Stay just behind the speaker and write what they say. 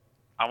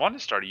I want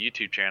to start a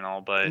YouTube channel,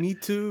 but Me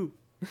too.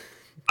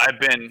 I've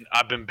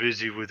been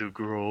busy with a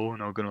girl.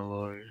 Not gonna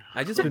lie.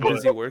 I just been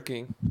busy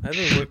working. I've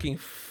been working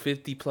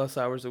 50 plus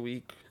hours a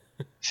week.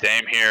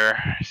 Same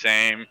here.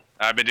 Same.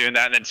 I've been doing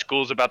that, and then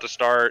school's about to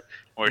start.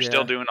 We're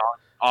still Yeah. doing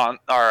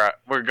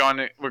we're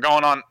going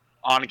on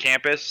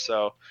campus,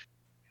 so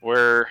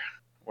we're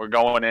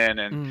going in,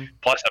 and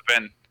plus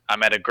I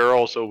met a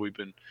girl, so we've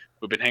been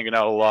hanging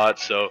out a lot,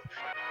 so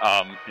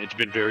it's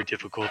been very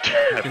difficult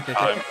at the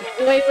time.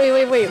 Wait.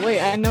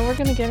 I know we're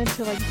gonna get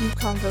into like deep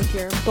convo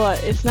here,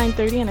 but it's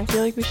 9:30 and I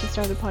feel like we should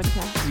start the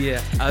podcast.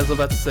 Yeah, I was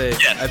about to say,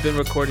 Yes. I've been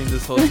recording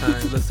this whole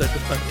time. Let's start the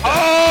podcast.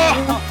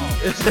 Oh!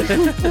 Is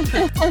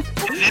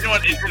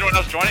anyone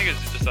else joining? Or is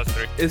it just us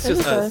three? It's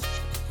just us.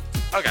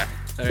 Okay.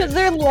 Because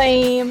they're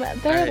lame.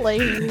 They're Alright.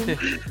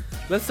 lame.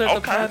 Let's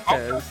start the Okay,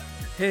 podcast.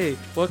 Hey,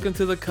 welcome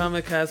to the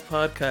KameKast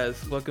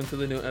podcast. Welcome to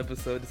the new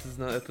episode. This is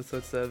now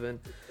episode 7.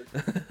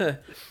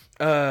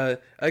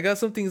 I got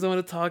some things I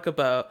want to talk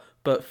about,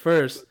 but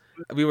first,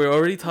 we were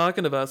already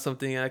talking about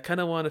something, and I kind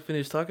of want to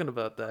finish talking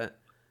about that.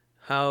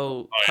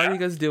 How are you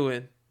guys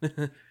doing?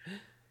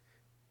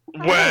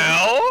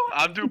 Well,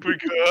 I'm doing pretty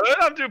good.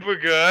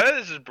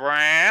 This is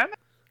Bran.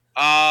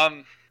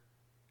 Yeah,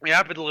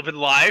 I've been living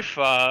life.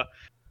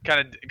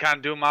 Kind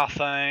of doing my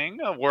thing.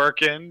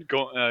 Working,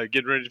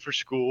 getting ready for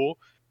school.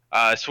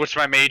 Switched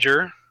my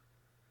major.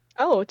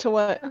 Oh, to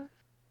what?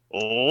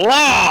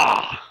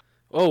 Law.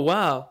 Oh,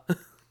 wow.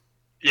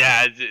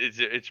 Yeah,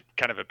 it's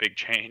kind of a big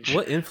change.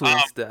 What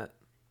influenced that?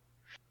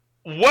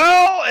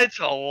 Well, it's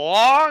a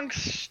long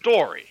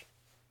story,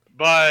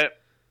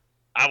 but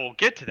I will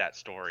get to that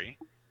story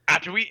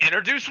after we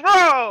introduce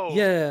Ro.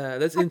 Yeah,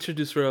 let's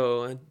introduce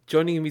Ro. And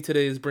joining me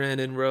today is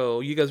Brandon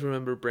Ro. You guys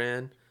remember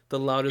Bran, the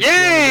loudest one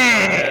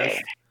Yeah!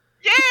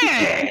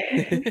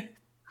 in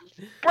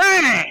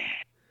Bran!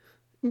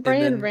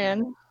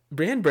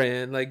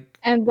 Bran. like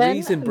And then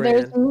Raisin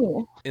there's Bran.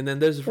 me. And then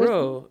there's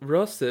Ro,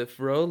 Rosif,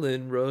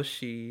 Roland,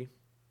 Roshi.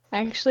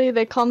 Actually,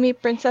 they call me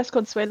Princess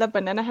Consuela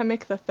Banana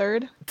Hammock the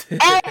Third.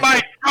 Oh my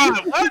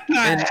god, what the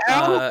And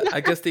hell? I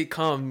guess they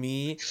call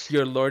me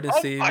your Lord and Oh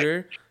my-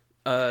 Savior,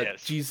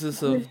 Yes.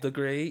 Jesus of the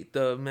Great,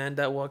 the man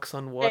that walks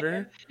on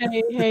water.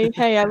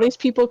 Hey, at least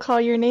people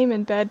call your name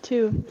in bed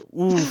too.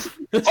 Oof.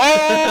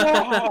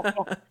 Oh!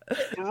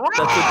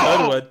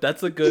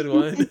 That's a good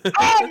one.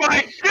 Oh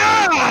my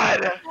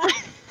god!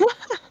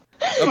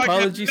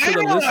 Apologies to the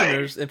Fucking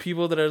listeners and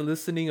people that are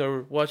listening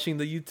or watching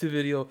the YouTube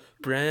video.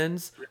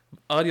 Brand's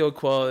audio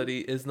quality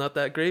is not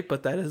that great,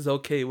 but that is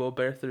okay. We'll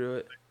bear through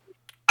it.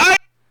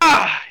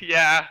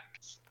 Yeah.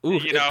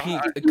 Oof, You know, it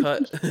peaked, it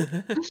cut.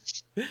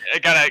 I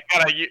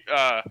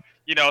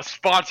gotta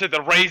sponsor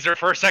the Razor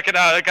for a second.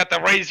 I got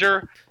the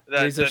Razor,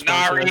 Razer the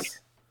sponsor Nari. us.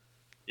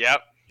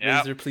 Yep.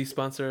 Razer, please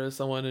sponsor us.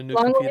 I want a new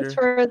Long computer. ways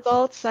for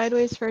adults,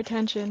 sideways for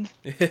attention.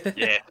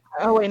 Yeah.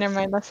 Oh wait, never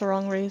mind. That's the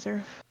wrong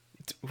razor.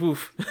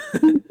 Oof.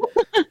 Oh,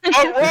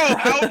 bro,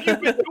 how have you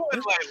been doing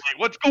lately?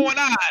 What's going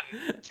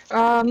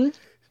on?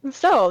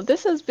 So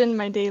this has been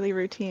my daily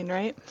routine,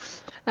 right?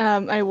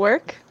 I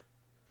work.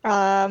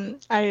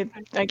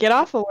 I get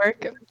off of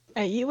work.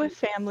 I eat with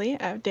family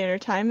at dinner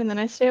time, and then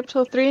I stay up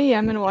till 3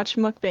 a.m. and watch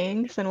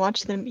mukbangs and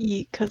watch them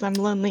eat because I'm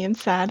lonely and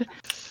sad.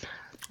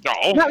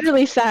 No. Not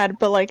really sad,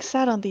 but like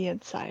sad on the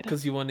inside.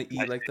 Because you want to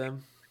eat like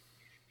them.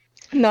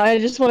 No, I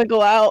just want to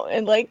go out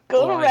and like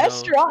go Oh, to I know.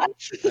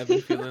 restaurants. I've been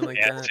feeling like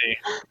Yeah, that. see.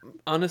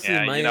 Honestly,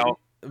 Yeah,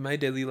 my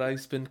daily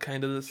life's been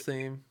kind of the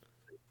same.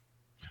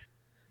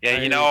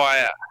 Yeah,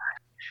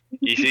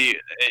 you see,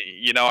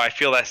 I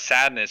feel that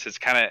sadness.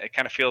 It kind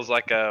of feels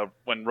like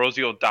when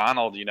Rosie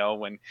O'Donnell,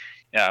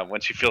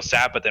 when she feels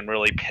sad but then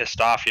really pissed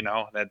off,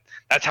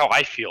 that's how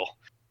I feel,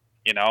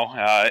 and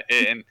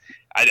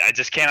I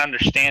just can't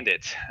understand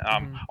it.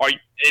 Or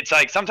it's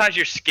like sometimes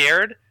you're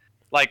scared,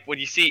 like when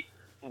you see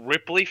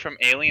Ripley from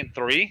Alien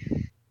 3.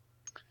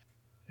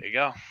 There you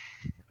go.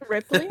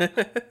 Ripley?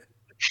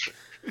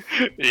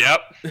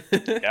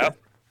 Yep.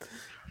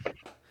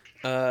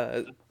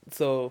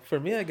 So for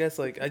me, I guess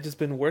like I just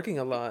been working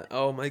a lot.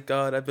 Oh my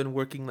god, I've been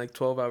working like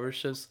 12-hour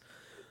shifts.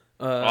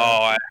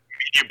 You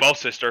both,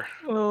 sister.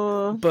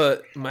 Oh.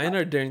 But mine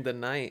are during the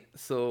night.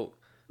 So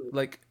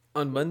like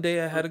on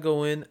Monday I had to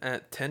go in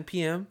at 10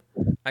 p.m.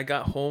 I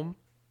got home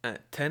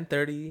at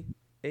 10:30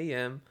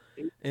 a.m.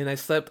 and I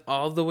slept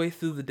all the way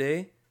through the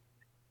day.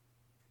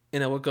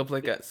 And I woke up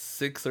like at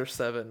 6 or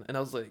 7 and I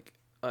was like,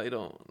 I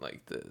don't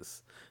like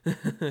this.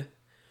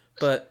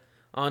 But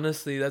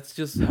honestly, that's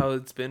just how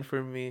it's been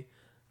for me.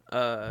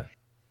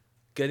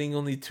 Getting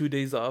only 2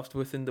 days off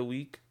within the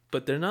week,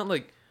 but they're not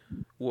like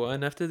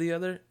one after the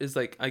other. It's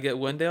like I get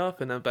 1 day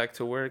off and I'm back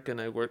to work, and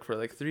I work for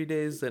like 3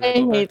 days, and I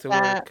go back to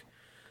work.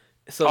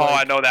 So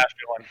I know that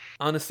feeling.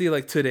 Honestly,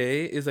 like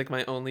today is like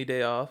my only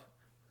day off.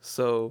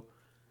 So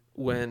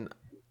when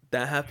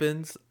that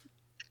happens,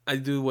 I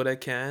do what I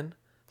can.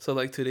 So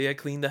like today I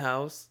cleaned the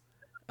house.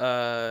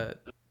 I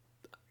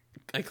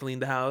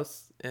cleaned the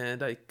house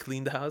and I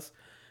cleaned the house.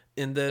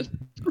 And then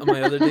on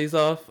my other days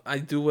off, I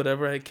do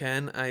whatever I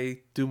can. I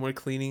do more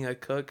cleaning, I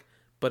cook,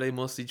 but I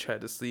mostly try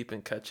to sleep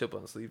and catch up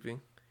on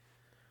sleeping.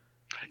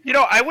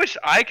 I wish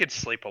I could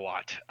sleep a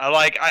lot.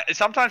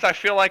 Sometimes I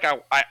feel like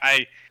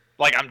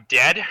like I'm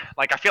dead.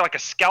 Like I feel like a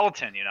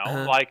skeleton.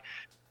 Uh-huh. Like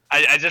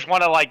I just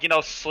want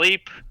to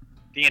sleep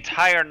the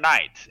entire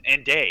night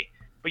and day.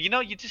 But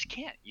you just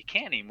can't. You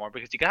can't anymore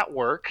because you got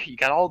work, you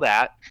got all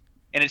that,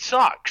 and it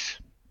sucks.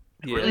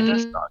 It really Yeah.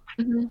 does suck.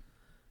 Mm-hmm.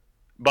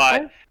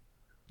 But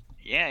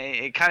yeah,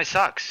 it kind of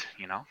sucks.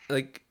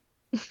 Like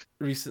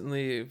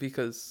recently,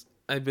 because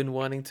I've been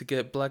wanting to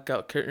get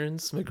blackout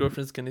curtains. My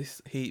girlfriend's gonna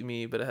hate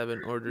me, but I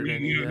haven't ordered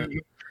any yet.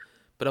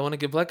 But I want to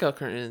get blackout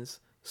curtains.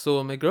 So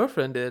what my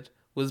girlfriend did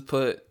was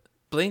put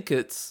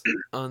blankets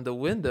on the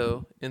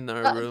window in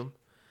our room,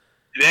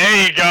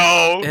 There you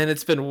go. and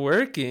it's been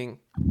working.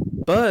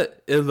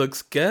 But it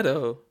looks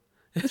ghetto.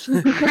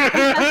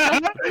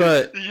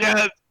 But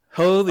Yes.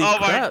 holy Oh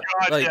my crap!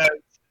 God. Like Yes.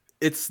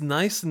 it's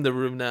nice in the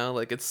room now.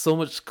 Like it's so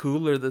much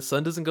cooler. The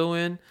sun doesn't go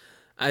in.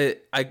 I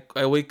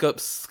wake up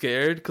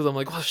scared because I'm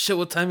like, oh shit,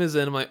 what time is it?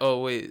 And I'm like,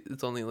 oh wait,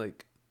 it's only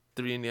like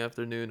 3 in the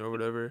afternoon or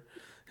whatever.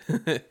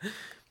 But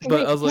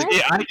Wait, I was like, can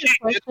Yeah, I I ask a can't get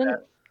question?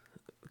 that.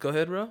 go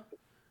ahead, bro.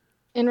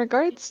 In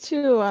regards to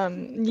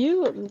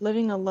you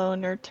living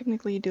alone, or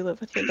technically you do live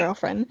with your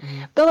girlfriend,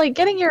 Mhm. but like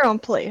getting your own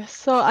place.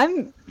 So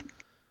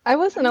I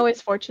wasn't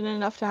always fortunate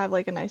enough to have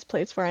like a nice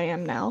place where I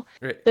am now.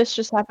 Right. This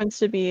just happens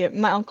to be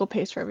my uncle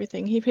pays for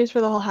everything. He pays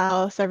for the whole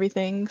house,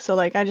 everything. So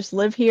like I just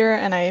live here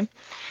and I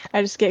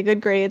just get good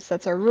grades.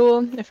 That's our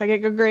rule. If I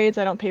get good grades,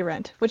 I don't pay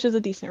rent, which is a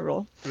decent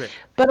rule. Right.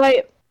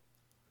 But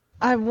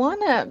I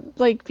wanna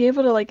like be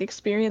able to like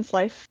experience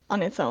life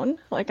on its own.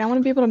 Like I want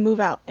to be able to move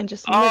out and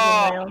just live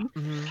on my Oh, own.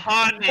 Hmm.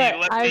 honey, But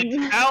let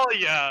me tell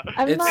ya.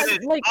 I'm It's not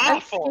It is like I'm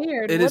awful.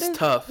 scared. it What is is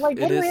tough. like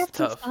what It do I is have to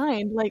tough.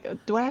 sign? Like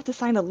do I have to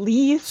sign a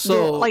lease?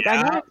 So Like I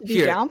know I Yeah. have to do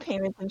here, down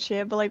payments and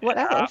shit, but like what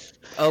Yeah. else?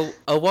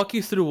 I'll walk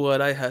you through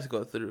what I had to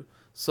go through.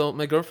 So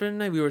my girlfriend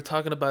and I, we were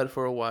talking about it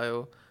for a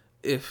while.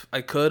 If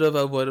I could have,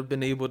 I would have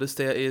been able to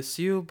stay at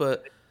ASU,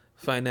 but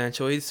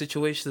financial aid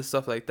situations,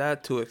 stuff like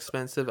that, too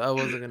expensive. I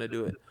wasn't gonna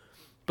do it.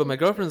 But my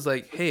girlfriend's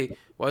like, hey,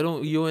 why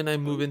don't you and I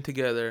move in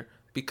together?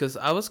 Because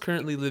I was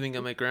currently living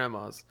at my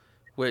grandma's,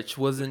 which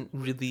wasn't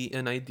really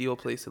an ideal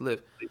place to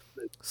live.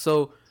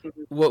 So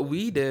what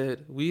we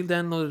did, we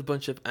downloaded a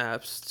bunch of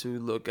apps to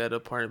look at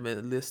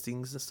apartment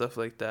listings and stuff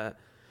like that.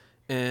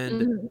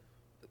 And Mhm.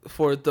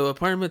 for the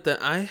apartment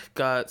that I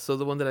got, so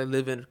the one that I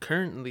live in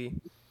currently,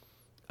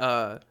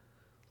 uh,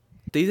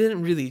 they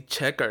didn't really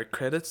check our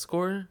credit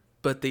score,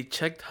 but they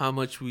checked how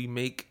much we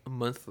make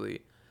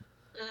monthly.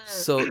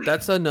 So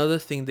that's another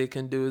thing they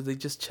can do is they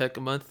just check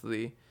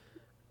monthly.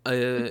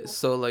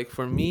 So like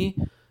for me,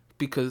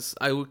 because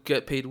I would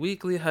get paid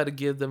weekly, I had to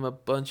give them a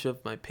bunch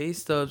of my pay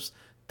stubs.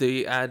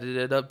 They added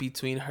it up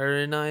between her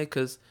and I,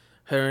 because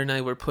her and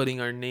I were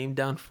putting our name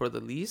down for the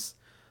lease.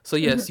 So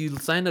yes, you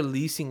sign a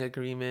leasing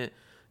agreement.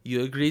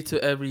 You agree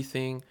to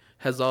everything.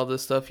 Has all the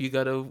stuff you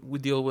gotta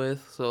deal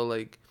with. So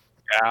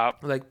Yeah.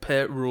 like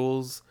pet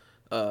rules,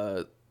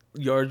 uh,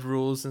 yard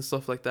rules and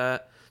stuff like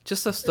that.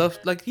 Just the stuff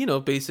like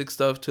basic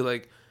stuff to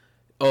like,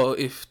 oh,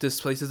 if this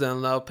place doesn't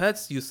allow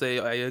pets, you say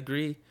I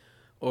agree,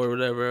 or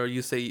whatever. Or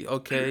you say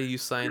okay, you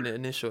sign it,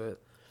 initial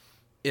it,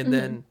 and Mhm.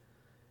 then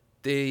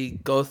they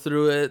go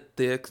through it.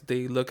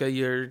 They look at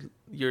your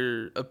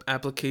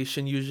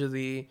application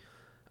usually.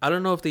 I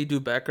don't know if they do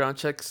background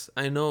checks.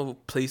 I know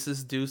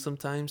places do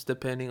sometimes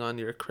depending on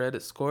your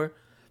credit score,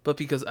 but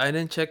because they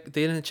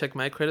didn't check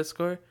my credit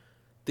score.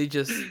 They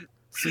just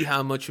see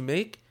how much you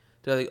make.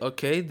 They're like,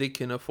 okay, they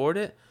can afford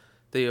it.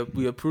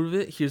 We approve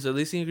it. Here's a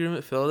leasing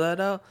agreement. Fill that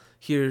out.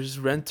 Here's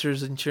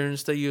renter's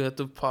insurance that you have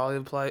to probably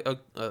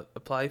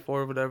apply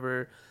for,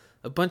 whatever.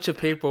 A bunch of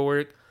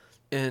paperwork,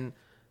 and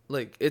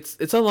like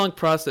it's a long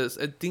process.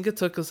 I think it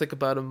took us like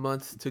about a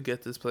month to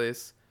get this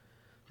place,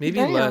 maybe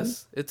Damn.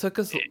 less. It took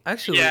us Yeah.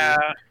 actually.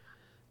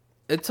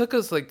 It took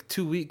us like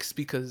 2 weeks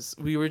because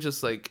we were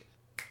just like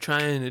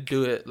trying to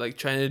do it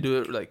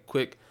like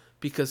quick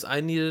because I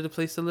needed a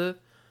place to live.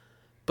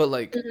 But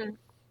like Mhm.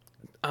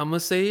 I'm gonna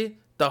say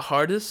the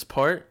hardest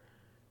part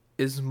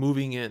is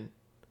moving in Hmm.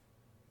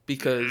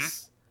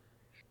 because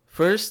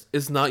first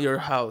it's not your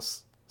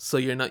house, so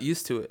you're not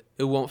used to it.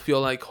 It won't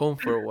feel like home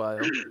for a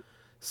while.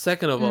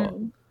 Second of all,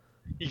 Mm.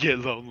 You get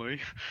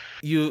lonely.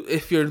 you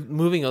if you're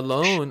moving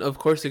alone, of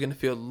course you're gonna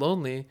feel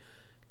lonely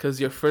because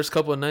your first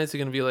couple of nights you're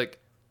gonna be like,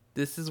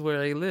 "This is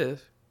where I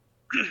live.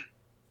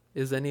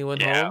 Is anyone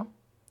Yeah. home?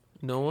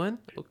 No one?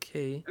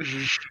 Okay."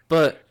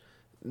 But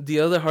the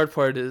other hard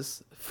part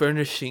is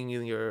furnishing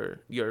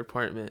your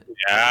apartment.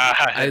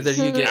 Either Yes.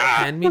 you get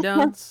Yeah. hand me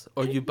downs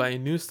or you buy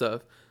new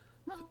stuff.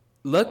 Well,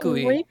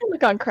 Luckily, you can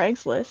look on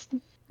Craigslist.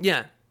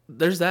 yeah,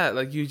 there's that.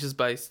 Like you just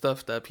buy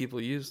stuff that people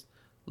use.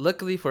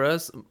 Luckily for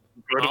us,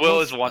 Goodwill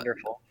is almost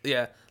wonderful.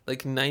 yeah,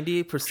 like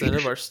 98%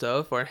 of our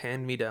stuff are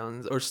hand me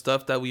downs or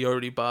stuff that we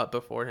already bought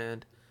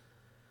beforehand.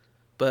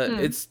 But Mm.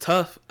 it's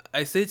tough.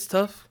 I say it's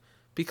tough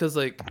because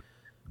like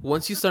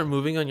once you start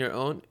moving on your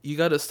own, you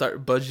got to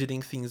start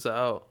budgeting things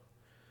out.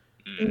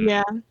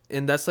 Yeah.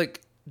 And that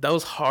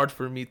was hard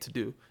for me to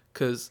do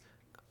cuz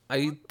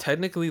I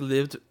technically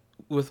lived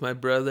with my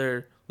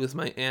brother, with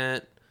my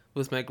aunt,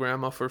 with my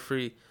grandma for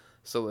free.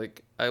 So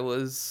like I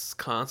was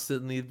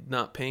constantly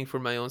not paying for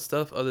my own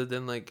stuff other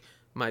than like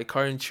my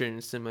car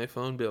insurance and my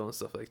phone bill and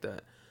stuff like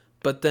that.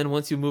 But then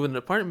once you move in an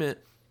apartment,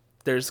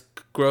 there's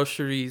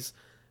groceries,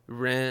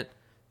 rent,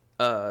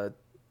 uh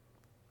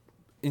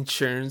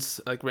insurance,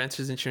 like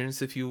renter's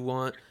insurance if you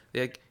want.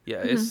 Like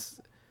yeah, Hmm.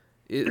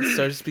 it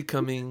starts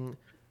becoming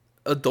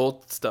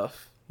adult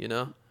stuff, you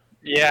know?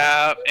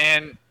 Yeah,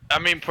 and I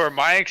mean, for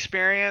my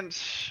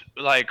experience,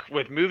 like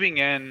with moving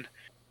in,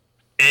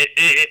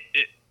 it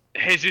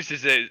Jesus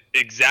is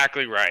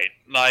exactly right.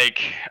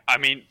 Like, I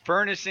mean,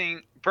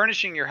 furnishing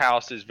your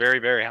house is very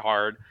very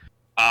hard.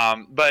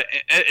 But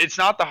it's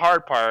not the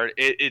hard part.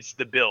 It's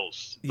the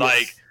bills.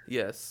 Like Yes.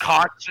 Yes.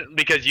 constant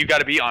because you got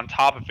to be on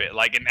top of it.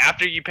 Like, and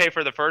after you pay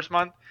for the first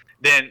month,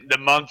 then the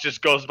month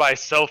just goes by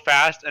so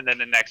fast, and then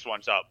the next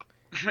one's up,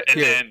 and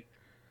Here, then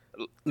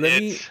let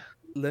me it's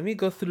let me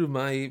go through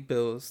my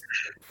bills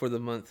for the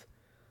month.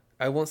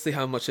 I won't say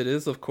how much it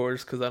is, of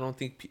course, because I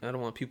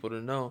don't want people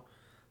to know.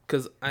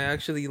 Because I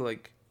actually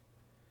like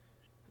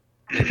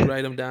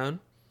write them down.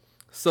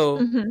 So,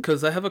 Hmm.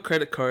 because I have a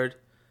credit card,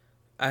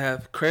 I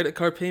have credit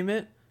card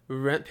payment,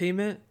 rent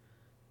payment,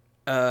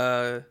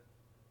 uh,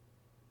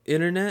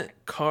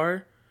 internet,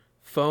 car,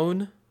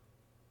 phone,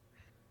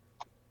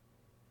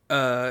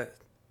 uh,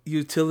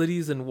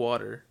 utilities, and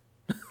water.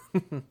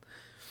 well,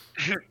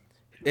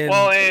 And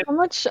and How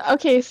much?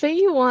 Okay, say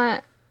you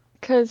want,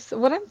 because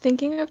what I'm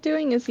thinking of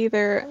doing is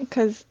either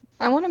because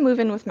I want to move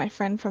in with my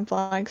friend from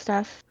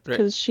Flagstaff right,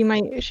 because she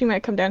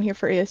might come down here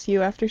for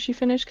ASU after she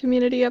finished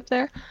community up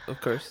there. of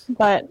course.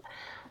 But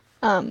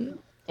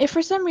if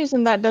for some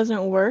reason that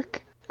doesn't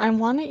work, I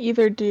want to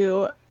either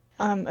do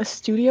a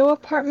studio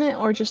apartment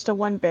or just a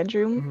one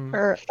bedroom Hmm.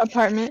 or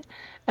apartment.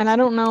 And I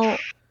don't know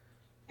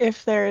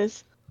if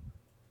there's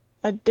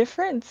a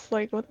difference.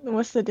 Like,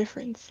 what's the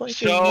difference? Like,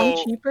 is one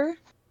so cheaper?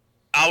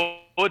 I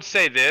would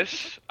say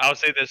this. I would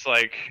say this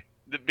like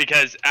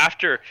because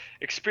after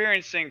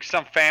experiencing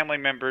some family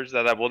members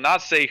that I will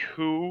not say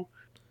who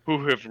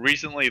have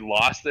recently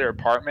lost their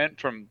apartment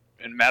from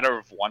in a matter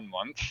of 1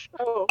 month.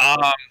 Oh.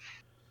 Um,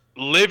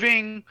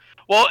 living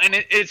well, and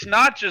it's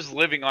not just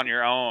living on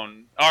your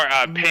own or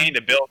Hmm. paying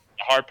the bill.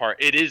 The hard part,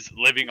 it is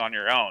living on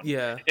your own.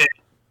 Yeah. It,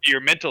 your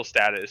mental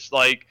status,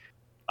 like,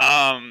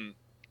 um,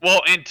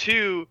 well, and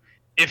two,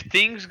 if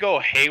things go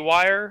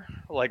haywire,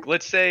 like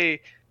let's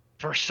say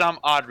for some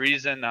odd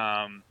reason,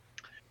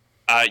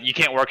 you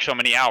can't work so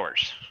many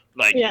hours,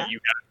 like Yeah. you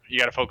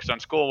got to focus on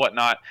school and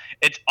whatnot.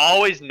 It's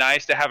always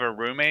nice to have a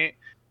roommate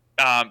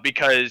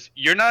because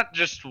you're not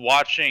just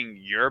watching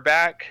your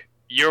back,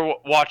 you're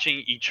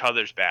watching each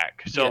other's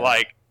back. So Yeah.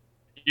 like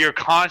you're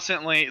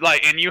constantly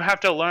like, and you have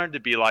to learn to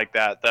be like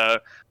that.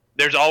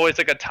 There's always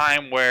like a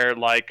time where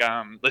like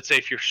let's say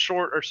if you're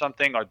short or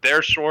something or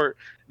they're short,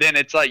 then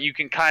it's like you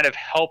can kind of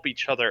help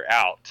each other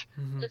out.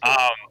 Hmm.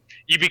 Um,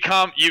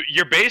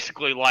 you're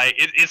basically like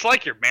it's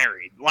like you're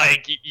married.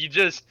 Like you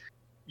just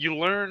you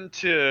learn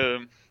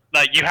to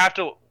like you have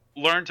to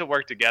learn to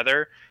work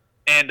together.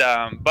 And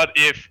but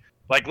if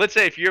like let's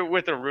say if you're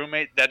with a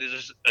roommate that is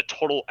just a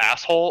total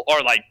asshole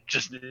or like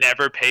just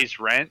never pays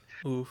rent,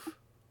 Oof.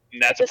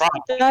 that's a Just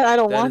problem. that, I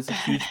don't That want is a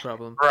that. huge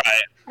problem. Right.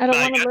 I don't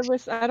Like want to live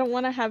with. I don't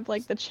want to have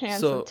like the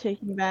chance of So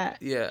taking that.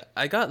 yeah,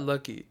 I got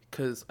lucky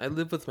because I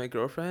live with my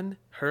girlfriend.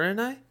 Her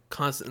and I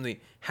constantly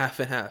half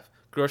and half.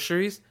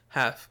 Groceries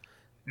half,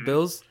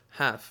 bills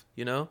half.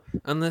 You know,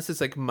 unless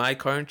it's like my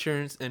car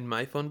insurance and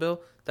my phone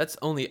bill, that's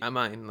only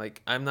mine.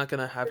 Like I'm not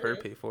gonna have her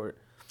pay for it.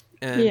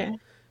 And Yeah.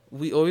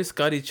 we always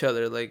got each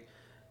other. Like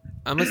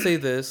I'm gonna say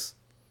this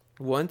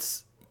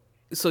once.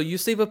 So you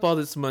save up all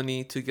this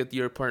money to get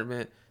your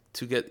apartment,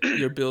 to get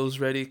your bills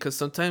ready, because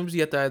sometimes you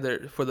have to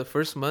either for the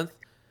first month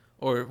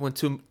or when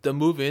to the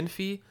move-in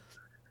fee,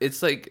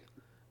 it's like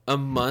a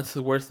month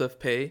worth of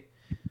pay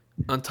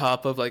on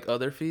top of like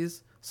other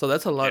fees. So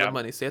that's a lot of yeah.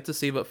 money. So you have to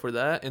save up for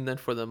that and then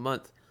for the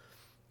month.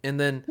 And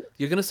then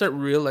you're going to start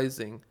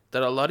realizing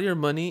that a lot of your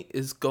money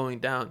is going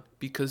down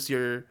because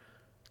you're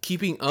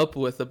keeping up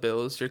with the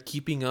bills, you're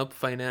keeping up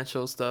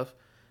financial stuff.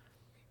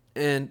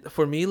 And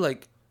for me,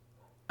 like,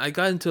 I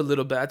got into a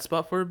little bad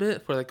spot for a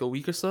bit, for like a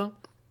week or so,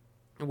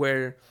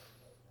 where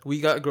we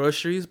got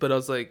groceries, but I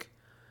was like,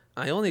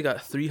 I only got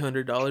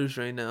 $300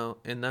 right now,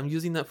 and I'm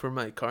using that for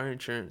my car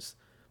insurance.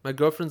 My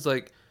girlfriend's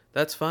like,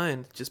 that's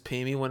fine, just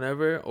pay me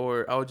whenever,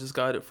 or I'll just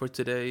got it for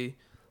today.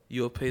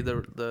 You'll pay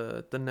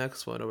the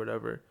next one or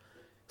whatever.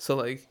 So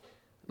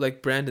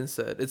like Brandon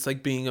said, it's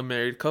like being a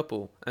married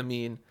couple. I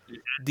mean,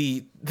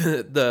 the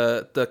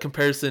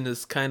comparison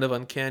is kind of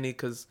uncanny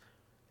because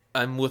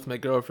I'm with my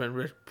girlfriend.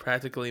 We're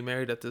practically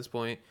married at this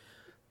point.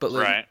 But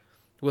like Right.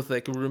 with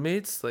like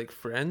roommates, like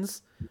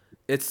friends,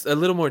 it's a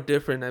little more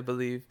different, I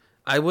believe.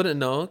 I wouldn't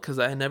know because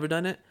I had never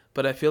done it,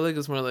 but I feel like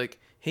it's more like,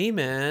 hey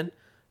man,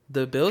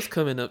 the bill's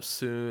coming up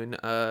soon.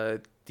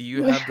 Do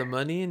you have the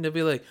money? And they'll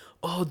be like,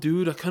 oh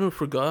dude, I kind of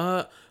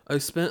forgot. I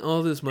spent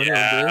all this money on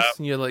Yeah. this,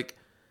 and you're like,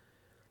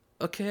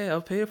 okay,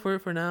 I'll pay for it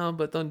for now,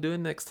 but don't do it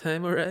next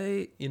time,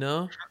 alright? You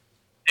know?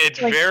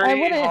 It's Like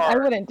very I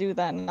hard. wouldn't do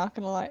that, I'm not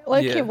gonna lie.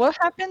 Like, okay, Yeah. what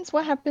happens?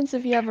 What happens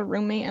if you have a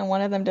roommate and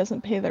one of them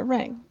doesn't pay their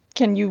rent?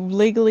 Can you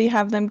legally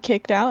have them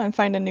kicked out and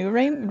find a new No,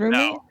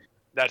 roommate?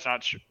 that's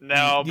not true. You,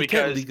 No, you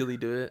can't because legally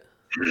do it.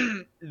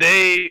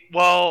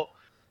 well,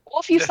 Well,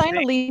 if you the sign a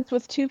thing lease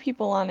with two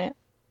people on it,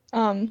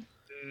 um,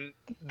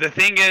 the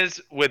thing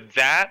is with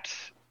that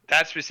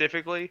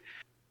specifically,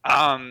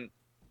 um,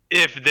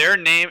 if their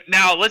name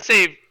now, let's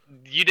say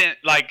you didn't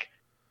like,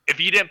 if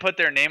you didn't put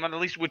their name on the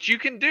lease, which you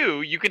can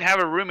do, you can have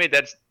a roommate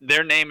that's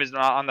their name is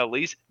not on the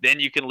lease, then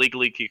you can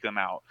legally kick them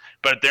out.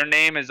 But if their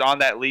name is on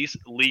that lease,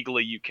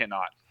 legally you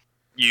cannot.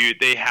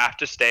 They have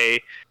to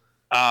stay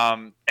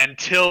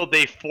until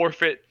they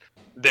forfeit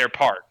their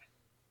part.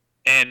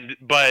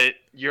 But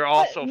you're but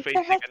also there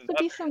facing has to another.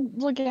 be some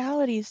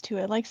legalities to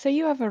it. Like, say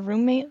you have a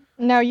roommate.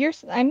 Now,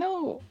 I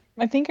know,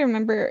 I think I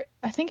remember,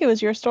 I think it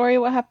was your story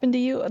what happened to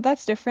you.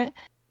 That's different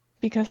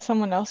because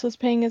someone else was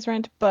paying his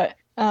rent, but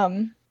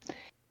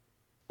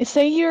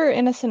say you're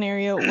in a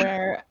scenario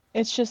where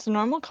it's just a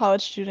normal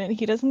college student.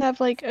 He doesn't have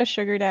like a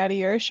sugar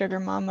daddy or a sugar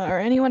mama or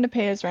anyone to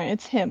pay his rent.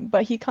 It's him,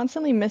 but he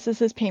constantly misses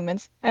his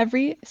payments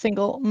every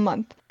single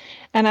month.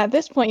 And at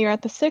this point, you're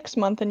at the 6th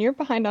month and you're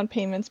behind on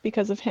payments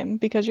because of him,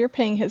 because you're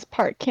paying his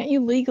part. Can't you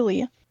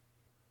legally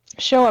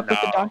show up with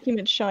the No,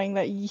 documents showing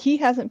that he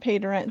hasn't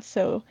paid rent,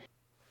 so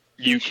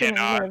he you shouldn't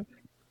cannot live?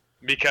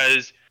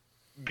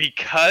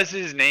 because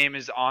his name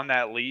is on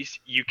that lease.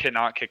 You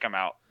cannot kick him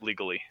out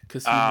legally.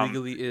 Because he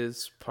legally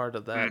is part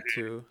of Mhm. that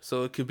too.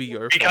 So it could be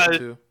your fault Because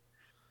too.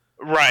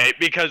 right,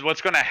 because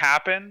what's going to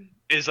happen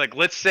is like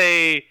let's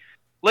say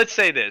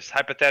this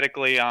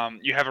hypothetically,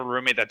 you have a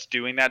roommate that's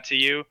doing that to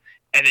you,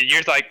 and then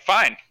you're like,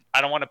 fine,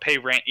 I don't want to pay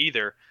rent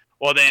either.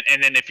 Well then,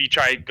 and then if you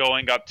try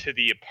going up to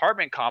the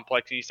apartment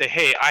complex and you say,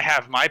 hey, I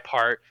have my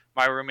part,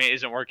 my roommate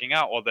isn't working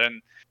out. Well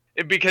then,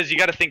 because you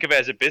got to think of it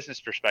as a business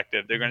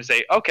perspective, they're going to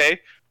say, okay,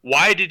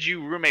 why did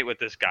you roommate with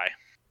this guy?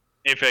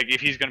 If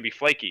he's going to be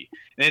flaky,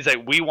 and it's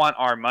like, we want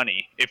our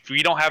money. If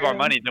we don't have our True.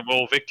 money, then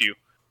we'll evict you.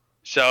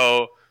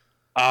 So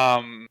Then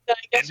I and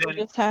guess you'll then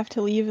just have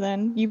to leave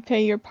then. You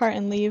pay your part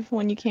and leave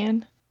when you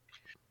can.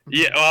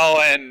 yeah, well,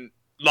 and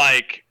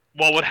like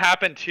what would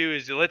happen too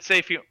is, let's say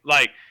if you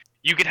like,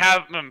 you could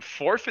have him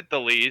forfeit the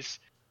lease,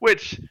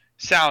 which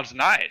sounds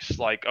nice.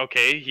 Like,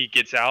 okay, he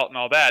gets out and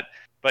all that,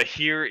 but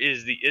here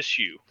is the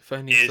issue: If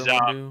I need is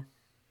someone new.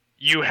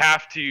 you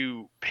have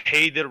to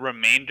pay the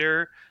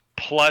remainder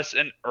plus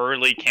an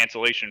early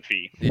cancellation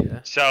fee. Yeah.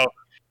 So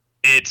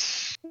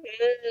it's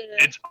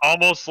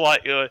almost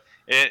like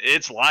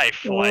it's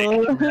life. Like,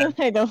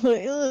 I don't.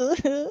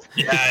 yeah,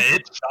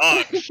 it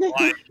sucks.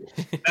 Like,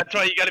 that's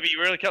why you got to be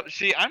really careful.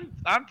 See,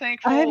 I'm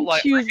thankful. I'm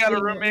Like, I got a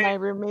choosing roommate. my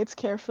roommates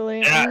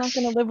carefully. I'm not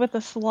gonna Yes, live with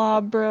a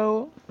slob,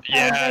 bro. I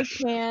yes.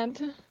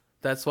 can't.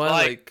 That's why,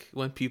 Like, like,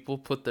 when people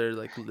put their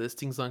like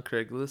listings on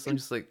Craigslist, I'm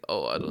just like,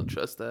 oh, I don't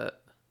trust that.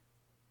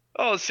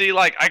 oh, see,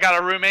 like, I got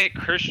a roommate,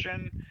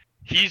 Christian.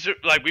 He's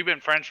like, we've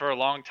been friends for a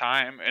long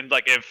time, and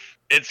like, if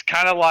it's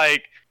kind of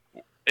like,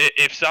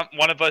 if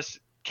one of us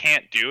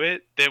can't do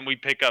it, then we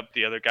pick up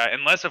the other guy.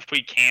 Unless if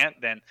we can't,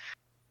 then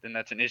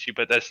that's an issue.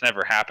 But that's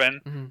never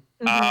happened.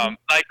 Mhm.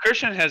 Like,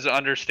 Christian has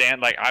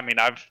understand. Like, I mean,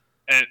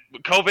 and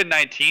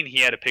COVID-19, he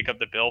had to pick up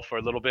the bill for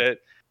a little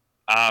bit,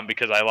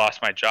 because I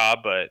lost my job.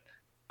 But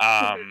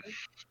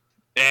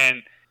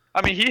and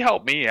I mean, he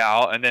helped me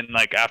out, and then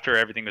like after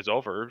everything was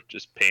over,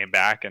 just pay him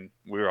back, and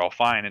we were all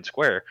fine and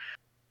square.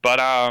 But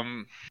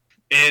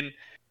and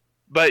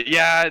but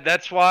yeah,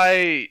 that's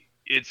why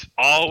it's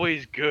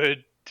always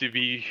good to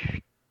be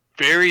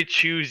very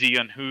choosy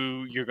on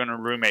who you're gonna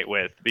roommate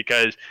with,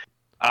 because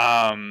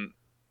um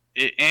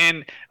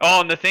and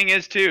the thing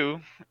is too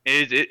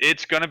is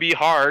it's gonna be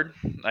hard.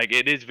 Like,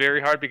 it is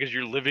very hard because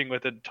you're living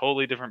with a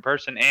totally different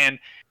person, and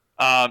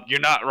you're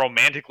not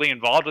romantically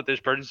involved with this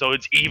person, so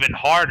it's even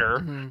harder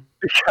Mm-hmm.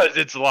 because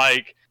it's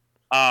like,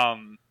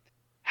 um,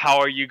 how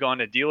are you going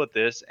to deal with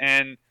this?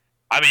 And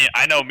I mean,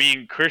 I know me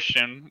and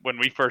Christian, when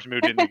we first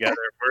moved in together,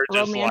 we're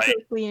just like,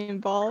 Romantically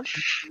involved.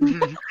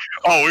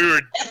 oh, we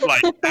were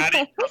like at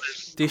each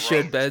other's They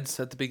shared throats. beds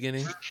at the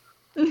beginning.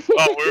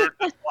 Oh, we were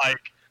just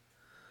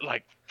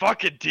like,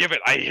 fucking damn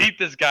it, I hate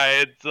this guy.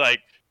 It's like,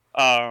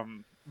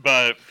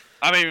 but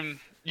I mean,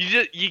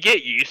 you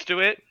get used to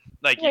it.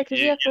 Like, Yeah, because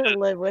you have to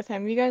live with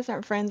him. You guys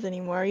aren't friends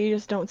anymore. You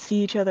just don't see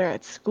each other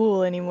at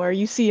school anymore.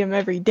 You see him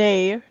every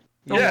day,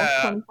 almost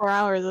yeah, 24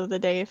 hours of the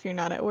day if you're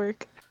not at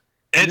work.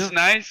 You it's know,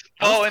 nice.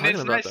 I was Oh, and talking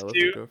it's about nice that with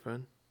my too.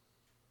 girlfriend.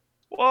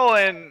 Well,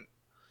 and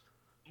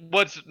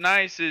what's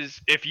nice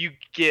is if you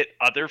get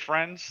other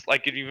friends,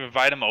 like if you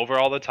invite them over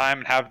all the time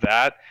and have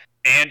that,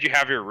 and you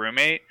have your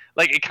roommate,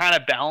 like, it kind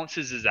of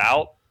balances it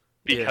out,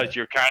 because Yeah.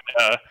 you're kind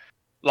of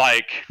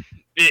like,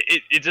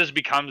 it just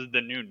becomes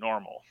the new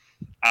normal.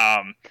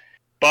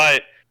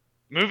 But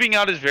moving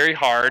out is very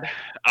hard.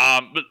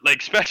 But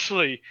like,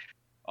 especially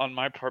on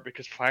my part,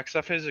 because flag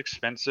stuff is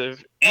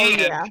expensive, Oh and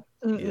yeah.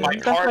 Yeah. my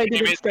That's car why I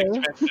didn't payment's stay.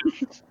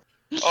 expensive.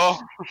 Oh,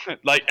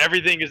 like,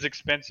 everything is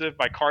expensive.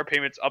 My car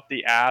payment's up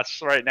the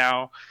ass right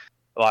now.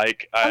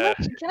 Like, How much?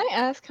 Can I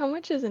ask how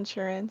much is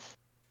insurance?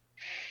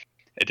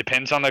 It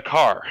depends on the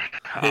car.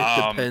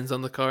 It depends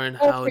on the car and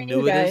Oh, how for you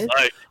new it is. guys.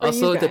 Like, For you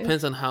Also, it guys.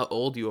 depends on how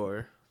old you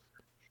are.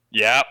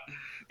 yep.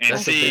 And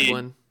That's a big see,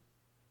 one.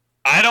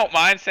 I don't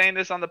mind saying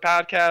this on the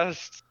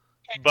podcast,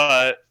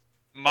 but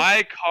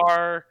my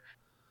car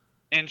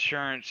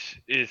insurance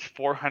is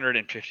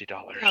 $450.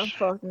 Oh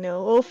fuck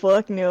no! Oh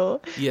fuck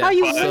no! Yeah. How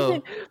you But-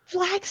 living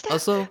Flagstaff?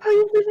 Also, How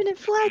you living in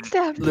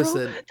Flagstaff, bro?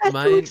 listen, That's too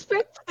mine.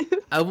 expensive.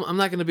 I'm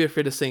not gonna be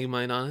afraid of saying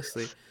mine,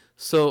 honestly.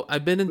 So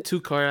I've been in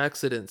 2 car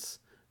accidents.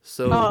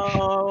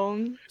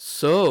 Oh,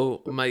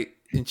 So my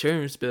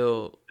insurance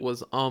bill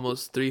was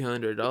almost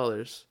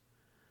 $300.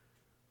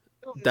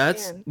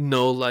 That's man.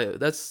 no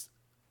That's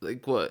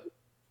like what,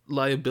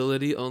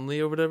 liability only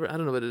or whatever. I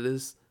don't know what it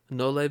is.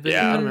 No liability.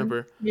 I Yeah. don't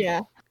remember.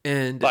 Yeah.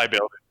 And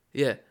Liability.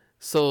 yeah,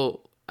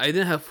 so I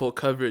didn't have full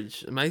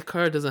coverage. My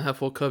car doesn't have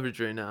full coverage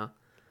right now.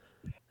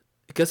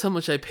 Guess how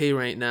much I pay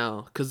right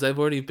now? Because I've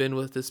already been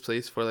with this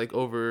place for like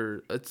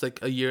it's like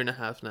a year and a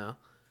half now.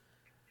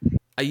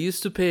 I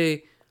used to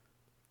pay,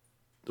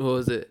 what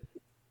was it?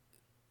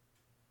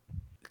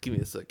 Give me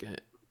a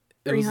second.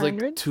 It was like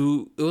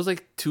 300? it was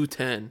like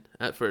 210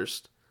 at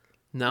first.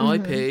 Now I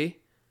pay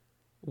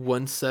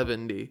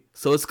 170.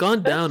 So it's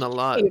gone down a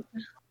lot. cheap.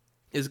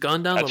 It's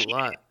gone down That's a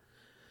lot.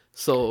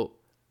 So,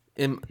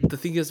 and the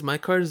thing is, my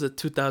car is a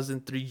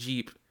 2003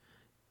 Jeep,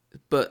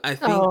 but I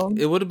think Oh.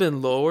 it would have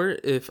been lower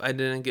if I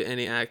didn't get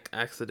any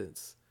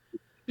accidents.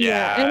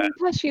 Yeah. And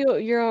plus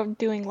you're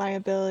doing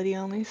liability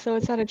only, so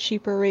it's at a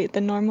cheaper rate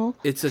than normal.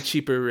 It's a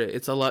cheaper rate.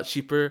 It's a lot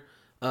cheaper.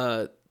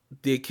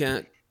 They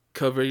can't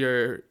cover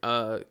your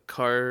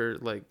car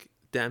like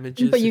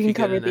damages, But you if can you get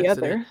cover in an the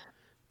accident. other.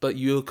 But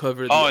you'll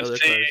cover the Oh, and other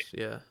see- cars.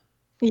 Yeah.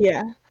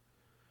 Yeah.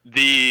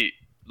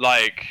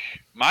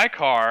 My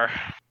car,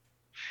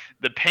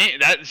 the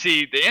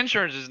the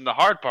insurance isn't the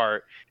hard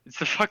part. It's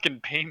the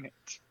fucking payment.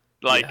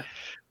 Like, Yeah.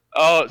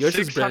 oh, Yours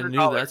is brand new.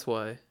 $600. That's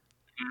why.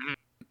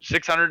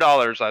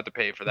 $600 I have to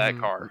pay for that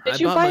car. Did I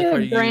you bought buy my car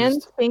a brand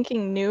used.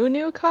 spanking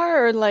new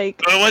car, or like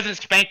It wasn't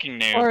spanking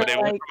new, Or but it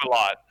went like- through a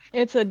lot.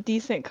 it's a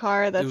decent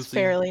car that's was a-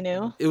 fairly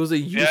new? It was a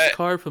used Yeah.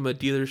 car from a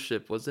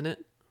dealership, wasn't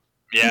it?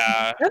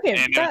 Yeah. Okay,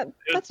 and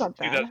that's not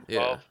bad.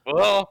 2012.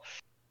 Well,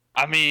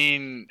 I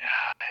mean,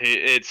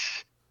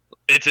 it's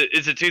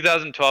a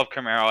 2012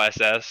 Camaro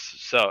SS,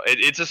 so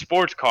it's a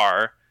sports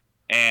car,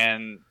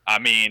 and I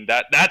mean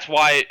that's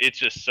why it's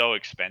just so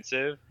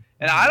expensive.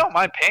 And I don't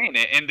mind paying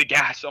it. And the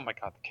gas, oh my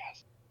god, the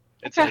gas!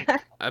 It's like,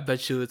 I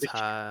bet you it's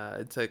high.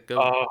 It's like a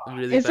Oh.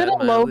 really Is bad it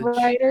a mileage.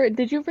 lowrider?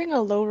 Did you bring a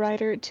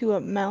lowrider to a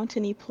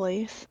mountainy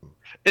place?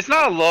 it's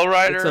not a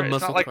lowrider. It's a It's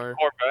muscle not like car. a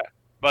Corvette,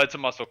 but it's a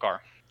muscle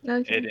car.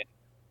 Okay. It,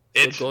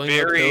 So it's going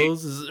very. up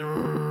hills is.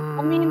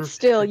 I mean,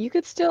 still, you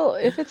could still,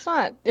 if it's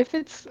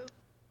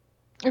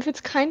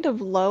kind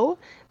of low,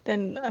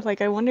 then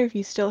like I wonder if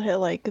you still hit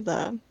like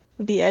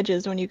the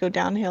edges when you go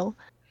downhill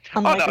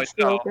on Oh, like no, a it's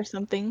slope no. or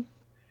something.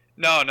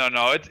 No.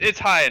 It's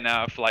high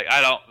enough. Like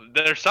I don't.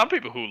 There's some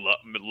people who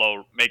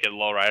make it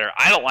low rider.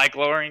 I don't like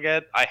lowering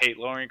it. I hate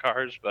lowering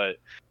cars, but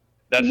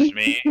that's just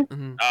me.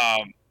 Mhm.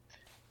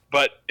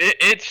 But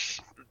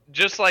it's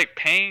just like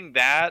paying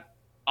that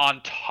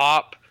on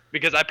top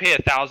because I pay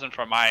 $1,000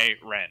 for my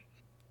rent.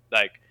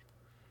 Like,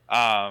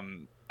 I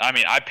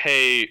mean, I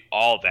pay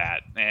all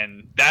that,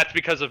 and that's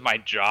because of my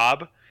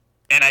job,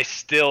 and I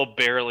still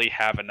barely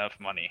have enough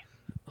money.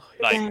 Oh,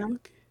 Like, you're Damn.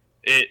 lucky.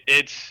 It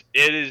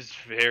is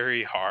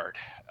very hard.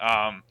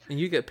 And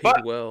you get paid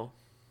but- well.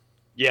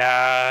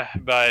 Yeah,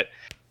 but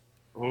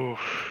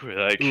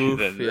like Oof,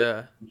 the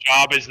yeah.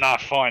 job is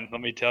not fun.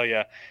 Let me tell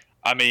you.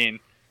 I mean,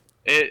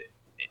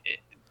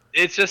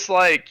 it's just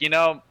like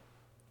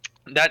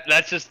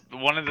that's just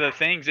one of the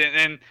things,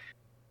 and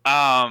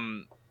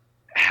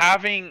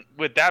having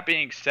with that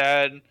being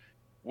said,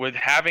 with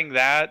having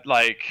that,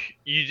 like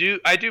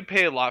I do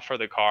pay a lot for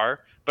the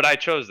car, but I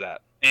chose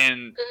that.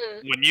 And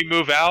when you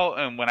move out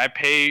and when I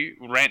pay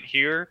rent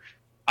here,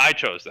 I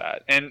chose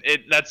that. And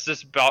that's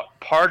just about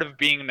part of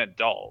being an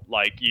adult.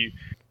 Like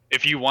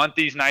if you want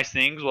these nice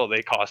things, well,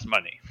 they cost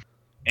money.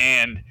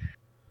 And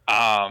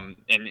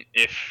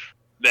if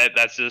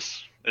that's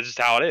just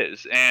how it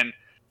is. And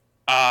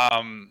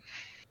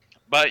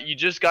but you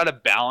just got to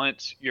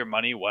balance your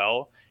money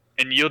well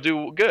and you'll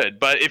do good.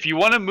 But if you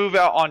want to move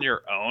out on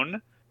your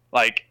own,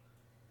 like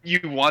you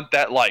want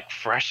that like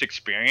fresh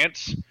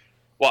experience,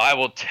 well, I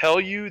will tell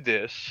you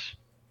this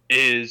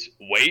is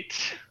wait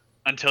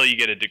until you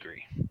get a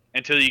degree,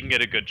 until you can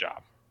get a good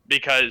job.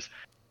 Because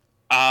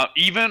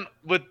even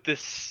with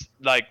this,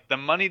 like the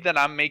money that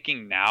I'm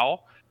making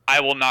now, I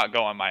will not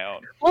go on my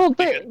own. Well,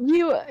 but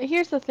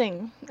here's the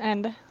thing,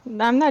 and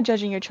I'm not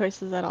judging your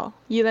choices at all.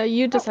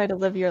 You decide to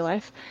live your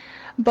life.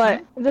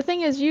 But the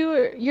thing is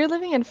you're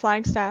living in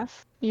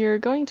Flagstaff. You're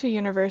going to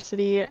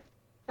university.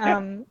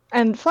 And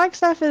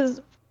Flagstaff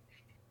is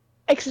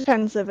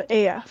expensive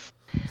AF.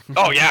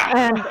 Oh yeah.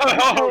 And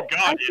Oh god,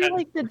 I yeah. feel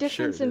like the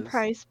difference it in is.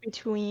 price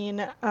between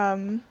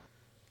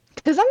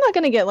because I'm not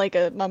gonna get like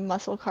a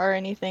muscle car or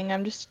anything.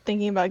 I'm just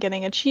thinking about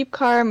getting a cheap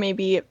car,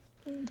 maybe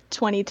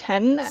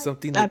 2010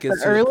 Something at that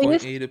gets the you to point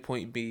earliest. A to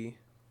point B.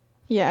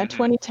 Yeah, a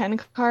 2010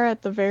 car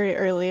at the very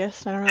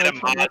earliest. I don't And really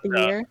a care about the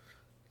Mazda. year.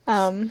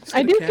 Just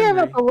I get a do care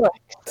about Camry. the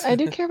looks. I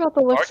do care about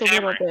the Or looks a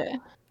little Camry. bit.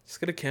 Just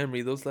get a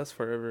Camry. Those last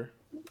forever.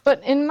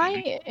 But in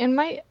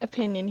my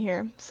opinion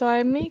here, so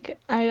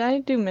I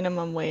do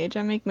minimum wage.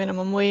 I make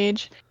minimum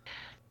wage,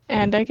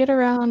 and I get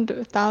around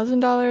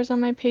 $1,000 on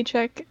my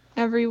paycheck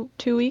every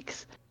 2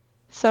 weeks.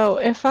 So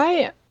if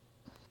I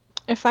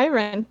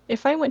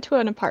went to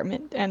an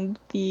apartment and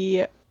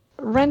the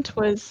rent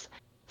was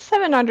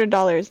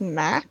 $700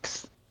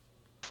 max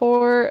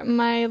for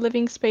my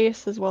living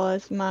space as well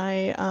as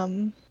my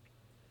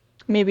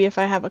maybe if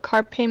I have a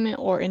car payment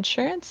or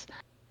insurance,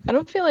 I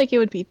don't feel like it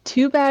would be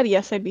too bad.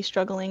 Yes, I'd be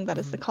struggling. That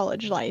is the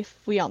college life.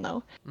 We all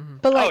know.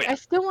 But Oh like yeah. I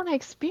still want to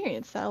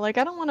experience that. Like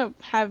I don't want to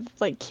have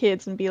like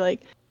kids and be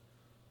like,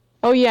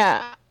 "Oh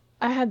yeah,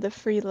 I had the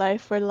free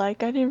life where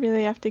like I didn't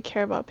really have to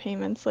care about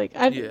payments." Like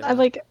I Yeah.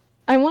 like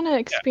I want to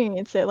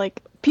experience it.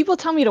 Like people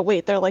tell me to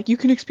wait. They're like, "You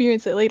can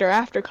experience it later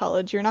after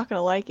college. You're not going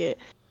to like it."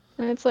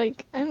 And it's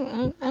like, I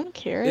don't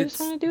care. I just It's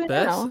want to do it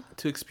best now.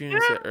 to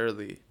experience it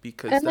early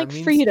because And that like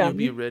means you'll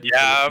be freedom. ready for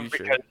the Yeah,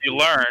 future. because you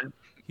learn.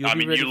 You'll I be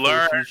mean, ready you for the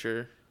learn.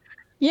 future.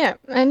 Yeah,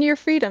 and your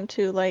freedom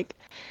too. Like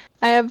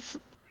I have,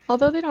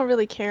 although they don't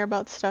really care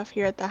about stuff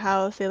here at the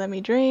house, they let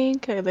me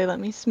drink, they let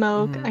me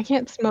smoke. Mhm. I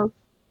can't smoke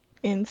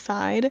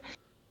inside.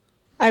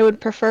 I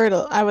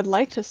would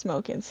like to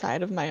smoke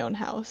inside of my own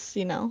house,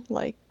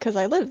 like, because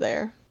I live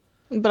there.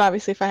 But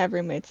obviously, if I have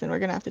roommates, then we're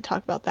gonna have to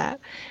talk about that.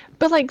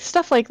 But like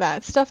stuff like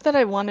that, stuff that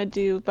I want to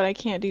do, but I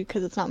can't do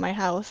because it's not my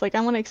house. Like I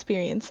want to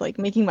experience like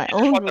making my You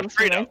just own want the rules for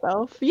freedom.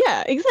 myself.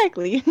 Yeah,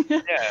 exactly. Yeah.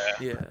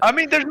 Yeah. I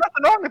mean, there's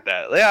nothing wrong with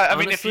that. Yeah. I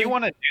mean, if you Honestly,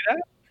 want to do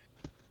that,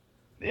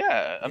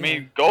 yeah. I yeah.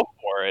 mean, go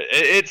for it.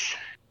 It's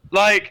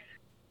like,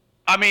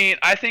 I mean,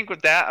 I think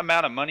with that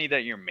amount of money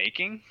that you're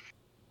making,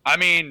 I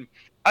mean,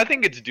 I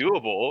think it's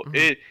doable.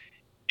 Mhm.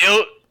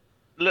 It'll,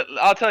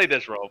 I'll tell you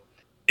this, Ro.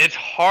 It's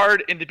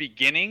hard in the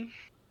beginning,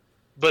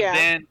 but Yeah.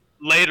 then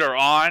later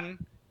on,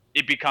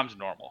 it becomes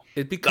normal.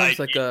 It becomes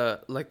Like,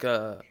 like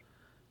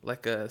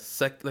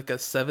a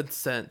seventh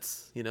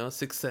sense,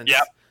 sixth yeah, sense.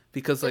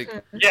 Because like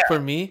Mhm. yeah. for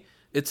me,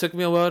 it took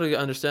me a while to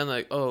understand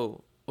like,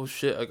 oh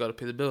shit, I gotta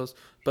pay the bills.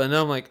 But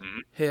now I'm like, Mhm.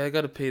 hey, I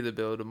gotta pay the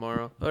bill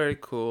tomorrow. All right,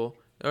 cool.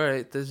 All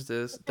right, there's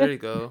this. There you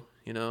go.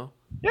 Yeah.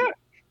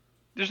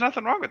 There's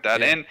nothing wrong with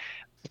that. Yeah. And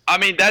I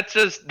mean, that's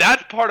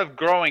part of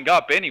growing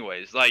up,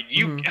 anyways. Like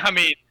Mhm. I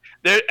mean,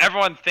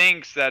 everyone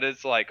thinks that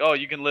it's like, oh,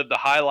 you can live the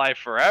high life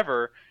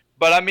forever,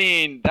 but I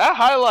mean, that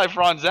high life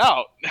runs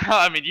out.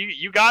 I mean,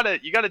 you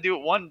gotta do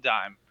it one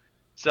time.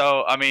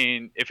 So I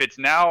mean, if it's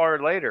now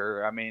or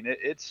later, I mean,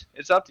 it's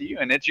up to you,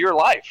 and it's your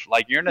life.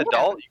 Like you're an Yeah.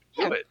 adult, you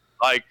can do Yeah. it.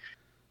 Like,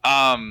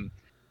 um,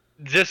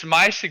 just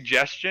my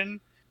suggestion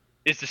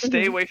is to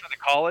stay Mhm. away from the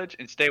college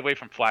and stay away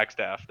from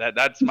Flagstaff.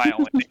 That's my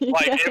only thing.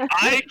 Like if Yeah.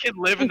 I can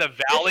live in the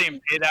valley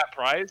and pay that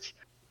price,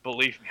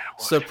 believe me, I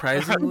would.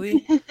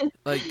 Surprisingly,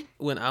 like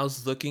when I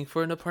was looking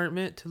for an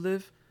apartment to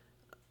live,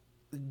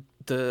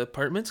 the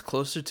apartments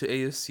closer to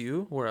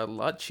ASU were a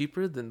lot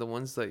cheaper than the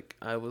ones like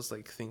I was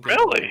like thinking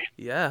about. Really?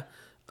 Yeah.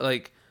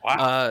 Like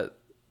Wow.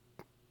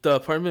 the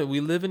apartment we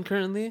live in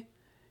currently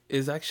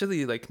is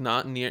actually like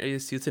not near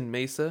ASU. It's in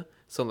Mesa,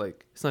 so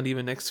like it's not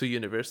even next to a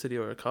university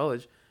or a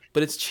college,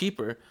 but it's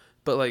cheaper.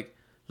 But like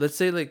let's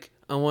say like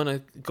I want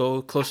to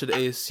go closer to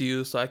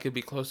ASU so I could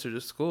be closer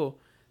to school.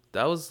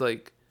 That was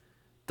like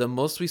the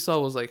most we saw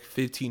was like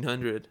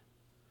 1,500.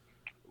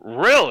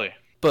 Really?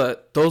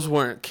 But those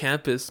weren't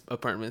campus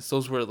apartments.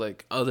 Those were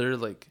like other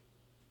like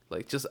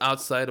just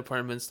outside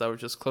apartments that were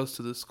just close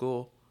to the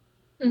school.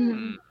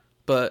 Mhm.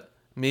 But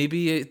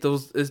maybe it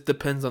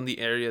depends on the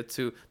area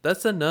too.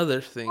 That's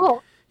another thing.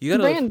 Oh, You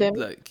gotta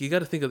Brandon. you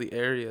gotta think of the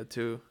area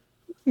too.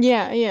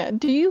 Yeah, yeah.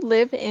 Do you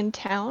live in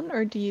town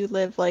or do you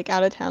live like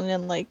out of town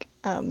in like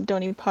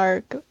Donny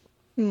Park,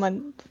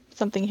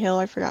 something Hill?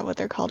 I forgot what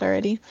they're called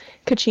already.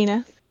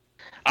 Kachina or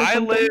I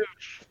something? live.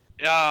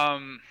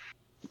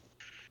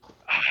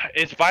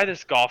 It's by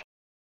this golf.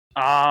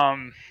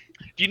 Um,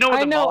 do you know where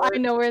I the know, mall I is?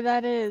 know where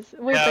that is.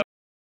 Wait, Yeah.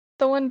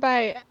 the one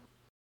by,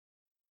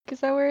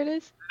 is that where it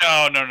is?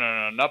 No,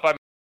 not by.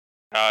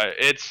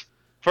 It's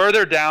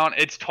further down.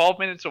 It's 12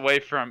 minutes away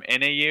from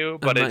NAU, I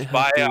but might it's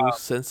by. have to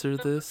censor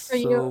this For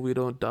so you. we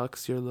don't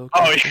dox your Oh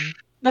yeah. location.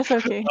 That's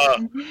okay.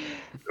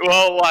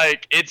 Well,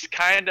 like it's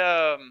kind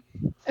of.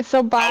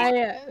 So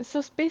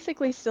it's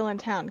basically still in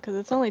town because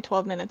it's only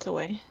 12 minutes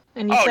away.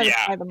 And you Oh said it's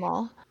yeah, by the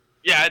mall.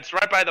 yeah. It's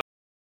right by the.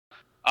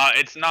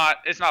 It's not.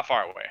 It's not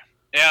far away.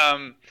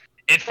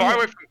 It's far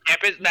away Okay. from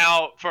campus.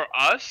 Now for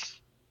us,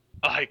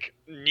 like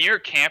near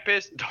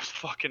campus, those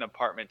fucking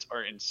apartments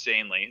are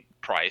insanely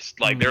priced.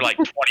 Like they're like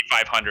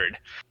 2,500.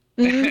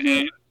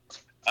 Mhm.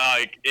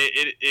 Like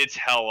it's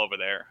hell over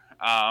there.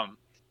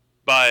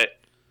 But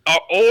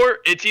or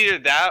it's either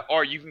that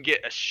or you can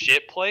get a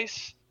shit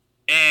place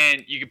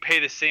and you can pay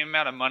the same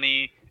amount of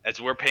money as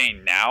we're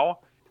paying now.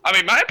 I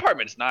mean, my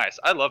apartment's nice.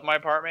 I love my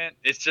apartment.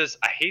 It's just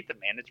I hate the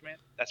management.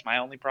 That's my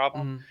only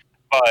problem. Mhm.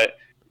 But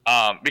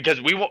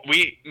because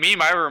me and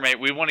my roommate,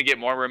 we want to get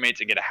more roommates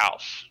and get a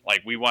house.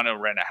 Like we want to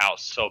rent a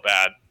house so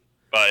bad.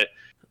 But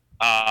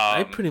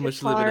I pretty much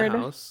It's live in a hard.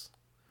 house.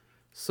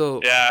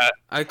 So yeah.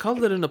 I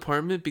called it an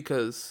apartment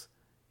because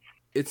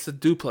it's a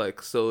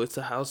duplex, so it's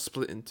a house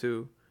split in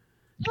two.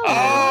 And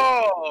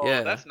Aw. Oh,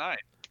 yeah, that's nice.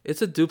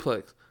 it's a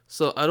duplex.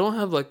 So I don't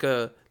have like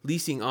a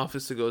leasing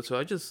office to go to.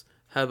 I just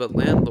have a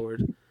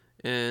landlord.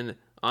 And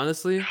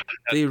honestly, That's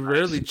they nice.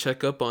 rarely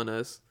check up on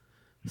us.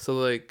 So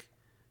like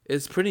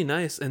it's pretty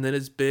nice, and then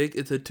it's big.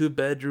 It's a 2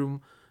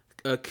 bedroom.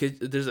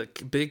 There's a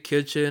big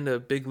kitchen, a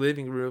big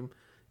living room,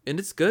 and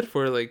it's good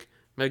for like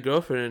my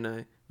girlfriend and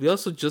I. We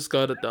also just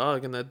got a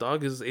dog, and that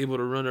dog is able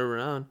to run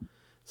around.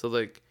 So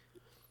like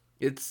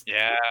it's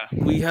Yeah.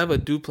 we have a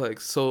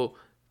duplex. So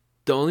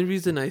the only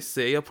reason I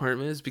say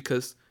apartment is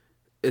because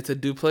it's a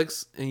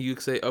duplex, and you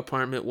say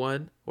apartment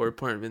one or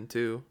apartment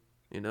two.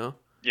 You know?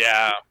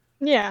 Yeah.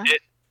 Yeah.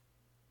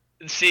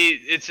 See,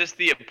 it's just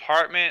the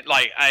apartment.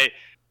 Like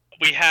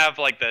we have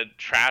like the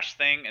trash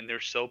thing, and they're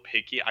so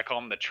picky. I call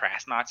them the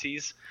trash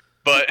Nazis.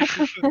 But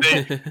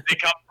they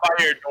come by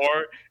your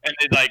door, and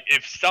they like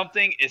if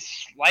something is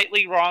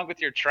slightly wrong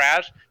with your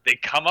trash, they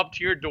come up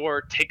to your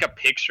door, take a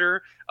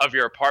picture of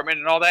your apartment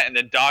and all that, and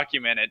then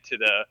document it to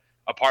the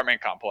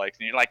apartment complex.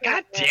 And you're like,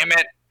 God damn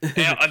it!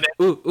 And then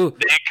ooh, ooh.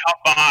 they come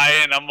by,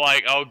 and I'm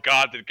like, oh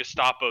God, the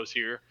Gestapo's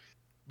here.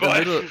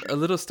 But A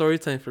little story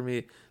time for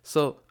me.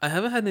 So I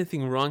haven't had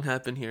anything wrong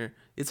happen here.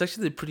 It's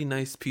actually a pretty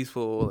nice,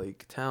 peaceful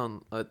like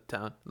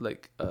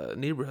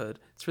neighborhood.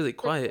 It's really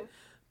quiet,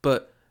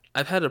 but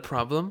I've had a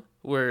problem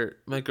where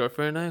my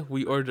girlfriend and I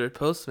we ordered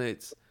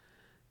Postmates,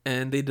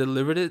 and they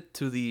delivered it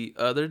to the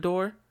other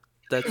door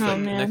that's Oh like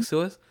man. next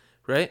to us,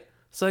 right?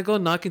 So I go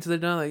knocking to their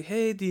door like,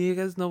 "Hey, do you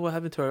guys know what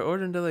happened to our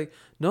order?" And they're like,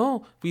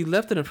 "No, we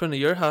left it in front of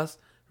your house."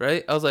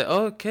 Right? I was like,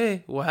 "Oh,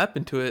 okay, what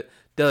happened to it?"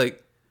 They're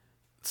like,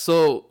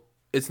 "So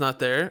it's not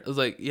there?" I was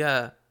like,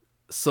 "Yeah,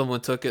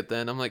 someone took it."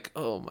 Then I'm like,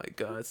 "Oh my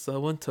god,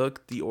 someone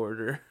took the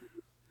order."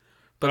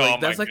 But oh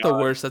like my that's like the God,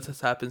 worst that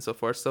has happened so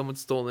far. Someone's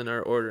stolen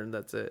our order, and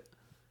that's it.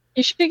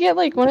 You should get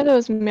like one of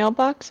those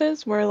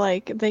mailboxes where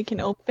like they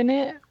can open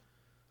it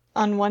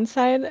on one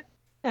side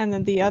and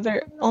then the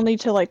other only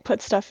to like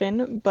put stuff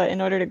in, but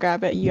in order to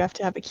grab it, you have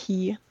to have a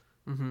key.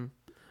 Mm-hmm.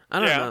 I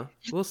don't yeah, know.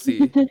 We'll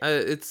see.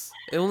 It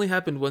only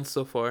happened once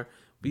so far.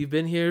 We've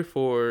been here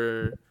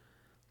for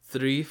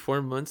 3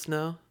 4 months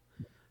now,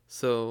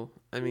 so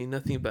I mean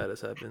nothing bad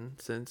has happened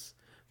since.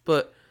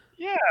 But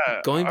yeah.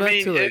 going I back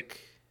mean, to like,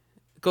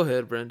 go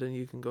ahead, Brandon.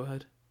 You can go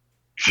ahead.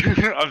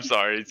 I'm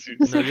sorry.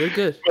 No, you're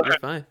good. You're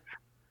fine.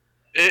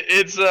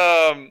 It's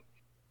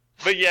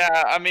but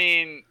yeah, I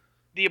mean,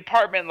 the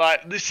apartment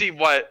lot. Let's see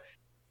what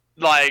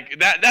like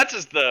that. That's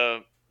just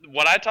the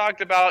what I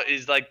talked about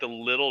is like the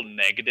little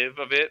negative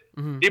of it.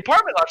 Mm-hmm. The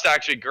apartment lot's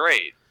actually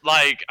great.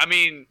 Like, I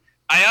mean,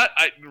 I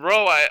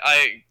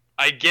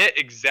get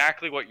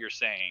exactly what you're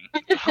saying.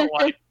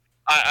 Like,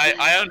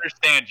 I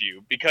understand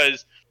you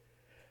because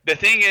the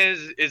thing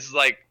is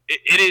like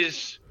it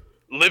is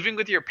living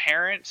with your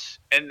parents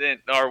and then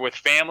or with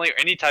family or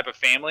any type of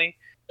family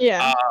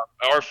Yeah.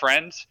 or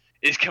friends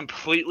is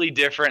completely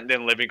different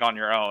than living on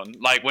your own.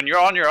 Like when you're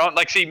on your own,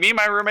 like see me and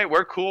my roommate,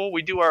 we're cool.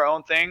 We do our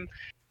own thing.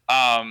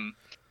 Um,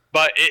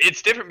 but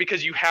it's different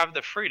because you have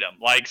the freedom.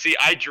 Like, see,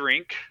 I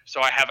drink,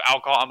 so I have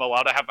alcohol. I'm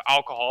allowed to have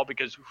alcohol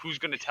because who's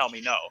going to tell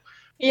me no?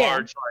 Yeah. Or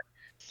it's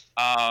like,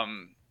 I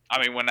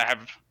mean, when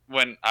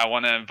I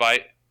want to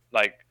invite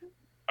like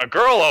a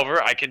girl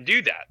over, I can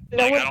do that. No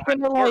Like, I one's don't have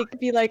gonna to worry. like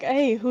be like,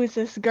 "Hey, who's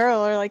this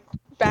girl?" or like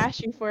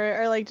bash you for it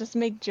or like just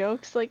make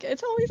jokes. Like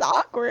it's always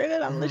awkward,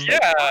 and I'm just like,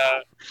 Yeah,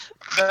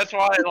 that's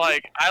why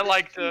like I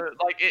like to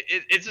like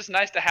it's just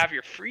nice to have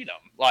your freedom.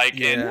 Like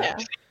and Yeah. yeah.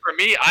 for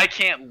me, I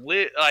can't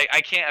live like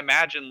I can't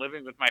imagine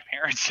living with my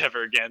parents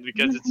ever again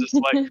because it's just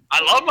like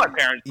I love my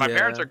parents. My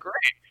parents Yeah. are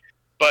great,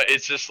 but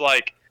it's just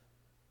like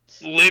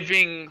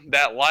living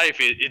that life.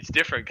 It's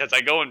different because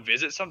I go and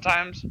visit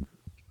sometimes,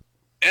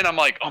 and I'm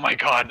like, oh my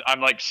god, I'm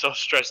like so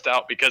stressed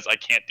out because I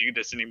can't do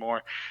this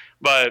anymore.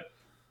 But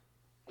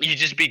you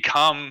just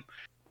become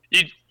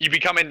you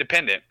become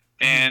independent,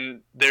 and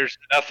there's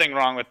nothing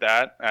wrong with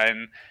that.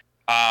 And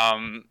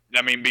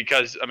I mean,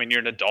 because I mean,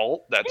 you're an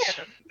adult. That's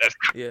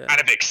Yeah.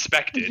 kind of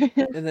expected.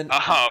 And then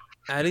Um,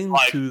 adding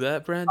like to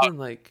that, Brandon,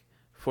 like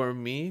for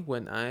me,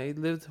 when I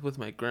lived with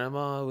my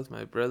grandma, with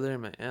my brother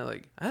and my aunt,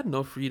 like I had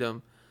no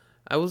freedom.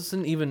 I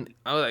wasn't even.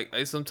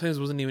 I sometimes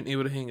wasn't even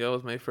able to hang out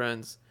with my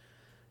friends.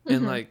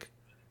 And Mhm. like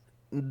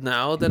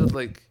now that I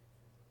like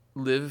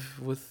live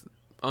with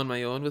on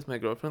my own with my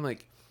girlfriend,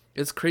 like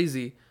it's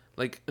crazy.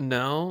 Like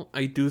now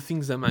I do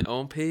things at my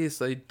own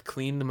pace. I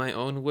clean my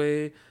own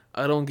way.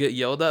 I don't get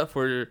yelled at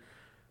for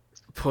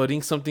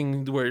putting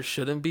something where it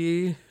shouldn't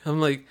be. I'm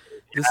like,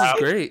 this is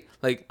great.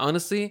 Like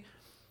honestly,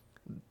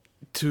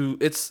 to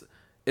it's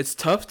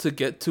tough to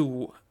get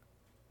to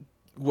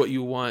what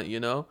you want, you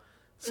know?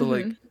 So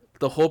like Mhm.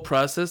 the whole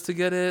process to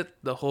get it,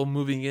 the whole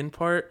moving in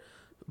part,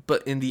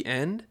 but in the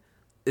end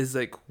is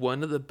like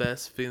one of the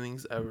best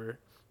feelings ever.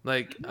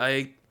 Like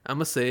I'm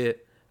gonna say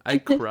it. I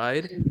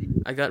cried.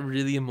 I got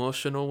really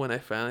emotional when I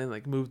finally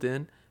like moved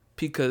in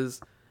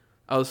because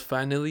I was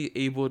finally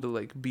able to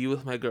like be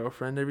with my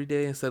girlfriend every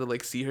day instead of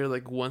like see her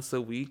like once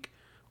a week,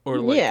 or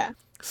like Yeah.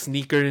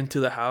 sneak her into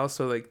the house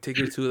or like take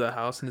her to the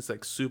house, and it's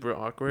like super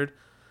awkward.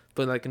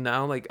 But like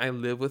now, like I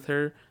live with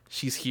her,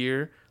 she's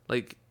here,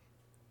 like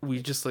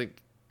we just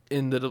like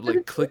ended up But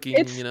like clicking,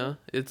 it's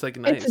it's like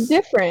it's nice.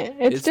 different.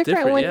 It's It's different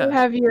different, when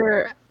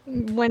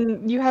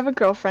you yeah. have a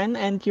girlfriend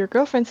and your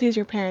girlfriend sees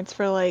your parents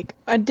for like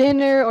a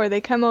dinner, or they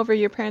come over,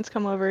 your parents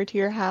come over to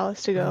your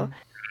house to go Mhm.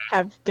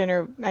 have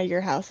dinner at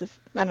your house, if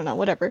I don't know,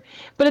 whatever.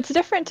 But it's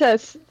different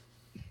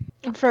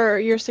for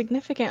your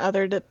significant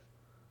other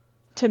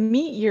to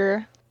meet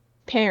your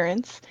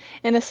parents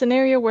in a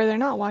scenario where they're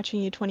not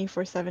watching you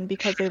 24/7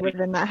 because they live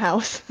in that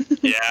house.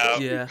 Yeah,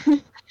 Yeah.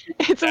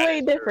 It's that way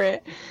is true.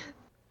 different.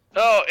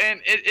 Oh,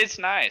 and it's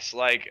nice.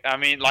 Like, I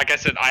mean, like I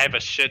said, I have a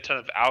shit ton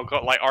of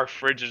alcohol. Like, our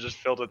fridge is just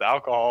filled with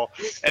alcohol,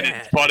 and it's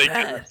Bad, funny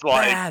because bad, it's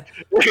like, bad.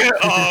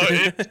 oh,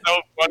 it's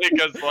so funny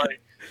because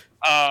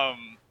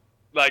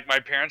like my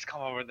parents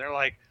come over and they're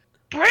like,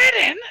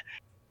 Brandon,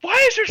 why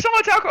is there so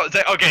much alcohol? It's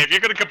like, okay, if you're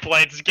gonna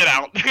complain, just get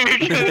out.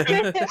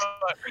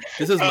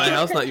 This is my Uh,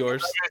 house, not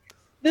yours.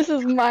 This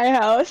is my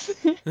house.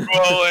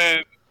 well,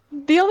 and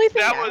The only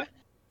thing that was.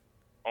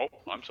 Oh,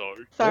 I'm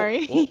sorry. Oh,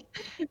 Sorry. oh.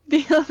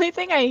 The only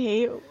thing I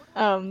hate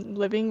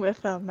living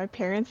with my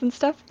parents and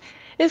stuff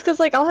is because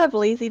like I'll have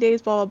lazy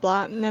days, blah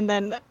blah blah, and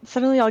then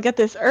suddenly I'll get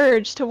this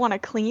urge to want to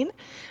clean.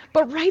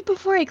 But right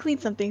before I clean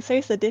something, say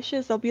it's the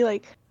dishes, they'll be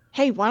like,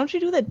 "Hey, why don't you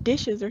do the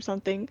dishes or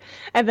something?"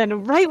 And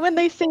then right when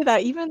they say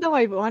that, even though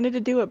I wanted to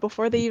do it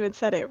before they even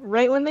said it,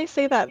 right when they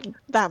say that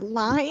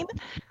line,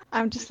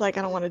 I'm just like,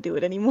 I don't want to do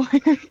it anymore.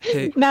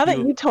 Hey, Now that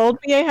you you told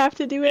me I have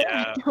to do it, I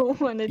Yeah. don't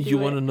want to you do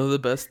want it. to know the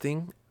best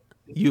thing?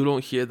 You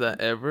don't hear that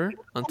ever.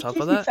 On top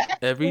of that,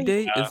 every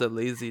Exactly. day Yeah. is a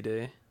lazy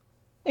day.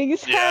 Yeah.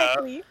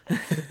 Exactly.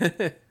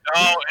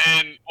 Oh,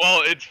 and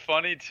well, it's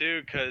funny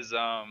too, cause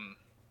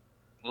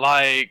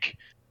like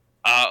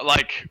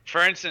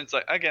for instance,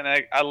 like again,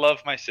 I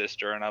love my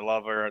sister and I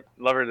love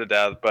her to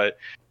death, but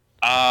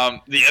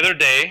the other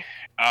day,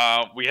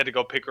 we had to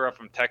go pick her up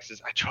from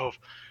Texas. I drove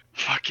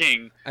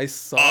fucking I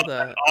saw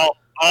that.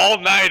 all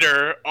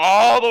nighter,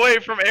 all the way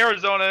from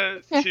Arizona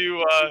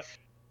to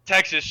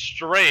Texas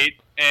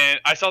straight, and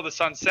I saw the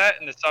sunset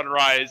and the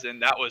sunrise,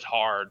 and that was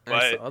hard. I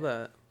But saw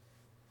that.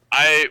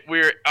 I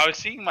was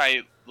seeing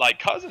my like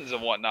cousins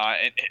and whatnot,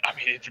 and I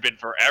mean it's been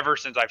forever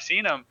since I've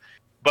seen them,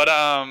 but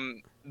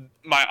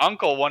my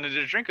uncle wanted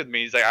to drink with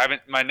me. He's like, I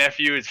haven't. My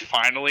nephew is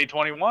finally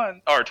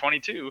 21 or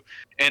 22,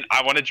 and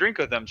I want to drink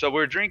with him. So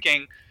we're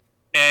drinking,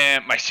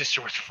 and my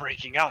sister was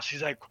freaking out.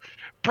 She's like,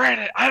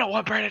 Brandon, I don't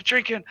want Brandon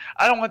drinking.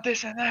 I don't want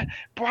this and that.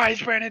 Why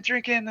is Brandon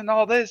drinking and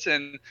all this?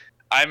 And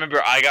I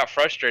remember I got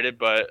frustrated,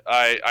 but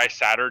I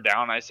sat her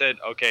down. I said,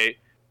 okay,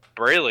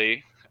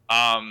 Braylee,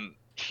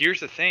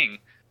 here's the thing.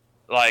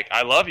 Like,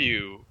 I love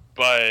you,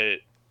 but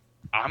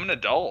I'm an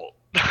adult.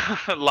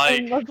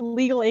 Like, I'm of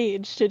legal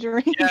age to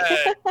drink.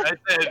 yeah, I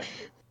said,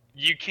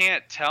 you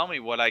can't tell me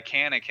what I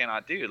can and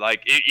cannot do.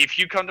 Like, if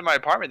you come to my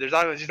apartment, there's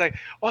always, she's like,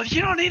 well,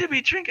 you don't need to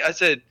be drinking. I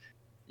said,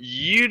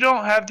 you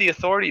don't have the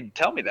authority to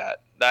tell me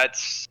that.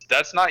 That's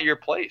not your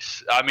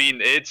place. I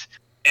mean,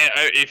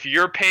 if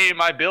you're paying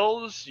my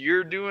bills,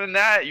 you're doing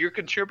that, you're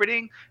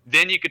contributing,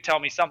 then you could tell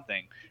me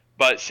something.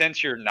 But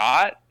since you're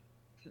not,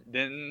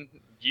 then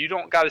you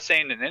don't got to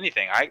say in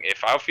anything.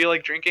 If I feel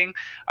like drinking,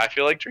 I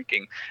feel like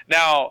drinking.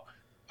 Now,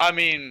 I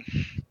mean,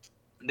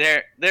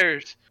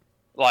 there's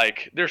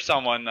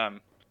someone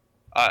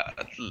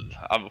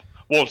I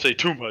won't say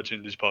too much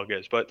in this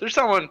podcast, but there's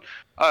someone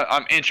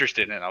I'm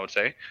interested in. I would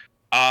say,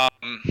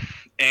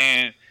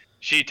 and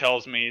she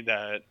tells me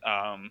that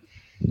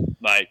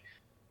like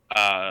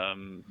that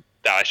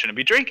I shouldn't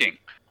be drinking.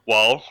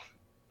 Well,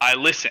 I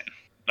listen.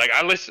 Like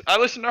I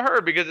listen to her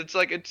because it's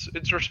like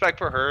it's respect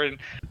for her and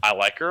I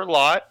like her a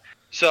lot.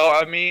 So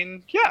I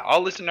mean, yeah,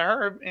 I'll listen to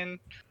her and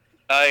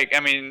like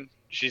I mean,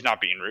 she's not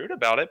being rude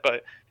about it,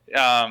 but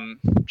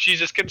she's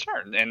just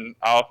concerned and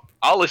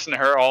I'll listen to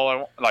her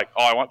all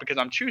I want because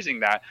I'm choosing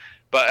that.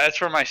 But as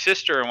for my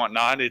sister and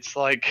whatnot, it's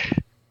like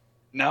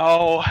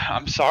no,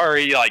 I'm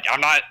sorry, like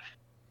I'm not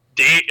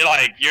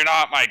like you're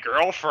not my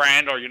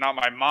girlfriend or you're not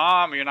my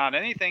mom, you're not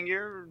anything.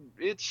 You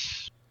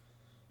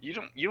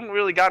don't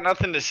really got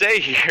nothing to say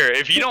here.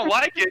 If you don't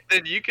like it,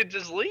 then you could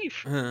just leave.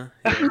 Yeah.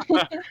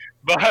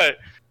 But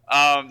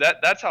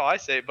that's how I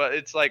say it. But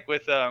it's like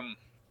with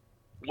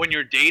when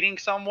you're dating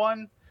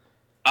someone,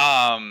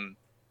 um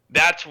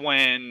that's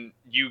when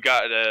you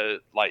gotta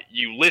like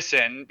you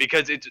listen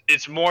because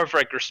it's more of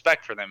like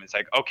respect for them. It's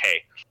like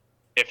okay,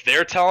 if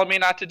they're telling me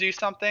not to do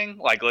something,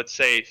 like let's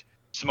say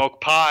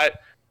smoke pot,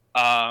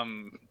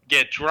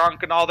 get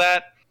drunk and all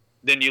that,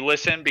 then you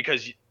listen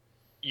because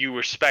you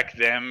respect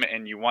them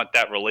and you want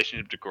that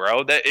relationship to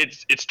grow. That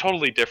it's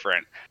totally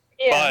different.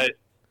 Yeah. But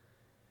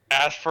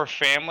as for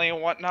family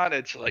and whatnot,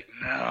 it's like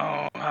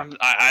no,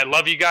 I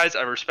love you guys,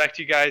 I respect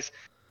you guys,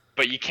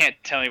 but you can't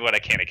tell me what I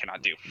can and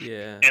cannot do.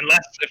 Yeah.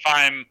 Unless if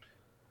I'm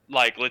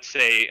like, let's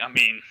say, I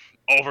mean,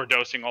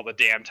 overdosing all the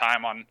damn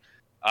time on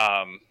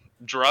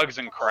drugs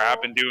and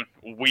crap and doing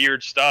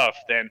weird stuff,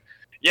 then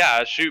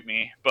yeah, shoot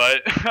me.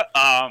 But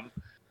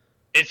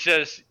it's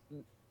just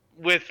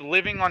with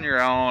living on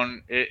your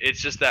own,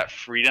 it's just that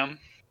freedom,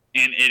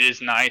 and it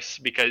is nice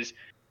because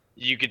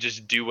you could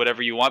just do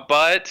whatever you want.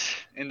 But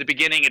in the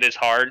beginning, it is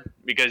hard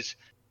because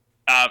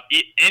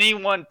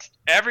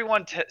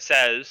everyone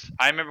says.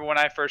 I remember when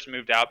I first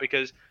moved out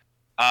because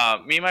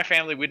me and my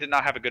family, we did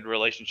not have a good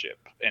relationship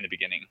in the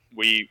beginning.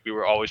 We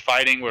were always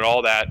fighting with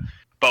all that.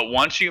 But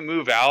once you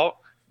move out,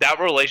 that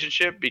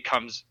relationship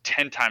becomes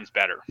 10 times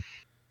better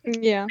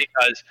Yeah.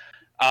 because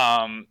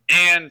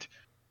and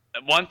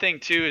one thing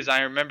too is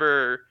I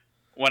remember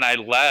when I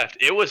left,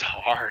 it was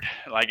hard.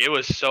 Like it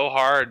was so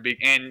hard,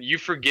 and you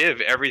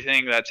forgive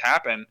everything that's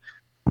happened,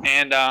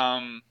 and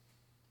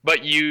but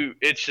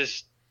it's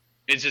just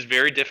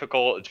very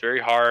difficult. It's very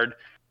hard,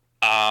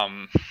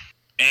 um,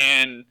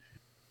 and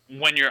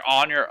when you're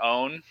on your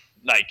own,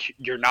 like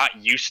you're not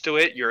used to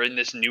it. You're in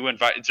this new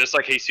environment. Just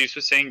like Jesus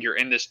was saying, you're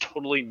in this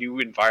totally new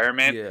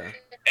environment, Yeah.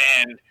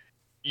 and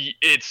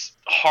it's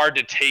hard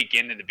to take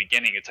in the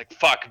beginning. It's like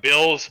fuck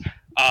bills,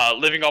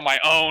 living on my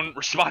own,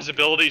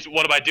 responsibilities.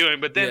 What am I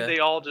doing? But then Yeah. they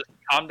all just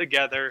come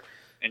together,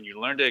 and you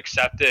learn to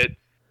accept it,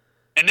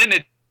 and then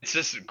it's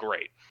just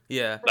great.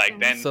 Yeah.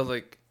 Like So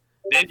like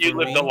then you for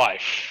live the me,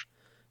 life.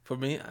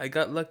 I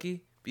got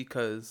lucky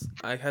because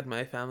I had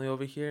my family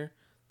over here,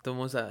 the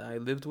ones that I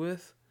lived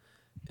with,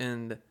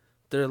 and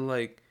they're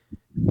like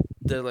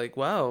they're like,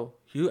 "Wow,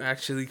 you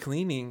actually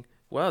cleaning.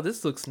 Wow,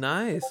 this looks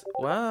nice.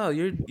 Wow,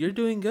 you're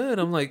doing good."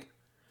 I'm like,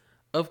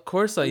 "Of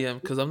course I am,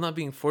 because I'm not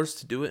being forced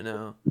to do it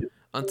now."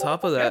 On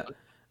top of Yeah. that,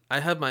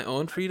 I have my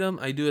own freedom.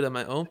 I do it at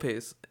my own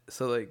pace.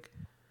 So like,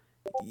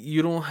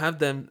 you don't have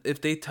them if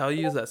they tell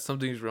you that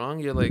something's wrong.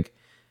 You're like,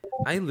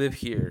 "I live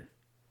here.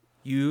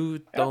 You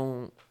Yeah.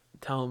 don't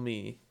tell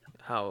me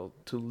how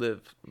to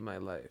live my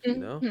life." You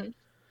know, Mhm.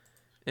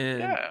 and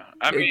Yeah.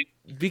 I it mean,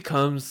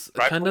 becomes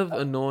kind rightfully of so.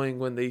 annoying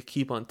when they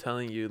keep on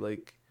telling you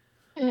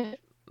It,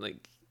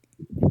 like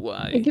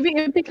why.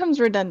 it becomes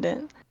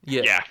redundant.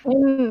 Yeah. Yeah.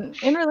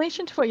 In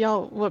relation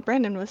to what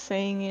Brandon was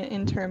saying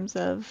in terms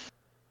of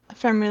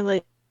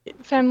family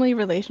family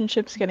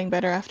relationships getting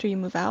better after you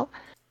move out.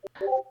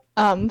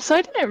 So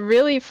I didn't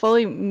really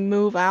fully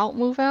move out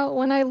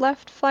when I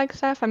left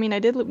Flagstaff. I mean, I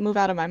did move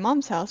out of my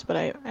mom's house,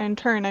 but in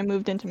turn I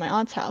moved into my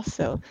aunt's house,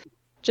 so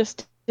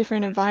just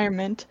different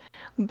environment.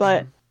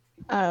 But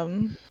Hmm.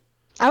 um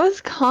I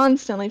was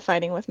constantly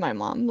fighting with my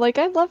mom. Like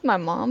I love my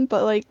mom,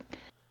 but like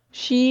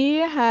she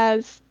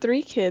has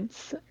 3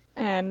 kids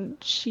and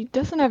she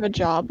doesn't have a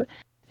job.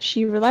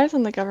 She relies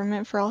on the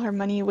government for all her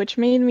money, which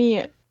made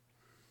me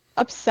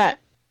upset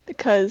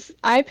because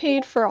I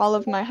paid for all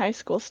of my high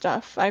school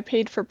stuff. I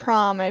paid for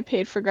prom, I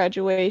paid for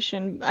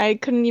graduation. I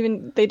couldn't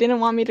even, they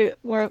didn't want me to,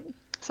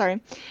 sorry.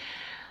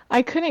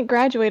 I couldn't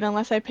graduate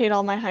unless I paid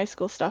all my high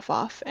school stuff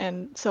off.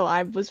 And so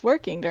I was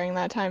working during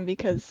that time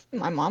because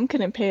my mom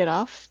couldn't pay it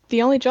off.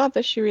 The only job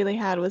that she really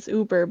had was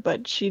Uber,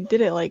 but she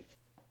did it like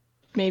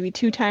maybe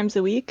 2 times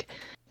a week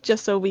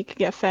just so we could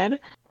get fed.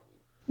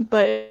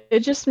 But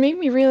it just made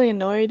me really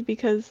annoyed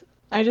because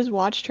I just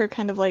watched her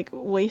kind of like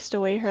waste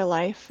away her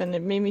life and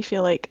it made me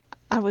feel like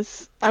I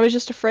was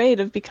just afraid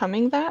of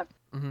becoming that.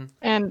 Hmm.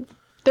 And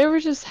there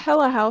were just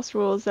hella house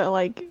rules that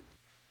like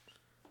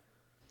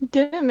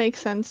didn't make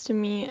sense to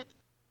me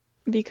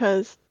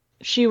because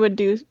she would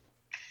do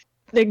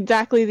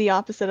exactly the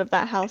opposite of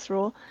that house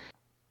rule.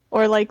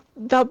 Or like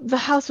the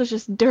house was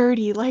just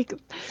dirty. Like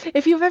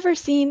if you've ever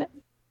seen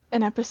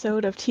an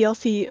episode of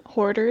TLC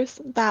Hoarders,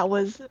 that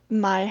was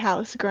my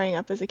house growing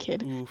up as a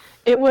kid. Oof.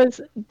 It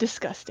was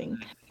disgusting,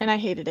 and I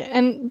hated it.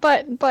 And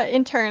but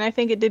in turn, I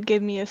think it did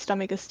give me a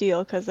stomach of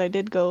steel because I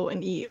did go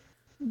and eat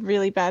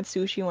really bad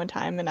sushi one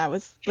time, and I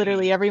was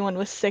literally everyone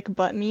was sick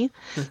but me.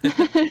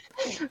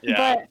 Yeah.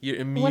 But You're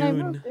when I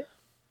immune. moved,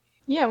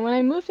 yeah, when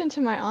I moved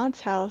into my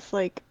aunt's house,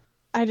 like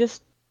I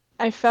just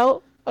I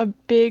felt a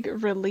big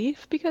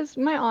relief because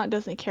my aunt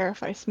doesn't care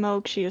if I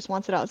smoke. She just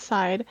wants it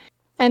outside.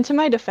 And to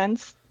my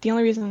defense, the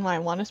only reason why I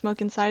want to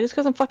smoke inside is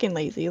because I'm fucking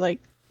lazy. Like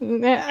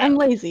I'm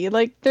lazy.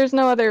 Like there's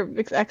no other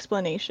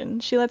explanation.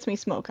 She lets me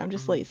smoke. I'm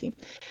just Hmm. lazy.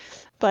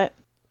 But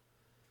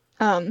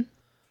um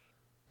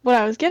what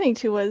I was getting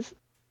to was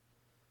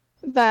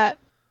that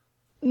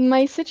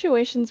my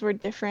situations were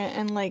different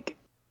and like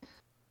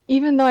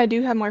even though I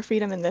do have more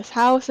freedom in this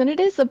house, and it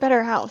is a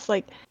better house,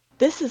 like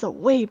this is a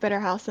way better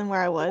house than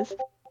where I was,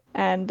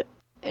 and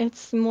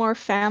it's more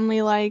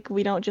family-like.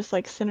 We don't just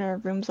like sit in our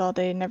rooms all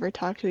day and never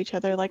talk to each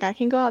other. Like I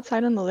can go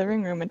outside in the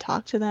living room and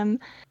talk to them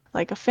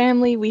like a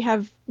family. We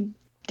have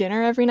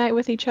dinner every night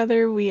with each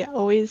other. We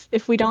always,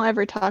 if we don't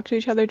ever talk to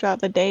each other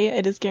throughout the day,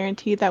 it is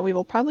guaranteed that we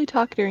will probably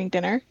talk during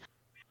dinner.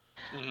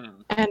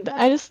 Mhm. And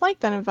I just like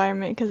that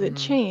environment because it Hmm.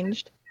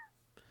 changed.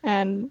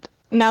 And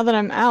now that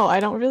I'm out, I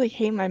don't really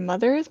hate my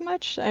mother as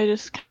much. I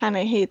just kind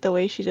of hate the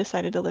way she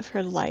decided to live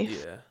her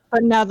life. Yeah.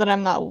 But now that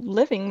I'm not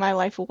living my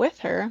life with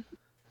her,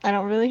 I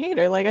don't really hate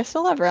her. Like, I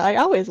still love her. I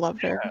always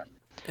loved her.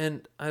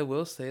 And I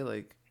will say,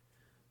 like,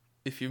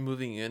 if you're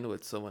moving in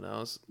with someone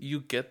else,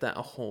 you get that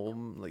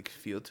home like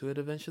feel to it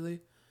eventually.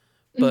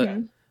 But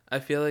Hmm. I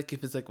feel like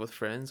if it's like with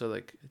friends or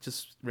like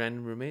just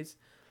random roommates,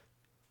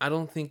 I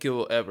don't think it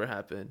will ever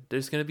happen.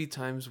 There's gonna be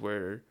times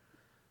where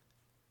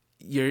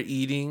you're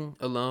eating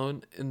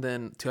alone, and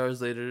then 2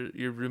 hours later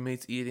your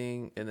roommate's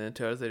eating, and then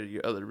 2 hours later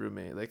your other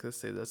roommate. Like let's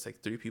say that's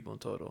like 3 people in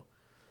total.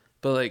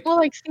 But like, Well,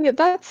 like, see,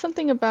 that's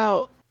something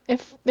about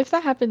if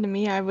that happened to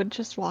me, I would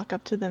just walk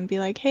up to them and be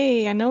like,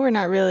 "Hey, I know we're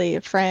not really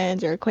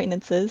friends or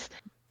acquaintances,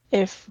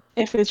 if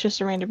it's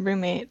just a random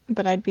roommate,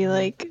 but I'd be Mhm.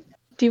 like,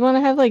 do you want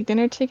to have like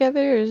dinner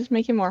together or just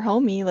make it more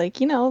homey? Like,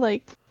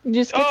 like you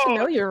just get to Oh,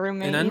 know your and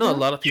roommate, I you know a know?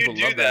 lot of you people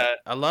do love that.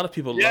 that. A lot of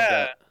people love Yeah,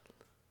 that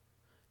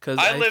because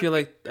I I lived feel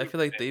with like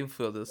two they roommates.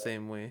 feel the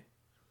same way.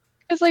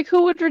 It's like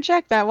who would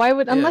reject that? Why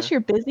would, Yeah, unless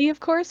you're busy, of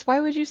course, why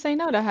would you say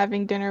no to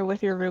having dinner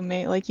with your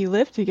roommate? Like you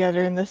live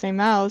together in the same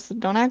house.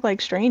 Don't act like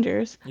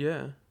strangers.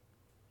 yeah,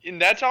 And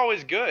that's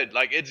always good.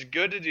 Like it's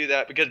good to do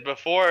that because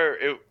before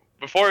it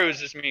was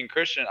just me and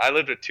Christian. I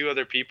lived with two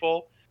other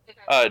people.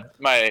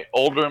 My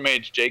old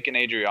roommates Jake and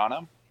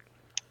Adriana,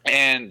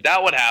 and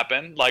that would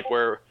happen like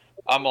where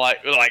I'm like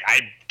I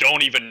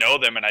don't even know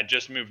them and I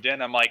just moved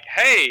in. I'm like,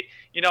 hey,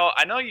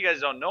 I know you guys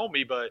don't know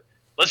me, but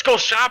let's go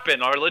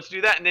shopping or let's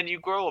do that, and then you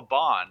grow a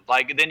bond.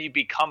 Like then you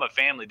become a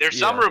family. There's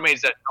some yeah.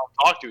 roommates that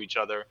don't talk to each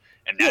other,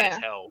 and that is Yeah.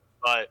 hell.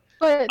 But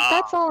But um,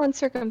 that's all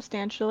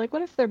uncircumstantial. Like,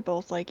 what if they're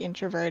both like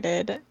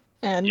introverted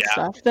and yeah,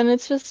 stuff? Then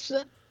it's just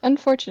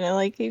unfortunate.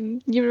 Like,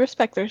 you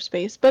respect their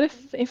space. But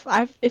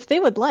if they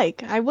would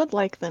like, I would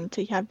like them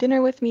to have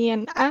dinner with me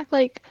and act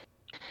like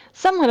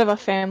somewhat of a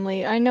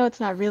family. I know it's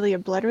not really a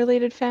blood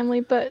related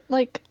family, but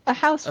like a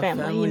house A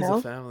family, family is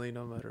a family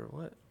no matter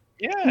what.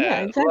 Yeah, yeah,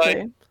 like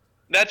exactly.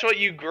 that's what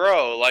you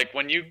grow. Like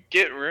when you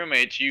get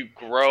roommates, you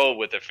grow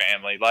with a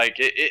family. Like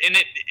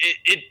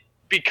it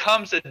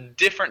becomes a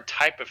different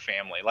type of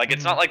family. Like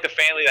it's Hmm. not like the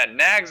family that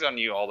nags on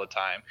you all the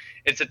time.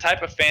 It's a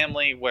type of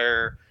family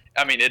where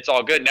I mean it's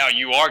all good. Now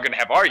you are gonna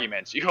have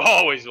arguments. You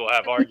always will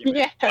have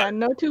arguments. Yeah,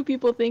 no two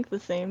people think the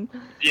same.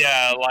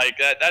 Yeah, like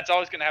that's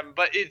always gonna happen.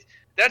 But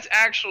that's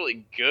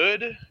actually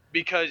good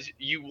because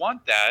you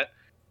want that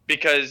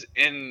because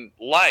in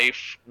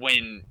life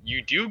when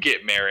you do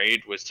get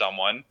married with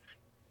someone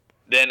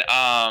then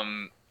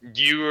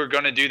you are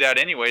going to do that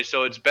anyway.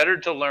 So it's better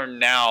to learn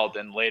now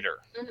than later.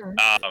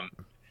 Mhm. Um,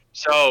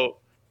 so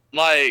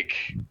like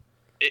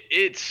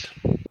it's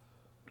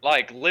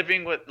like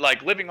living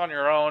on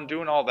your own,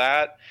 doing all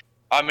that.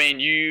 I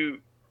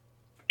mean,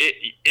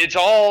 it's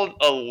all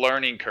a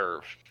learning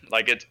curve.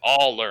 Like it's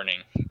all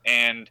learning,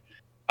 and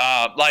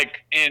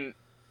like in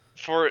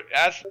for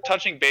as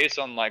touching base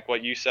on like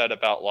what you said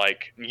about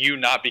like you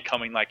not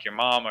becoming like your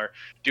mom or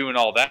doing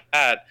all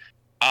that.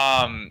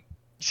 Um,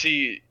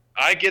 see,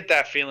 I get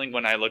that feeling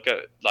when I look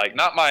at like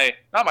not my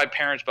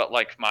parents, but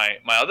like my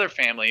other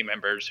family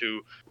members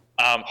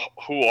um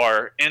who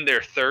are in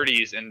their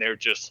 30s and they're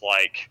just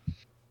like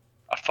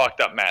a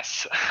fucked up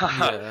mess.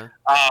 Yeah,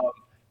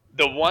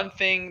 The one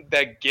thing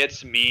that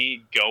gets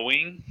me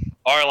going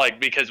are like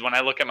because when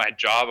I look at my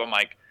job, I'm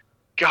like,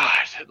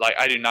 God, like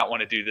I do not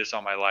want to do this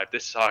all my life.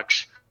 This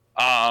sucks.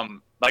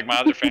 Like my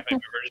other family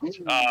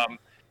members.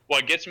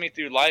 What gets me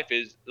through life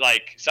is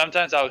like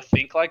sometimes I would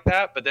think like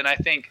that, but then I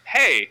think,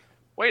 hey,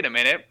 wait a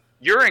minute,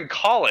 you're in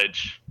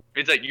college.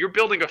 It's like you're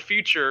building a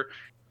future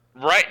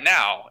right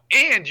now,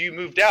 and you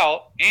moved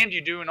out, and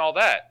you're doing all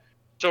that.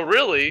 So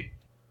really,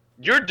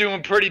 you're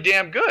doing pretty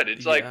damn good.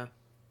 yeah,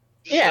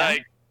 It's Yeah,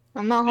 like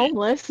I'm not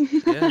homeless.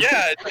 yeah.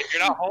 yeah, it's like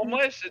you're not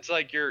homeless. It's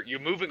like you're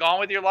moving on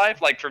with your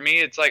life. Like for me,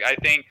 it's like I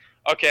think,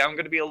 okay, I'm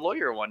gonna be a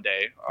lawyer one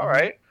day. All Hmm.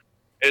 right.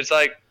 It's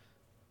like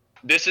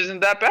this isn't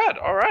that bad.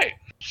 All right.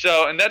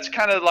 So, and that's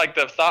kind of like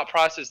the thought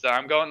process that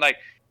I'm going. Like,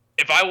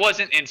 if I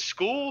wasn't in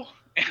school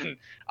and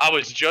I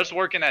was just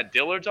working at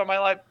Dillard's all my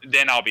life,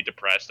 then I'll be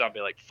depressed. I'll be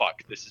like,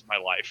 fuck, this is my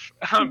life.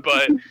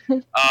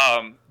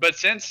 But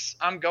since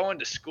I'm going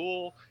to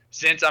school,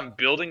 since I'm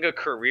building a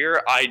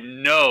career, I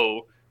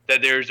know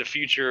that there's a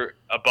future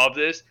above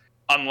this,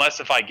 unless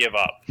if I give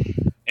up. And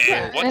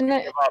Yeah, Right. once and I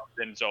give up,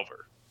 then it's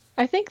over.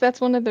 I think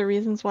that's one of the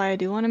reasons why I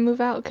do want to move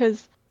out,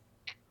 because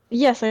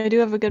yes, I do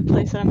have a good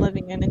place that I'm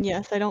living in, and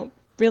yes, I don't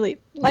really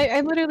like.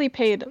 I literally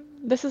paid.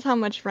 This is how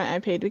much rent I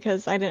paid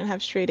because I didn't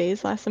have straight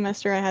A's last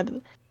semester.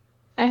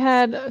 I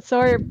had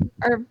so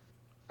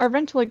our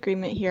rental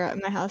agreement here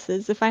at my house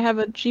is if I have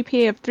a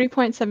GPA of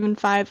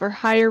 3.75 or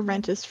higher,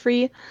 rent is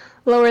free.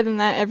 Lower than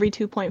that, every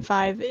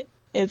 2.5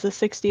 is a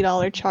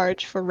 $60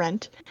 charge for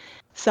rent.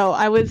 So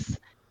I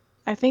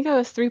think I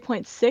was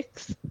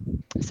 3.6,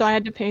 so I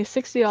had to pay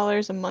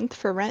 $60 a month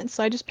for rent.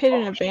 So I just paid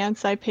it in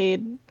advance. I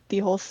paid the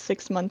whole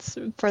 6 months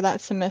for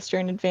that semester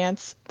in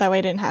advance. That way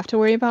I didn't have to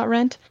worry about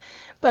rent.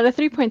 But a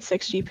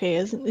 3.6 GPA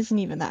isn't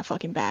even that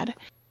fucking bad.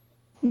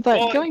 But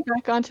Well, going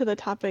back onto the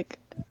topic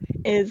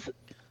is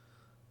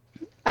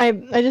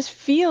I just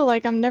feel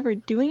like I'm never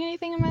doing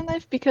anything in my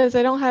life because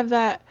I don't have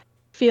that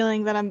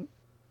feeling that I'm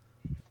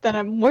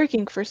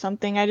working for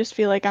something. I just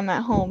feel like I'm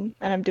at home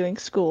and I'm doing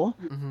school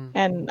Hmm.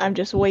 and I'm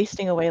just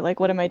wasting away. Like,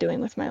 what am I doing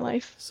with my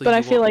life? So But I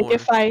you feel want like more.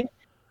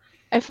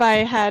 if I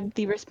had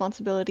the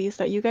responsibilities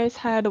that you guys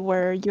had,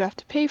 where you have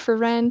to pay for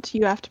rent,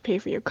 you have to pay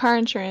for your car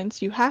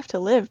insurance, you have to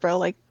live, bro.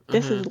 Like,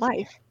 this is Uh-huh.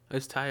 life.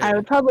 It's I tiring.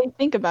 would probably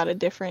think about it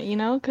different, you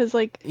know? Because,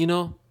 like, You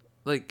know,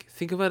 like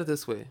think about it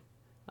this way.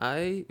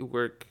 I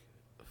work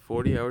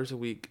 40 hours a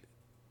week.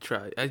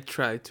 I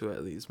try to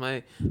at least.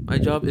 My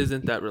job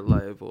isn't that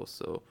reliable,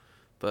 so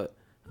but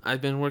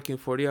I've been working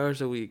 40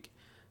 hours a week.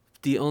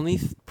 The only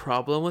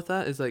problem with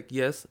that is like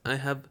yes, I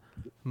have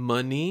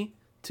money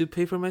to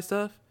pay for my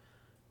stuff.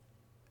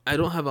 I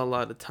don't have a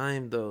lot of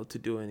time though to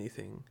do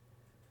anything.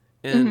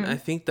 And I hmm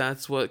think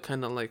that's what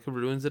kind of like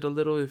ruins it a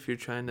little if you're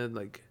trying to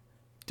like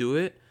do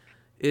it.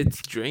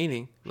 It's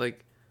draining.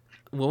 Like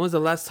when was the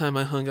last time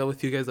I hung out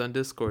with you guys on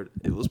Discord?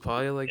 It was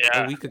probably like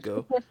a Yeah, week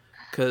ago,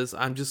 cause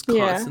I'm just yeah.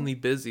 constantly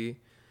busy,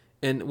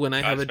 and when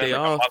I have it's a been day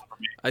like a off, month for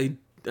me.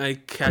 I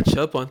catch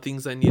up on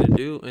things I need to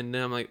do, and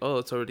then I'm like, oh,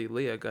 it's already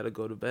late. I gotta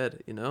go to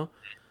bed. You know.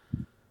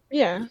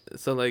 Yeah.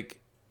 So like,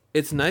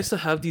 it's nice to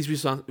have these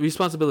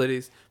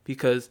responsibilities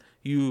because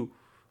you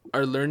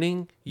are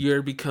learning,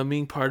 you're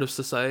becoming part of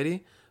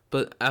society,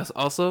 but as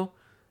also,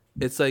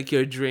 it's like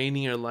you're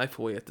draining your life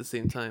away at the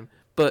same time.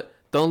 But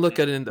don't look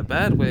at it in the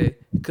bad way,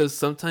 because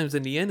sometimes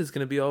in the end, it's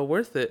gonna be all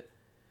worth it.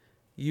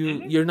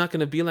 Hmm. You're not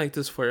gonna be like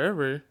this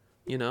forever,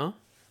 you know.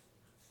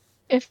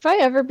 If I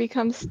ever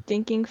become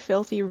stinking,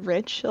 filthy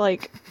rich,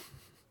 like,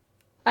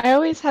 I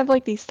always have,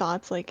 like, these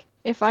thoughts, like,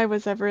 if I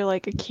was ever,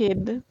 like, a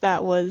kid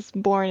that was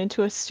born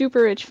into a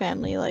super rich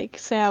family, like,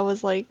 say I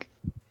was, like,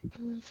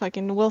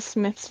 fucking Will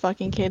Smith's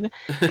fucking kid,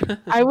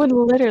 I would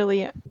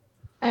literally,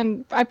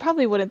 and I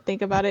probably wouldn't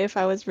think about it if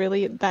I was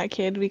really that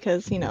kid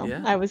because,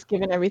 Yeah. I was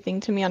given everything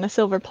to me on a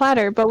silver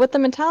platter. But with the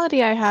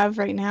mentality I have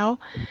right now,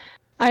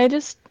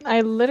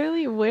 I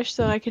literally wish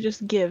that I could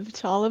just give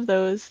to all of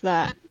those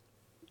that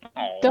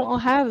Oh, don't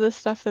have the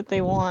stuff that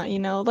they want,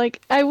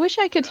 Like, I wish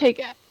I could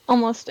take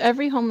almost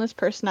every homeless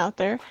person out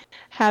there,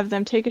 have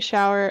them take a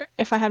shower.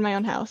 If I had my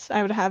own house,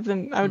 I would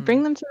Mm.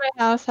 bring them to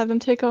my house, have them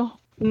take a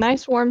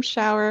nice warm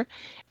shower,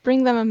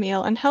 bring them a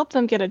meal, and help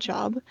them get a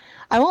job.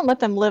 I won't let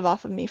them live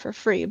off of me for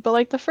free, but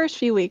like the first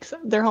few weeks,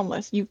 they're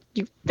homeless.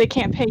 They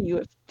can't pay you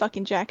a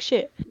fucking jack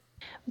shit.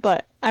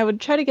 But I would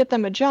try to get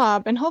them a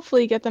job and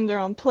hopefully get them their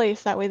own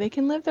place. That way they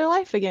can live their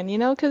life again,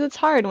 Because it's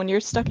hard when you're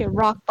stuck at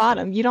rock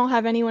bottom. You don't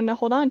have anyone to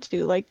hold on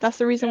to. Like, that's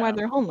the reason why yeah.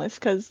 they're homeless,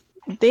 because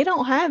they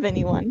don't have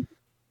anyone.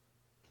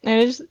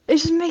 And it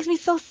just makes me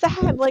so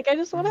sad. Like, I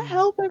just want to Hmm.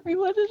 help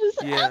everyone. It just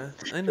Yeah,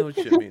 I know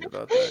what you mean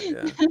about that.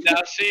 Yeah.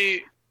 Now,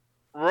 see,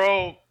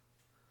 Ro,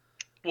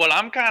 what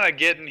I'm kind of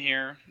getting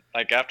here,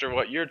 like after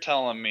what you're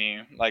telling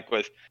me, like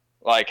with,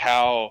 like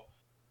how,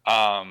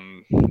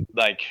 um,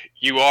 like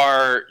you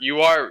are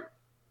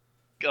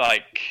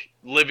like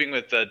living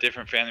with a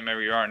different family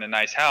member. You are in a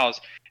nice house,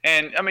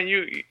 and I mean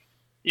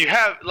you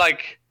have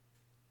like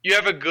you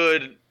have a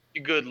good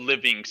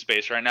living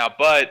space right now,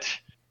 but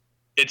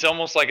it's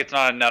almost like it's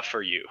not enough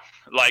for you.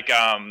 Like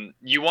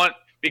you want,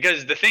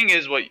 because the thing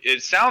is, what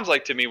it sounds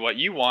like to me, what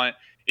you want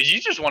is you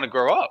just want to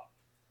grow up,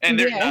 and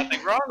there's yeah.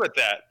 nothing wrong with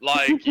that.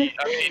 Like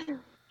I mean,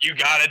 you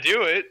got to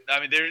do it. I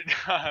mean there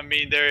I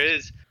mean there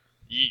is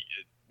you,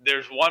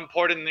 there's one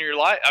point in your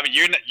life. I mean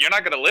you're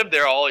not going to live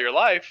there all your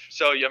life.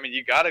 So I mean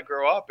you got to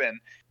grow up, and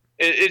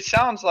it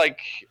sounds like,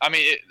 I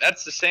mean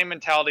that's the same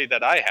mentality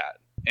that I had.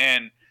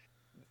 And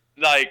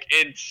like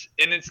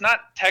it's not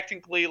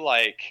technically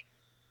like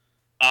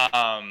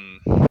um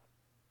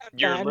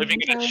you're Bad living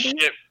in a mentality.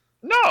 ship.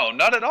 No,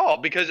 not at all.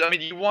 Because I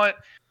mean, you want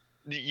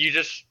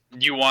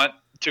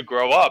to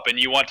grow up, and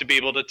you want to be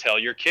able to tell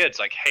your kids,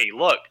 like, hey,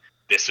 look,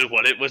 this is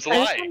what it was I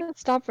just like. want to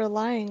stop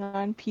relying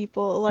on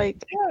people.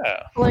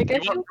 Yeah, Like, I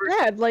you want. feel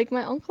bad. Like,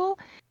 my uncle,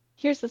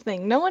 here's the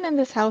thing. No one in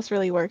this house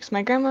really works.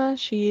 My grandma,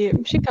 she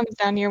comes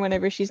down here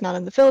whenever she's not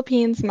in the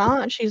Philippines.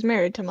 My aunt, she's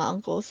married to my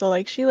uncle, so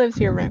like she lives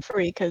here rent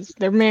free because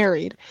they're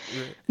married.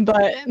 Right.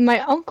 But my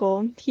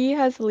uncle, he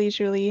has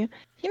leisurely,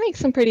 he makes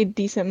some pretty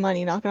decent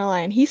money, not gonna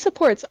lie, and he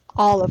supports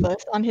all of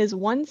us on his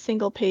one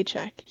single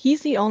paycheck.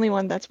 He's the only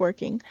one that's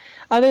working,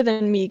 other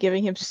than me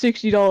giving him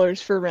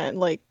 $60 for rent.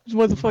 Like,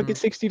 what the fuck Hmm. is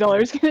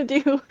 $60 gonna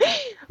do?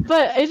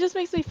 But it just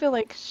makes me feel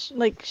like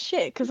like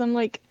shit, because I'm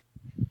like,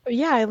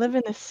 yeah, I live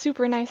in this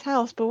super nice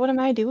house, but what am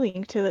I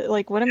doing to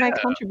like, what am I Yeah,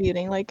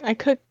 contributing? Like, I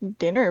cook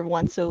dinner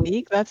once a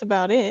week. That's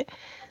about it.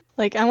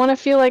 Like, I want to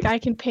feel like I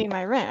can pay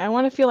my rent. I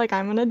want to feel like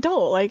I'm an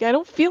adult. Like, I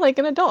don't feel like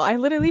an adult. I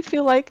literally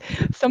feel like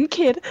some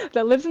kid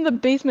that lives in the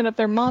basement of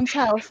their mom's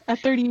house at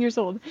 30 years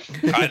old.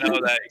 I know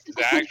that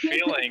exact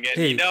feeling, and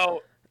Hey,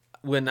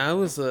 when I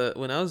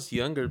was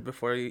younger,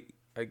 before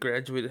I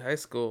graduated high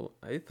school,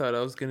 I thought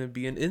I was gonna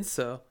be an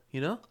incel.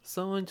 You know,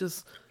 someone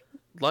just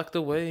locked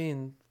away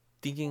and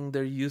thinking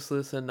they're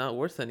useless and not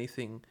worth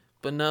anything.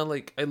 But now,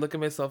 like, I look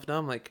at myself now,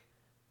 I'm like,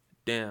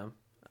 damn,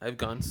 I've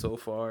gone so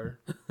far.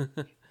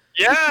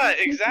 yeah,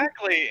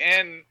 exactly.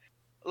 And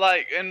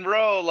like, and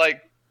bro,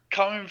 like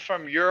coming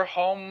from your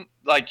home,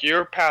 like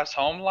your past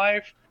home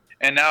life,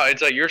 and now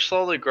it's like you're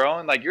slowly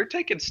growing. Like you're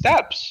taking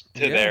steps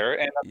to Yeah, there,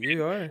 and I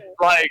you mean, are.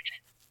 like.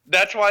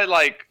 that's why,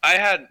 like, I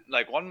had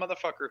like one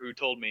motherfucker who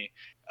told me,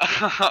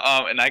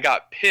 and I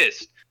got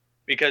pissed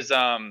because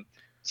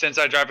since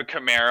I drive a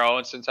Camaro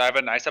and since I have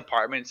a nice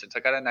apartment, since I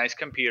got a nice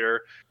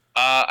computer,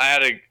 I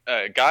had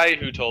a guy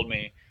who told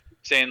me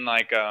saying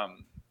like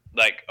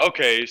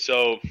okay,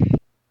 so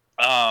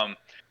um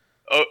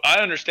oh, I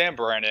understand,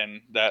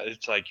 Brandon, that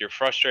it's like you're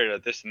frustrated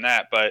at this and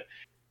that, but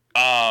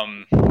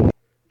um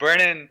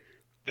Brandon,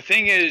 the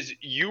thing is,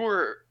 you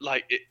were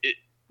like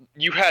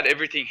you had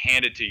everything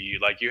handed to you.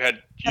 Like you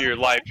had your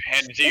life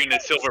handed to you in a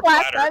silver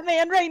Slap platter. that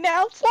man right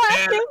now. Slap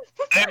And him.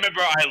 I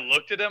remember I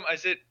looked at him. I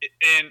said,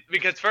 and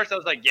because first I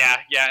was like, yeah,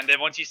 yeah, and then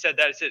once he said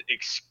that, I said,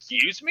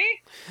 excuse me,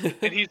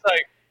 and he's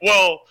like,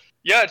 well,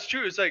 yeah, it's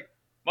true. It's like,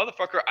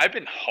 motherfucker, I've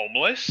been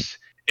homeless.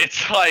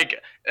 It's like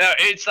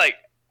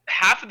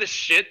half of the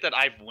shit that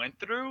I've went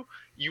through,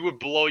 you would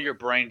blow your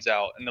brains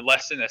out in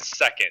less than a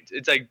second.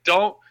 It's like,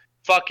 don't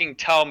fucking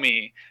tell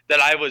me that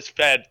I was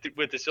fed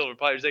with the silver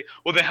platter. He's like,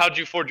 well, then how'd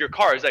you afford your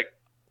car? He's like,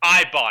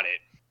 I bought it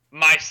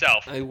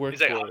myself. I worked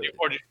He's like, for how'd you it.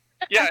 afford it?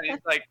 Yeah, and he's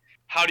like,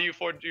 how do you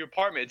afford your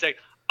apartment? It's like,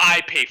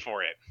 I pay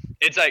for it.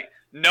 It's like,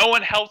 no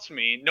one helps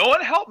me. No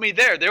one helped me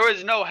there. There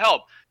was no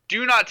help.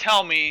 Do not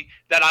tell me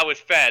that I was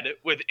fed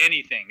with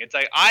anything. It's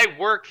like, I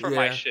worked for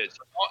my Yeah. shit. So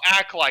don't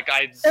act like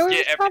I There was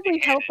get probably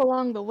everything help handed.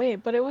 along the way,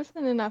 but it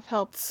wasn't enough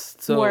help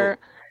So where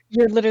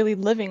you're literally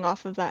living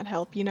off of that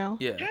help, you know?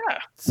 yeah. Yeah.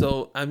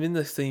 So I'm in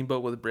the same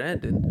boat with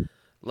Brandon.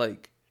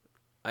 Like,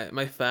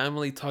 my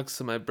family talks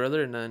to my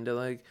brother and I, and they're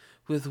like,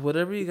 with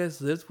whatever you guys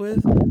lived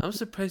with, I'm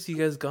surprised you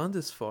guys gone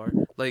this far.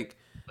 Like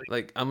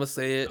I'm gonna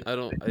say it.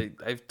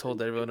 I've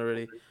told everyone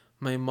already.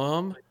 My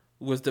mom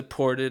was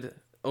deported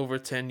over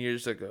 10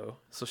 years ago,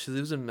 so she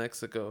lives in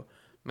Mexico.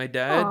 My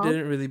dad Aw.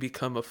 didn't really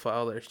become a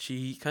father.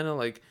 He kind of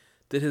like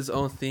did his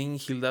own thing.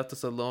 He left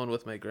us alone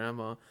with my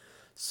grandma.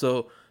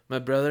 So my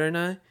brother and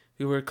I,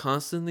 we were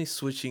constantly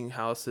switching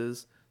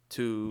houses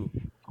to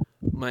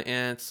my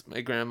aunts,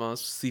 my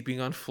grandmas,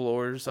 sleeping on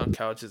floors, on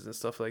couches and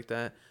stuff like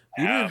that.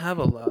 We didn't have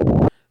a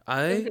lot.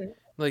 I Mhm.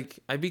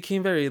 I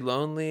became very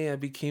lonely. I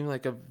became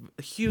like a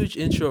huge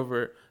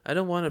introvert. I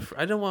don't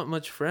want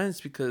much friends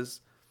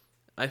because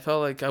I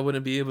felt like I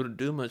wouldn't be able to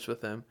do much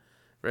with them,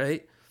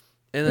 right?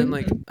 And then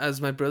like Mhm. as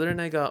my brother and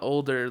I got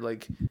older,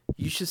 like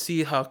you should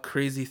see how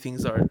crazy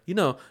things are. You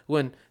know,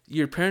 when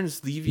your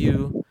parents leave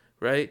you,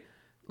 right?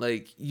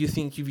 Like you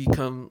think you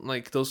become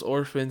like those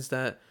orphans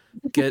that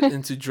get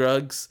into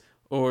drugs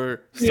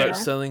or start Yeah.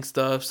 selling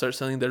stuff, start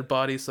selling their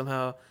bodies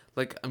somehow.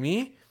 Like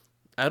me,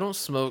 I don't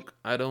smoke,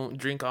 I don't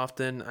drink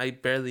often, I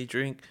barely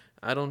drink,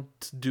 I don't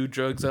do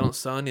drugs, I don't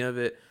sell any of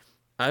it.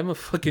 I'm a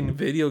fucking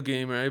video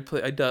gamer.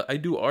 I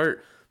do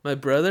art. My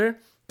brother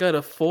got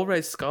a full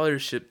ride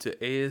scholarship to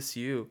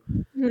ASU.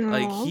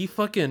 Like No. he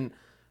fucking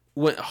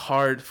went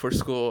hard for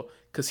school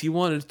because he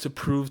wanted to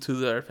prove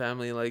to our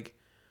family like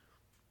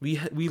we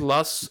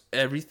lost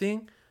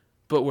everything,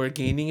 but we're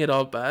gaining it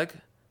all back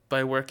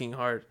by working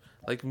hard.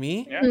 Like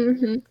me, Yeah.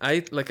 Mhm.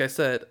 I like I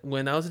said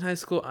when I was in high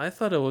school, I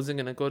thought I wasn't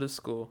gonna go to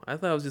school. I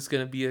thought I was just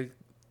gonna be a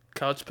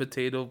couch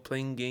potato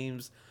playing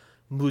games,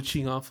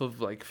 mooching off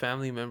of like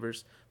family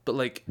members. But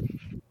like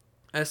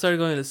I started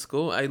going to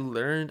school, I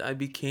learned, I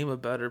became a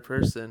better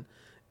person.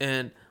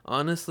 And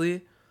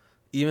honestly,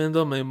 even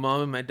though my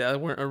mom and my dad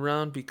weren't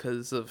around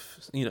because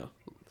of,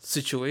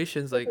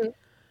 situations, like Mhm.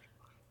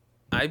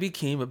 I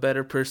became a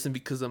better person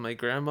because of my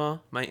grandma,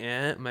 my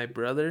aunt, my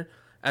brother.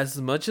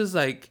 As much as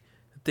like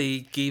they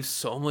gave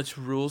so much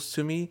rules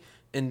to me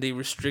and they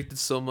restricted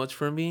so much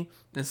from me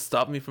and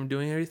stopped me from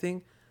doing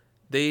everything,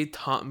 they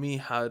taught me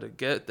how to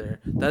get there.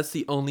 That's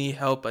the only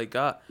help I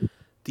got.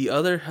 The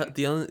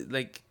only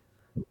like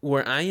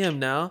where I am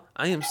now,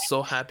 I am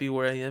so happy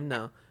where I am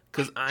now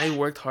because I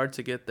worked hard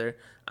to get there.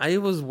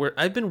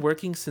 I've been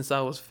working since I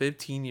was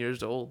 15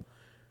 years old.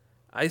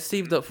 I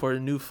saved up for a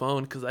new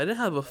phone because I didn't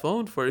have a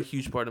phone for a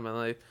huge part of my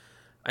life.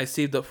 I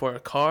saved up for a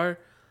car.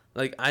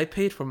 Like I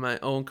paid for my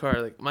own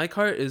car. Like my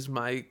car is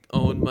my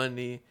own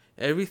money.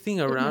 Everything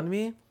Mhm. around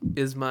me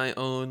is my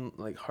own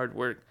like hard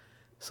work.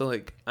 So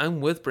like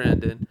I'm with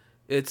Brandon.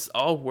 It's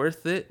all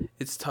worth it.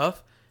 It's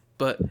tough,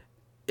 but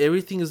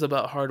everything is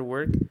about hard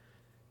work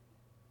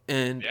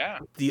and Yeah.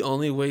 the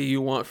only way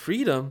you want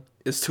freedom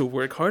is to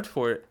work hard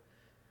for it.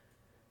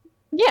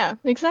 Yeah,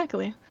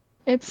 exactly.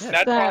 It's Yeah.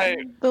 That's that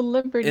why. the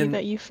liberty And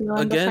that you feel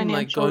and the again,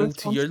 like financial going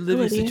to your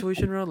living responsibility.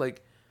 situation, bro,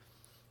 like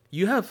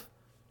you have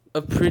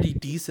a pretty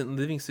decent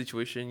living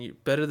situation,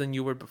 better than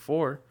you were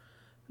before.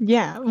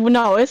 Yeah. Well,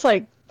 no, it's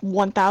like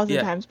 1,000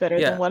 Yeah, times better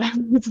than yeah, what I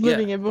was yeah.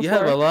 living in You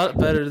have a before. lot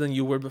better than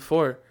you were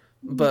before.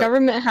 But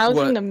Government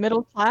housing, the what,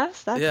 middle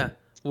class, that's yeah,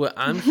 what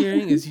I'm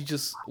hearing is you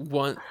just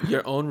want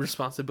your own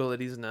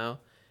responsibilities now.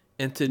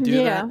 And to do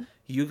yeah. that,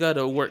 you got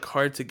to work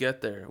hard to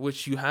get there,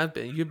 which you have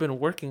been. You've been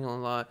working a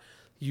lot.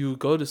 You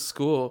go to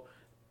school.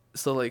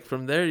 So, like,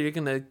 from there, you're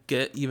going to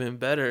get even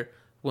better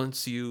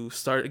once you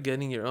start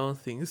getting your own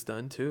things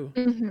done, too.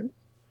 Hmm.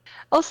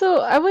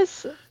 Also,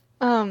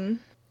 um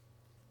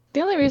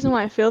the only reason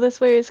why I feel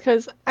this way is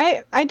because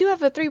I do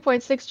have a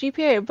 3.6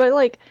 GPA, but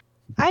like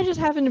I just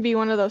happen to be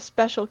one of those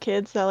special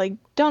kids that like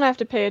don't have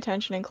to pay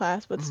attention in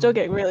class but still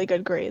get really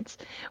good grades,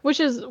 which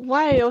is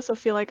why I also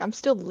feel like I'm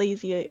still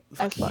lazy as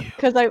Look at fuck. you.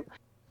 Because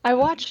I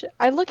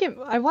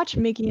watch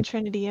Mickey and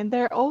Trinity, and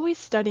they're always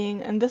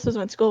studying, and this was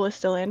when school was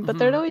still in, but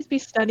they'd always be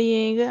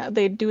studying.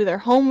 They'd do their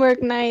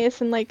homework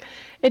nice, and like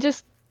it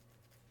just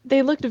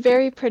they looked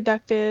very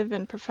productive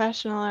and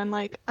professional, and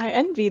like I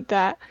envied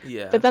that.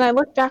 Yeah. But then I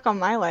look back on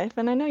my life,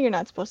 and I know you're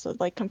not supposed to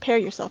like compare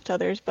yourself to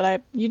others,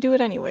 but you do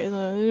it anyways.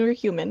 You're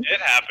human. It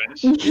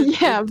happens.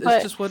 Yeah, It's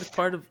but just what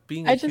part of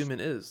being a I just human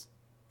is.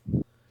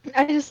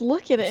 I just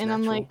look at it It's and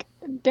I'm natural. like,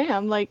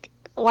 damn, like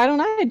why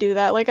don't I do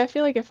that? Like I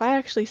feel like if I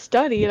actually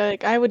studied,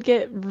 like I would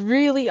get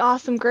really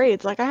awesome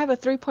grades. Like I have a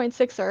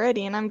 3.6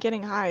 already and I'm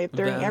getting high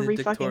during every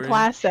fucking Valedictorian.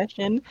 class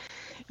session.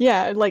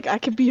 Yeah, like I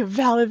could be a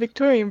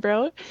valedictorian,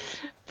 bro.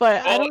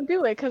 But I Well, don't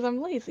do it because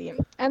I'm lazy.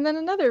 And then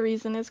another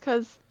reason is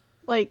because,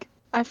 like,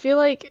 I feel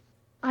like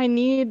I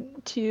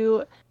need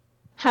to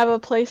have a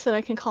place that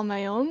I can call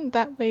my own.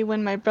 That way,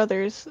 when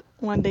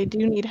they do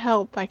need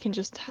help, I can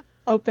just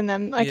open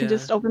them. I can Yeah.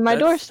 just open my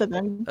doors That's to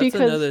them that's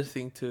because, another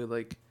thing too.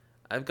 Like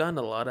I've gotten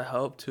a lot of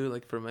help too,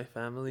 like from my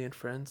family and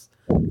friends.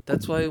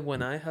 That's why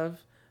when I have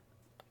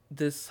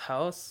this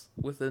house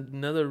with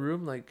another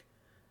room, like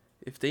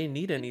if they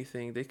need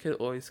anything, they could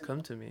always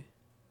come to me.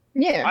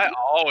 yeah, I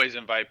always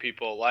invite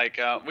people. Like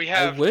we I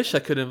have. wish I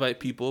could invite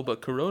people,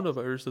 but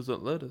coronavirus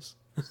doesn't let us.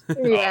 Oh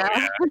yeah.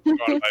 yeah,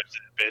 coronavirus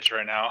is a bitch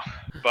right now.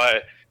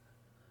 But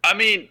I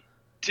mean,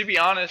 to be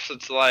honest,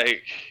 it's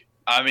like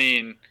I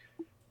mean,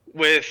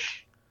 with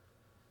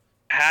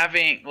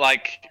having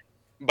like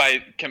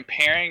by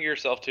comparing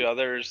yourself to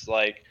others,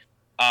 like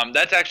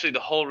that's actually the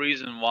whole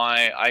reason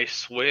why I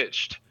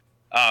switched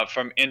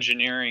from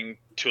engineering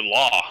to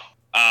law.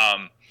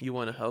 You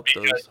want to help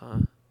Because those, huh?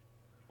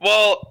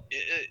 well,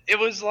 it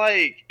was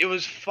like it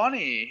was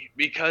funny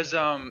because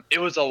it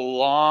was a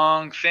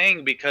long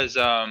thing because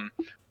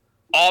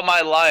all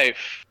my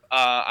life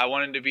I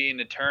wanted to be an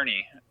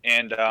attorney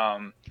and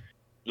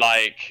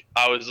like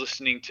I was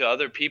listening to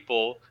other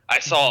people. I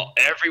Hmm. saw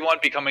everyone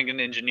becoming an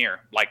engineer.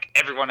 Like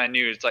everyone I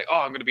knew is like, oh,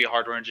 I'm going to be a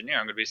hardware engineer.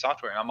 I'm going to be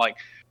software. And I'm like,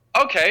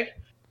 okay,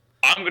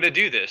 I'm going to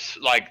do this.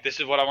 Like this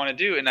is what I want to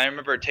do. And I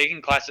remember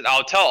taking classes.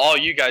 I'll tell all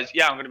you guys,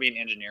 yeah, I'm going to be an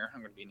engineer.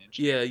 I'm going to be an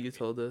engineer. Yeah, you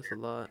told us a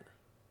lot.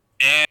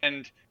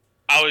 And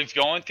I was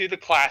going through the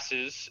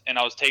classes and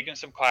I was taking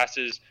some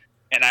classes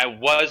and I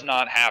was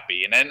not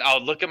happy. And then I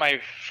would look at my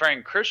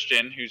friend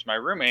Christian, who's my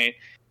roommate,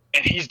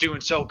 and he's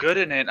doing so good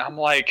in it. I'm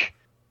like,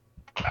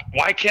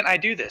 why can't I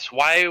do this?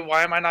 Why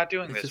am I not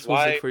doing It this? just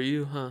wasn't Why? for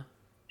you, huh?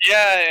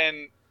 Yeah,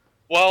 and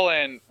well,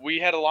 and we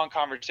had a long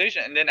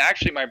conversation, and then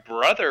actually my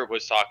brother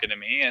was talking to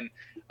me, and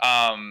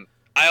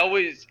I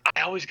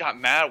always got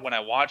mad when I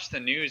watch the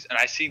news and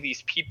I see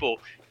these people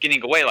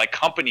getting away, like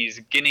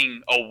companies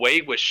getting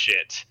away with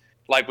shit,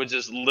 like with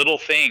just little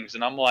things,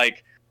 and I'm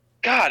like,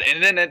 God.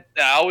 And then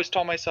I always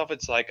told myself,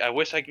 it's like I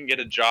wish I can get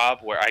a job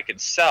where I can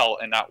sell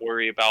and not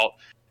worry about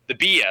the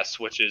BS,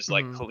 which is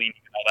like Hmm. cleaning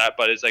and all that.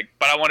 But it's like,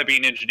 but I want to be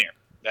an engineer.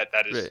 That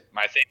is Right.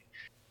 my thing.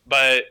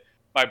 But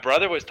my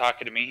brother was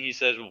talking to me. He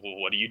says, well,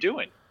 "What are you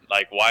doing?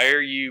 Like, why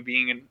are you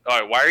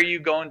why are you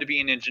going to be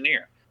an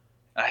engineer?"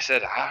 And I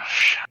said,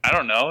 "I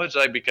don't know. It's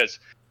like because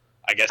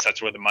I guess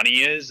that's where the money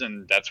is,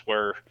 and that's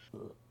where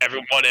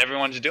what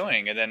everyone's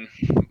doing." And then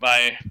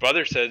my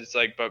brother said, "It's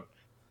like, but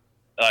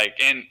like,"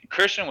 and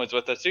Christian was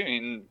with us too,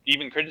 and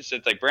even Christian said,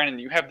 "It's like Brandon,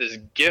 you have this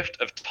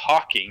gift of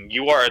talking.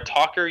 You are a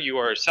talker. You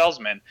are a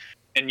salesman,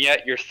 and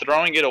yet you're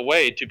throwing it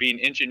away to be an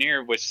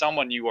engineer with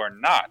someone you are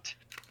not.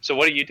 So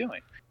what are you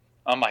doing?"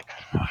 I'm like,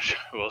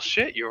 well,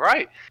 shit, you're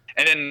right.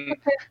 And then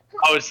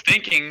I was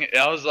thinking,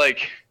 I was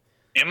like,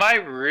 am I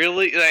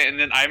really? And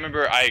then I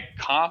remember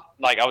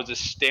like I was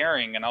just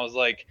staring, and I was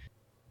like,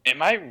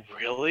 am I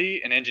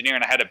really an engineer?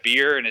 And I had a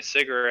beer and a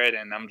cigarette,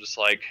 and I'm just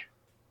like,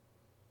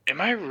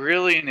 am I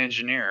really an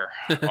engineer,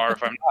 or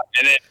if I'm not?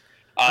 And it,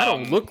 I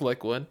don't look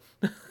like one.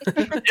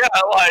 yeah,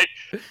 like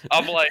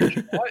I'm like,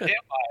 what am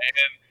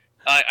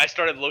I? And I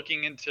started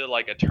looking into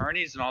like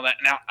attorneys and all that.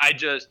 Now I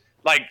just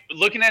like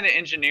looking at an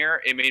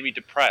engineer, it made me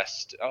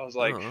depressed. I was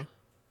like, Oh.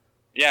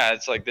 yeah,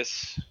 it's like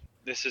this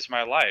is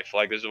my life.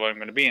 Like this is what I'm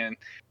going to be in.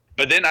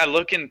 But then I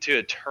look into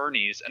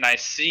attorneys and I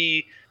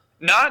see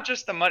not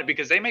just the money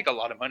because they make a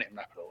lot of money. I'm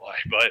not going to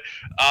lie,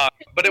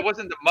 but it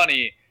wasn't the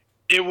money.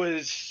 It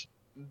was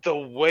the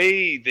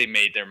way they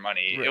made their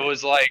money. It Right.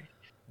 was like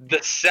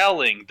the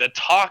selling, the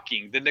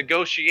talking, the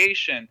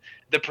negotiation,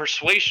 the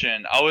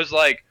persuasion. I was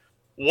like,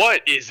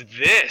 what is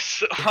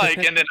this? Like,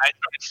 and then I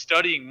started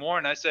studying more,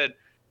 and I said,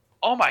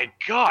 oh my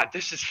God,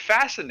 this is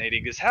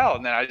fascinating as hell.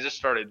 And then I just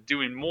started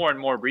doing more and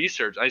more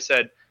research. I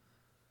said,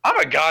 I'm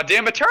a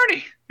goddamn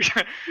attorney.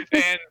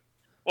 and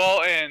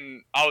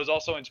and I was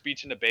also in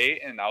speech and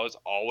debate, and I was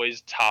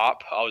always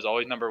top. I was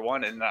always number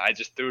one, and I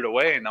just threw it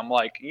away. And I'm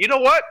like, you know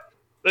what?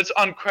 Let's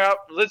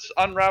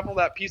unravel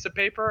that piece of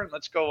paper, and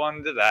let's go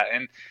on to that.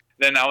 And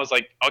then I was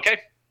like, okay,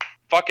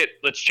 fuck it,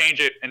 let's change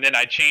it. And then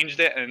I changed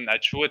it, and I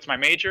switched my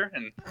major,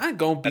 and I'm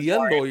gonna that's be a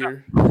where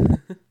lawyer. I am now.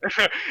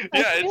 I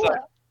Yeah, it's feel like,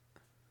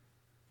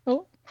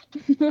 oh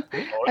Oh,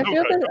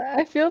 okay.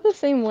 I feel the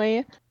same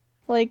way.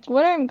 Like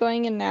what I'm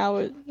going in now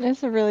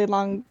it's a really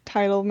long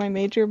title of my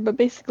major, but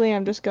basically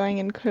I'm just going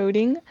in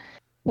coding,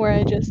 where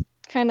I just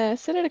kind of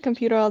sit at a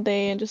computer all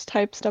day and just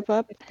type stuff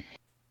up.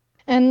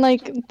 And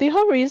like the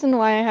whole reason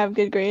why I have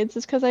good grades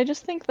is because I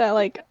just think that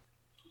like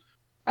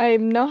I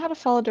know how to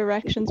follow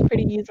directions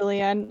pretty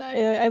easily, and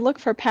I look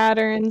for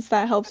patterns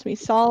that helps me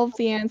solve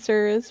the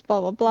answers,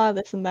 blah blah blah,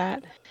 this and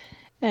that.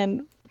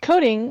 And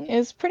coding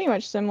is pretty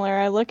much similar.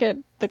 I look at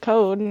the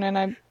code and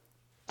I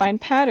find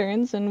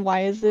patterns and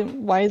why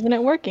isn't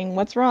it working?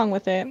 What's wrong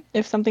with it?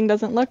 If something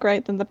doesn't look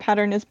right, then the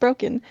pattern is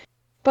broken.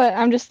 But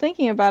I'm just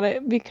thinking about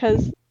it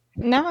because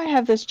now I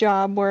have this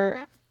job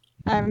where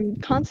I'm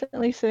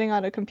constantly sitting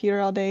on a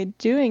computer all day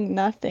doing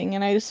nothing,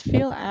 and I just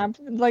feel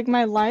like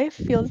my life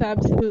feels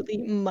absolutely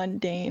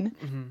mundane.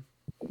 Hmm.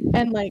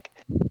 And like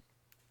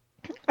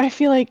I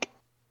feel like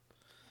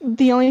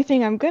the only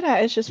thing I'm good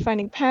at is just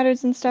finding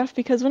patterns and stuff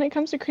because when it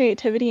comes to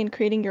creativity and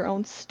creating your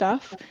own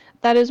stuff,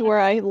 that is where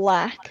I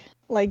lack.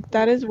 Like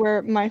that is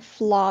where my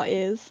flaw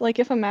is. Like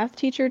if a math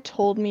teacher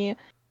told me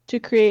to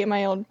create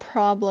my own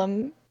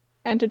problem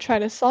and to try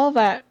to solve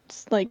that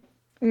like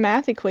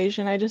math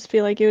equation, I just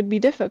feel like it would be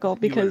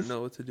difficult You wouldn't because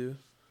know what to do.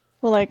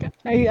 well like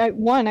I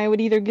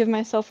would either give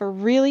myself a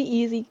really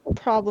easy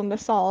problem to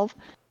solve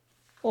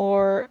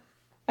or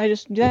I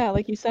just yeah,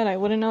 like you said, I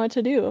wouldn't know what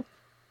to do.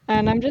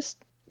 And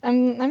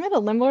I'm at a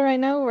limbo right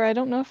now where I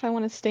don't know if I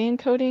want to stay in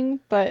coding,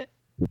 but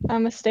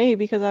I'm gonna stay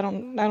because I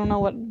don't know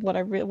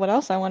what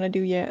else I want to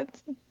do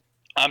yet.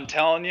 I'm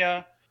telling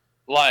you,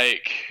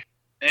 like,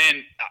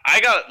 and I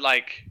got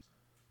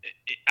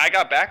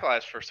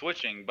backlash for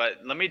switching, but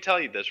let me tell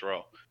you this,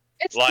 Ro.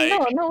 It's Like,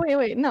 no,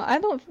 wait, no, I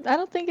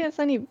don't think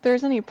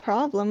there's any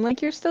problem.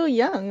 Like you're still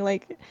young.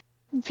 Like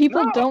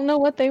people no, don't know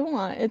what they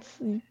want. That's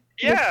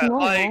yeah, like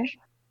normal.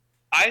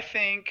 I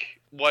think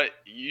what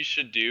you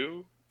should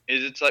do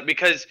is it's like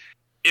because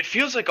it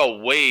feels like a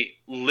weight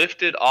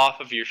lifted off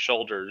of your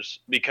shoulders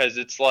because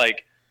it's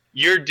like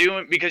you're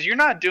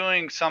not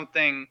doing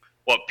something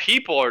what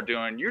people are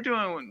doing, you're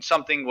doing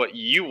something what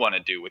you want to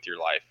do with your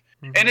life.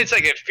 And Hmm. it's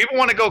like if people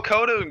want to go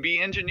code and be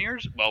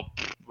engineers, well,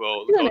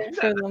 Doing go it do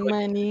for that. the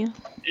money.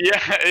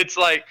 Yeah, it's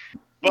like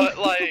but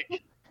like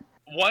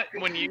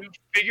when you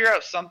figure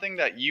out something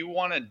that you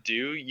want to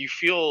do, you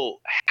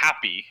feel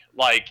happy.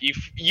 Like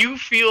you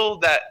feel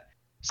that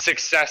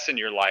success in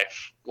your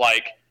life.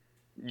 Like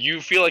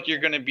you feel like you're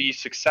going to be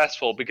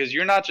successful because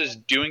you're not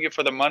just doing it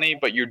for the money,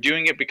 but you're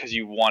doing it because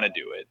you want to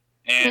do it.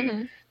 And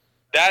Hmm.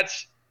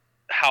 that's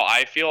how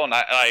I feel. And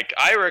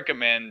I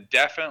recommend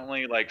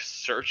definitely like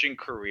searching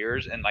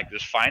careers and like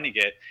just finding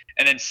it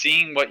and then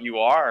seeing what you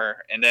are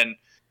and then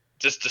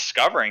just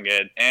discovering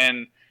it.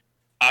 And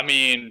I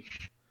mean,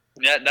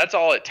 yeah, that's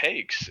all it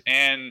takes.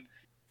 And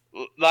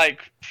like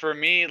for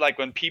me, like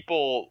when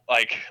people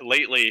like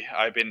lately,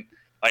 I've been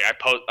like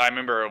I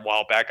remember a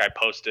while back I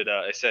posted.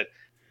 I said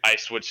I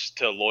switched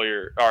to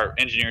lawyer or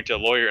engineering to a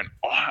lawyer, and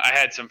I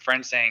had some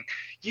friends saying,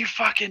 "You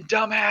fucking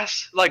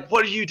dumbass! Like,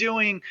 what are you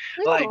doing?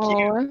 Like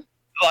No.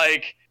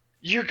 like."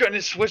 You're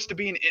gonna switch to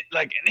being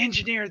like an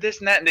engineer, this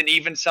and that, and then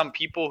even some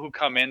people who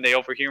come in, they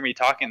overhear me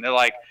talking. They're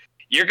like,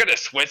 "You're gonna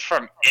switch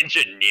from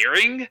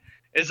engineering?"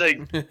 It's like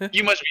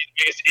you must be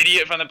the biggest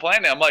idiot from the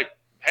planet. I'm like,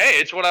 hey,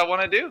 it's what I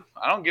want to do.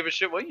 I don't give a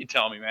shit what you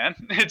tell me, man.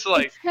 It's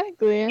like,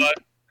 Exactly. but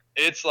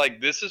it's like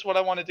this is what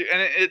I want to do,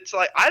 and it's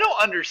like I don't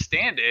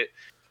understand it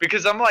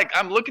because I'm like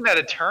I'm looking at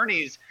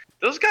attorneys.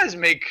 Those guys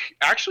make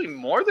actually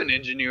more than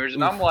engineers,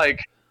 and I'm Oof,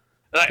 like,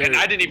 and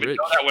they're I didn't even know rich.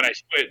 that when I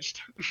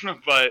switched.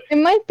 But It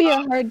might be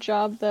a hard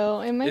job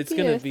though. It might It's be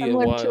gonna be a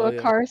similar to while, a yeah.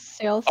 car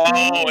salesman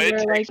oh, it where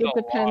takes like a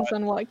it depends lot.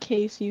 on what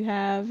case you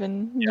have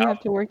and you Yeah. have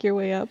to work your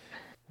way up.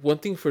 One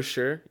thing for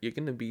sure, you're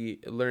gonna be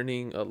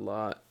learning a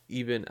lot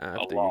even A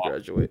after you lot.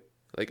 graduate.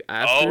 Like Oh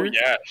after,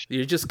 yes.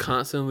 you're just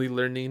constantly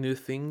learning new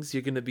things.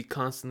 You're gonna be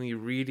constantly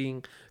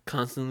reading,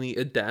 constantly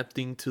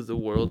adapting to the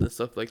world and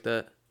stuff like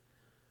that.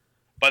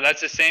 But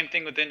that's the same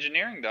thing with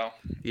engineering, though.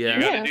 You Yeah.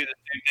 got to Yeah. do the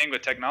same thing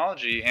with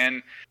technology,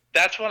 and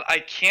that's what I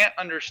can't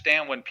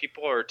understand when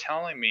people are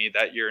telling me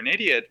that you're an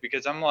idiot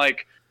because I'm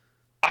like,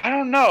 I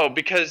don't know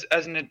because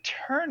as an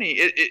attorney,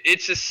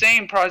 it's the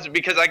same process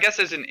because I guess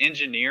as an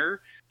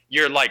engineer,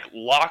 you're like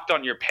locked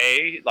on your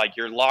pay, like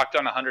you're locked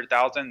on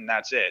 100,000 and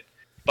that's it.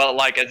 But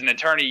like as an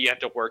attorney, you have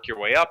to work your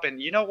way up,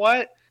 and you know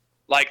what?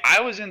 Like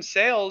I was in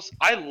sales,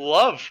 I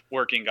love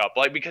working up,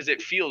 like because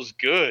it feels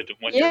good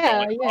when you're Yeah,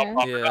 going up, yeah.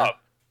 up, and Yeah.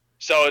 up.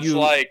 So it's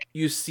like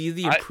You see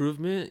the I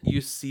improvement,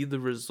 you see the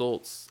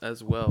results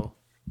as well.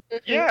 Hmm.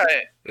 yeah,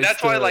 and It's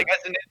that's why like the as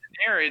an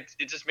engineer,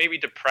 it just made me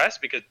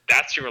depressed because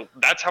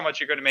that's how much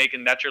you're going to make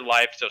and that's your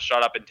life. So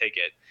shut up and take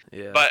it.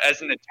 yeah. But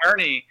as an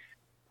attorney,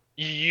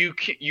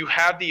 you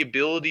have the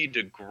ability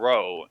to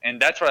grow,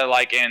 and that's what I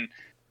like. And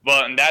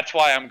that's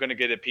why I'm going to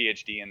get a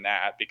PhD in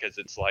that because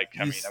it's like I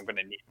You mean s- I'm going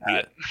to need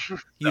yeah. that.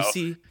 You So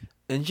see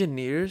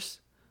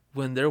engineers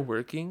when they're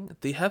working,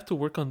 they have to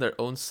work on their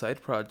own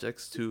side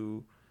projects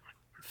to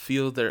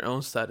feel their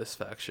own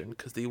satisfaction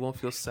because they won't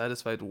feel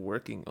satisfied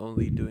working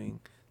only doing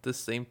the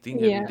same thing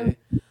every Yeah. day.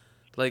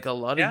 Like a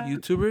lot of Yeah.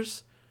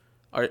 YouTubers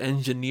are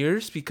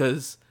engineers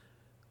because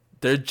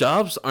their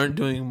jobs aren't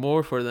doing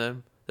more for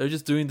them. They're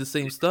just doing the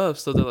same stuff.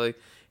 So they're like,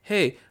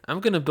 hey, I'm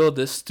going to build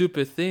this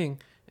stupid thing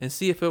and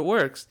see if it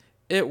works.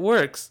 It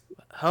works.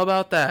 How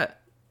about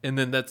that? And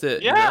then that's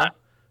it. Yeah. You know?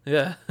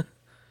 Yeah.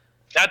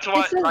 That's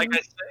what, It's like I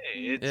say,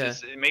 it's Yeah.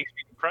 just, it makes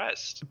me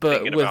depressed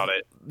But thinking with about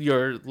it.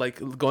 your,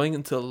 like, going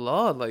into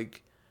law,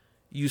 like,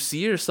 you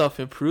see yourself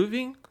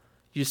improving.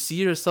 You see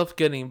yourself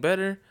getting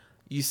better.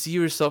 You see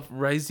yourself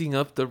rising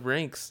up the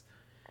ranks.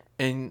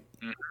 And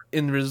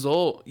in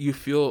result, you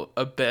feel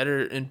a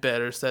better and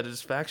better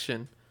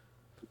satisfaction.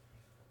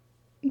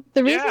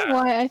 The reason Yeah.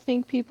 why I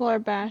think people are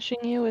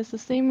bashing you is the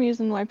same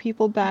reason why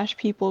people bash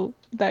people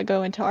that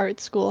go into art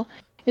school,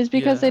 is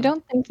because they Yeah.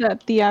 don't think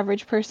that the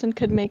average person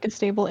could make a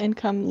stable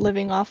income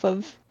living off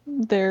of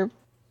their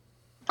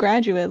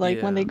graduate,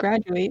 like when they Yeah.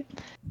 graduate.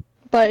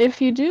 But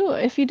if you do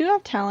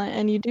have talent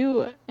and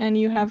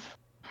you have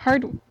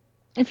hard,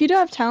 if you do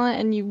have talent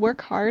and you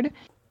work hard,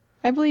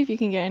 I believe you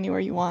can get anywhere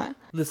you want.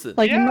 Listen,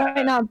 Like Yeah.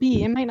 it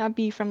might not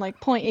be from like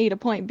point A to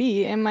point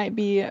B. It might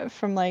be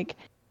from like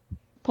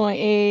point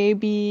A,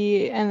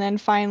 B, and then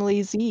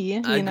finally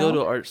Z, I you go know?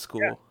 to art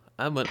school.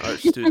 I'm an art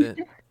student.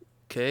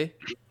 Okay?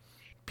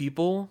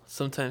 People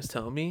sometimes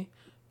tell me,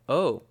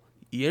 oh,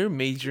 you're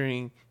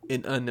majoring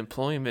in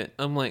unemployment.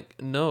 I'm like,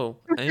 no,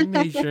 I'm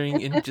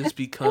majoring in just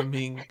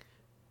becoming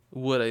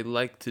what I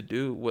like to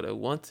do, what I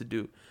want to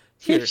do.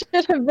 You Here.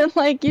 should have been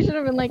like,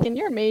 and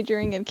you're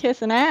majoring in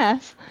kissing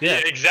ass. Yeah,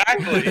 Yeah.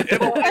 exactly. That's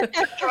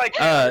what I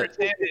can't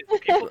understand is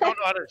people don't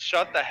know how to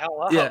shut the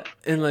hell up. Yeah,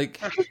 and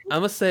like I'm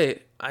gonna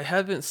say I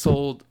haven't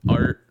sold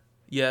art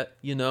yet,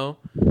 you know,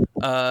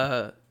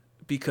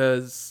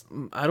 because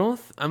I don't.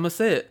 I'm gonna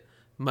say it.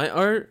 My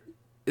art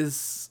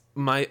is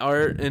my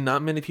art, and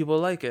not many people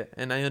like it,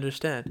 and I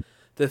understand.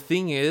 The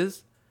thing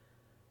is,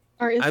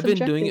 Art is I've subjective.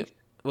 been doing it.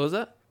 What was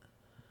that?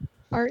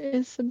 Art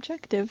is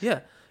subjective.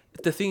 Yeah,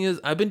 the thing is,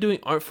 I've been doing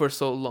art for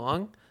so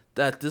long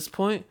that at this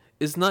point,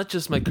 it's not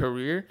just my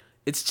career;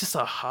 it's just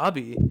a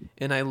hobby,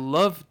 and I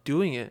love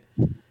doing it.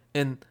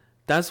 And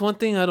that's one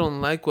thing I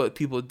don't like what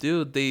people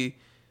do. They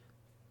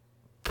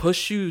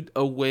push you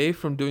away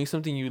from doing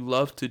something you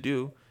love to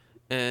do.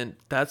 And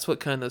that's what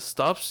kind of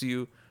stops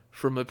you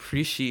from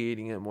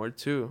appreciating it more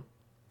too.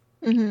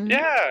 Mm-hmm.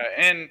 Yeah,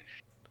 and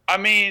I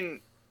mean,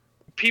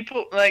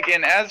 people like,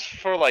 and as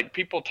for like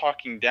people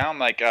talking down,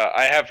 like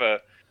I have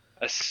a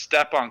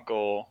step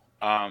uncle,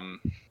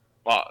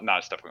 well, not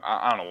a step uncle,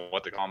 I don't know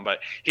what to call him, but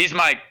he's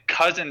my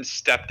cousin's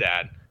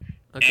stepdad,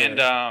 Okay.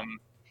 and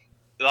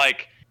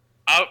like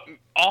I,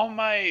 all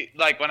my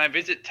like when I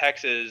visit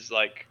Texas,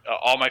 like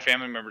all my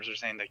family members are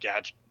saying like, yeah,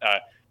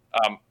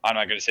 I'm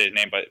not gonna say his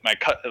name, but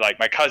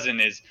my cousin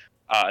is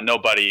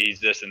nobody. He's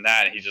this and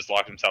that. And he just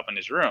locked himself in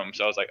his room.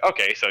 So I was like,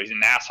 okay, so he's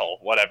an asshole,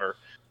 whatever.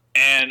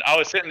 And I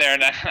was sitting there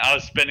and I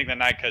was spending the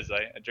night because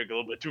I drank a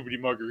little bit too many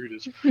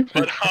margaritas.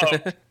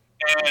 But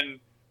and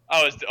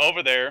I was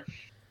over there,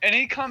 and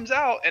he comes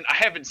out, and I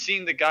haven't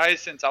seen the guy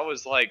since I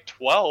was like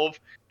 12.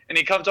 And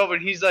he comes over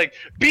and he's like,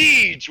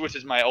 Beej, which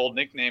is my old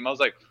nickname. I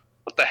was like,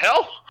 what the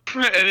hell?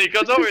 And he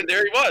comes over and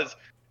there he was.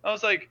 I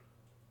was like,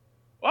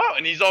 wow.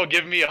 And he's all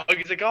giving me a hug.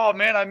 He's like, oh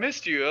man, I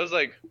missed you. I was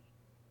like, I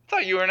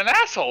thought you were an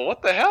asshole.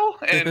 What the hell?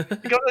 And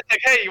he goes like,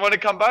 hey, you want to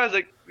come by? I was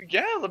like,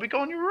 yeah, let me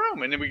go in your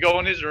room. And then we go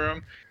in his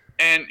room,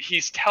 and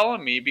he's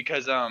telling me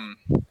because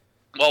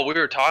well, we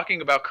were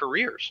talking about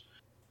careers,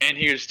 and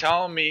he was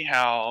telling me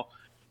how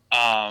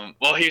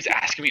well, he was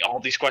asking me all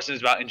these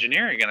questions about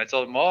engineering, and I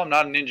told him, well, I'm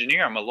not an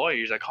engineer, I'm a lawyer.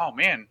 He's like, oh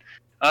man.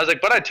 I was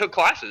like, but I took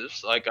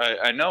classes, like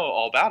I know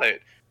all about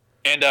it,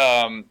 and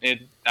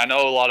I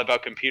know a lot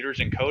about computers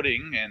and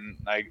coding,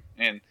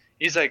 and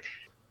he's like,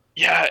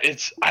 yeah,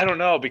 I don't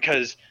know,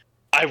 because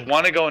I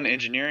want to go into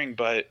engineering,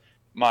 but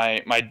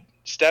my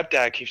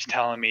stepdad keeps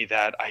telling me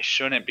that I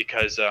shouldn't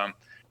because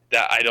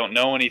that I don't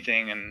know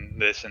anything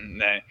and this and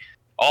that,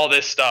 all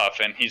this stuff,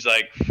 and he's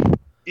like,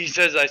 he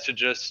says I should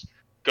just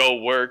go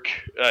work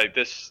at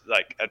this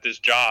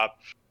job,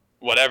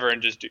 whatever,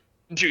 and just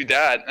do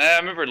that. And I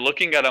remember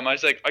looking at him. I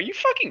was like, "Are you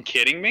fucking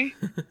kidding me?"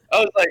 I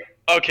was like,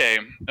 "Okay."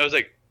 I was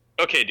like,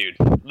 "Okay, dude.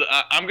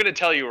 I'm gonna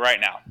tell you right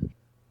now.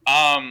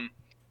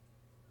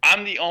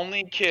 I'm the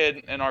only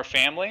kid in our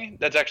family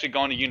that's actually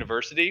going to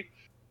university.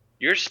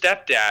 Your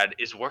stepdad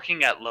is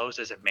working at Lowe's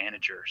as a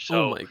manager.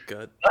 So Oh my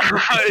god.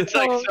 it's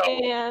like, Oh so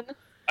man.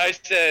 I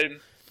said,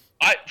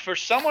 for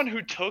someone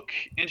who took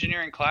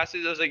engineering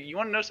classes, I was like, you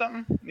want to know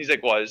something? And he's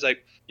like, what? He's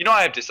like, you know,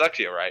 I have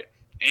dyslexia, right?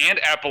 And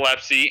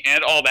epilepsy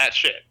and all that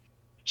shit.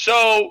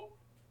 So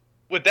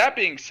with that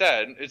being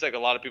said, it's like a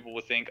lot of people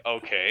would think,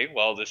 okay,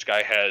 well, this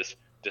guy has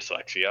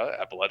dyslexia,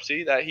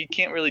 epilepsy, that he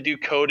can't really do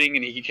coding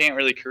and he can't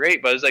really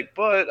create. But it's like,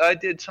 but I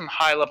did some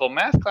high level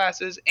math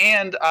classes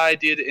and I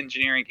did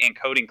engineering and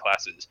coding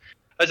classes.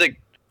 I was like,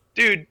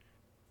 dude,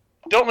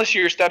 don't listen to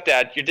your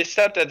stepdad. Your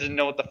stepdad doesn't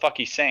know what the fuck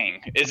he's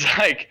saying. It's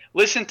like,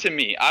 listen to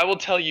me. I will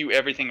tell you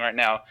everything right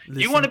now.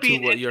 Listen You want to be to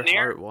an what your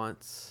engineer? heart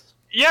wants.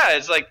 yeah,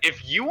 it's like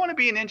if you want to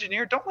be an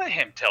engineer, don't let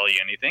him tell you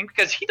anything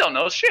because he don't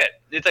know shit.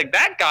 It's like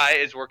that guy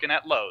is working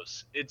at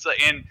Lowe's. It's like,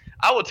 and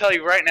I will tell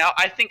you right now,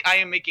 I think I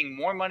am making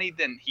more money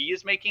than he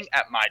is making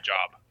at my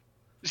job.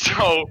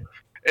 So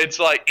it's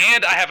like,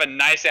 and I have a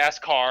nice ass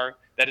car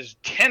that is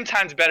 10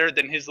 times better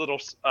than his little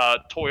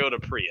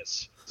Toyota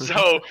Prius.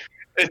 So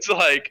it's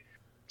like,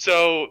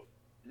 so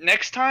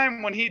next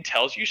time when he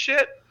tells you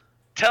shit,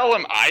 tell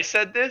him I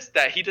said this,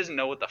 that he doesn't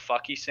know what the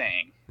fuck he's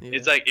saying. Yeah.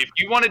 It's like, if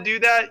you want to do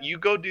that, you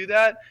go do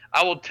that.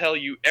 I will tell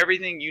you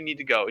everything you need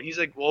to go. And he's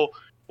like, well,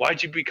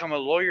 why'd you become a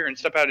lawyer and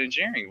step out of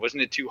engineering?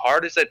 Wasn't it too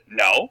hard? I said,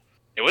 no.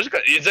 It was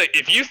good. It's like,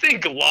 if you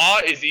think law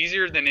is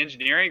easier than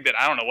engineering, then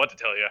I don't know what to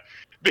tell you.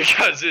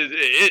 Because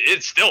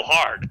it's still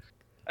hard.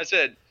 I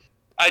said,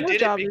 I Your did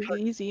job it is because...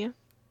 easy.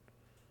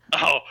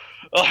 Oh,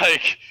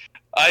 like,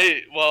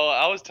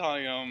 I was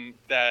telling him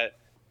that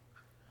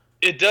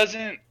it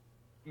doesn't...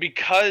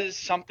 Because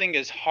something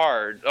is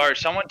hard, or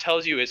someone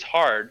tells you it's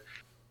hard,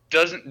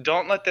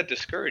 don't let that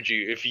discourage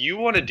you. If you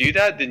want to do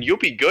that, then you'll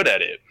be good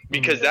at it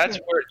because that's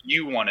what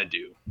you want to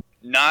do,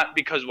 not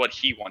because what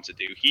he wants to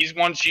do. He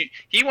wants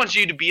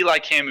you to be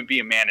like him and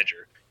be a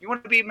manager. You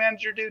want to be a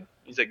manager, dude?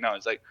 He's like, no.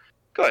 It's like,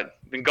 good.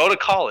 Then go to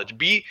college.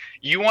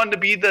 You want to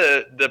be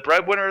the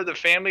breadwinner of the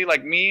family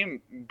like me,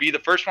 and be the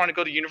first one to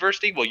go to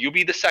university? Well, you'll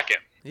be the second.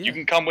 Yeah. You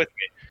can come with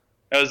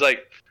me. I was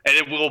like, and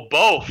it will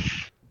both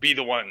be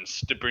the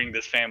ones to bring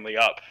this family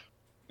up.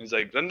 He's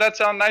like, doesn't that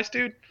sound nice,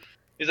 dude?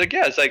 He's like,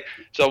 yeah. It's like,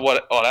 so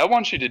what I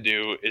want you to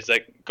do is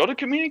like go to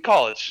community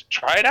college,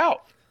 try it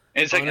out.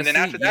 And it's like, Honestly, and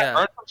then after that,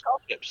 earn some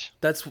scholarships.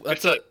 That's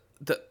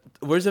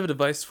words of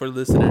advice for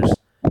listeners.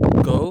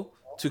 Go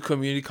to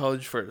community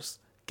college first.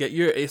 Get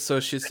your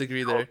associate's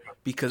degree there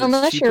because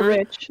it's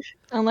cheaper.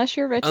 Unless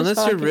you're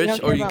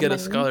rich or you get a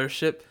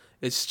scholarship,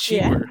 it's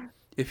cheaper. Yeah.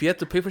 If you have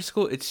to pay for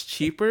school, it's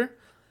cheaper.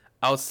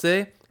 I would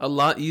say a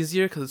lot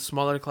easier because it's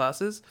smaller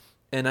classes,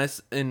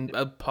 and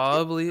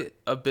probably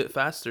a bit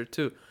faster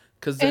too.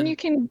 And you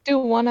can do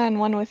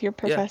one-on-one with your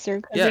professor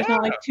because there's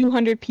not like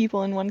 200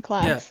 people in one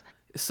class.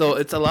 Yeah. So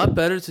it's a lot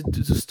better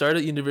to start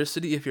at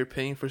university if you're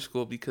paying for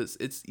school because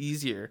it's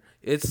easier.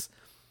 It's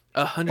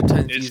 100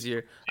 times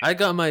easier. I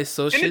got my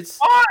associates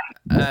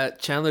at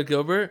Chandler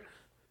Gilbert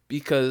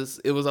because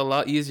it was a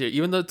lot easier.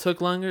 Even though it took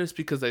longer, it's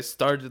because I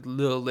started a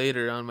little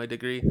later on my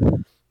degree.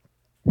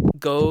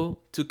 Go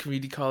to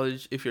community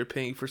college if you're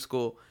paying for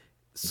school.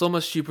 So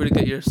much cheaper to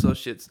get your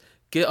associates.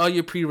 Get all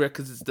your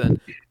prerequisites done.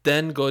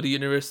 Then go to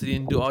university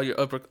and do all your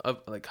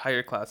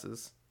higher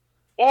classes.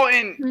 Well,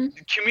 in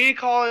community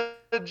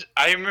college,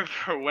 I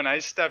remember when I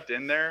stepped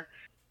in there,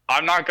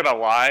 I'm not going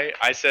to lie.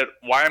 I said,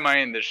 why am I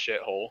in this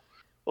shithole?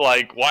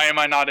 Like, why am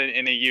I not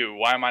in NAU?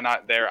 Why am I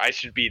not there? I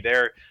should be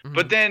there. Mm-hmm.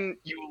 But then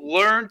you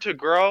learn to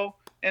grow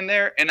in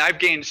there, and I've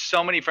gained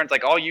so many friends,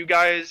 like all you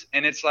guys,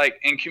 and it's like,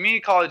 and community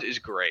college is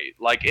great.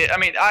 Like,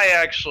 I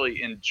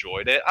actually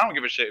enjoyed it. I don't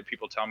give a shit if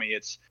people tell me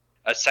it's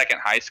a second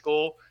high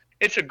school.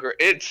 It's a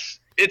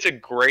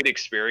great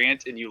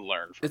experience, and you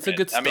learn from it. It's a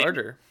good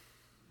starter.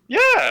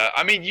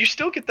 You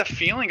still get the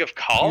feeling of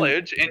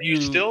college, and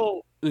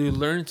you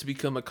learn to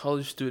become a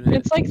college student.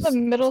 It's like the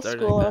middle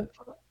school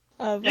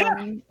of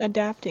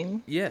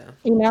adapting. Yeah.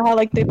 You know how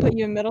like they put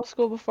you in middle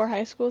school before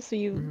high school, so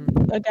you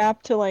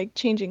adapt to like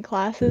changing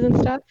classes and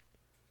stuff.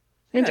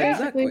 And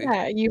basically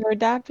that. You're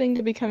adapting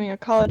to becoming a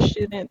college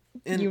student.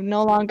 And you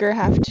no longer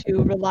have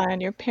to rely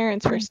on your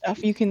parents for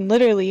stuff. You can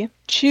literally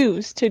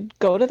choose to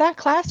go to that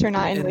class or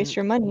not and waste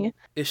your money.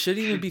 It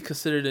shouldn't even be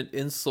considered an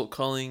insult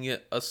calling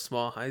it a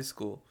small high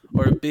school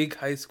or a big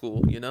high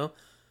school, you know?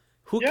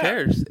 Who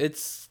cares?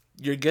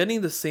 You're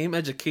getting the same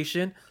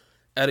education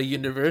at a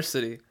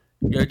university.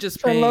 You're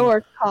just paying for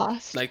lower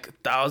cost.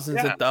 Like thousands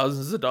and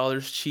thousands of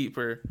dollars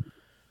cheaper.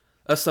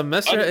 A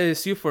semester at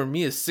ASU for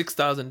me is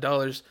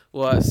 $6,000.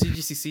 Well, at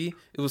CGCC,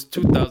 it was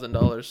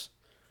 $2,000.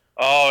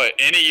 Oh,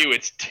 NAU,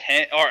 it's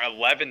 10 or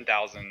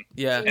 11,000.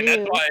 Yeah, and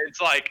that's why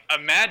it's like,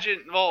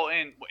 imagine. Well,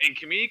 in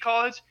community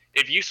college,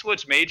 if you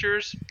switch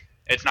majors,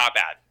 it's not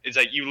bad. It's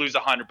like you lose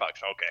 $100.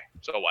 Okay,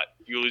 so what?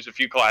 You lose a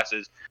few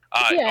classes,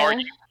 or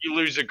you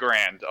lose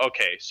 $1,000.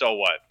 Okay, so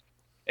what?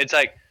 It's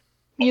like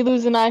you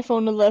lose an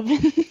iPhone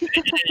 11.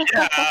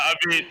 Yeah, I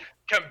mean,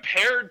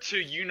 compared to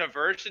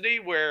university,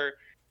 where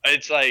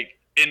it's like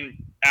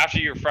after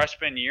your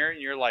freshman year,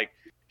 and you're like,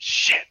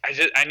 shit,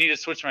 I need to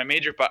switch my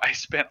major, but I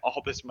spent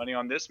all this money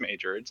on this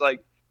major. It's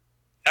like,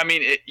 I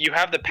mean, you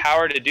have the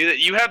power to do that.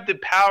 You have the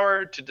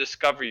power to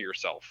discover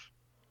yourself.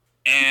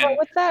 And but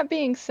with that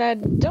being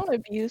said, don't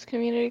abuse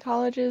community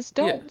colleges.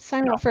 Don't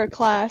sign up for a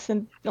class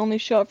and only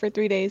show up for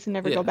 3 days and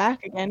never go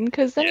back again,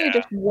 because then you're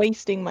just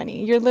wasting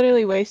money. You're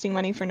literally wasting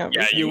money for no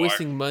reason. You're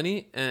wasting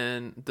money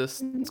and the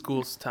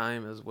school's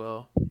time as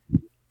well.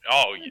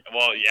 Oh,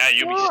 well, yeah,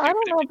 you'll be stupid. I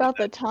don't know about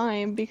the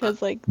time,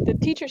 because like the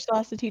teacher still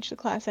has to teach the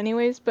class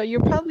anyways, but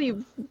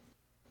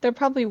they're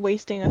probably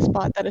wasting a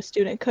spot that a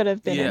student could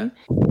have been in.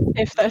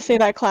 If say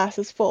that class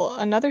is full,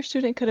 another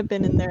student could have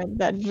been in there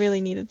that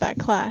really needed that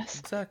class.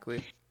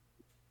 Exactly.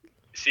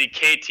 See,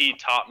 KT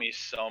taught me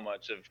so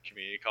much of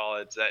community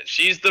college that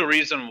she's the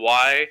reason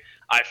why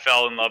I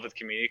fell in love with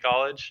community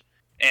college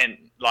and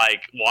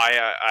like why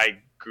I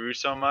grew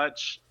so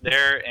much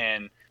there.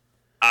 And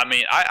I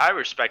mean, I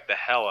respect the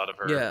hell out of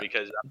her Yeah,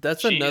 because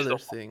that's she's another the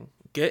thing.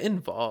 Get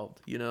involved,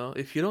 you know?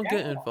 If you don't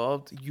get yeah.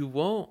 involved, you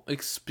won't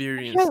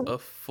experience Sure. a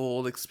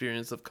full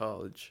experience of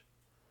college.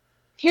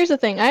 Here's the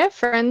thing. I have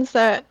friends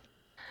that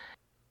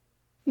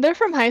they're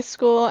from high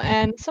school,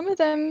 and some of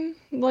them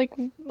like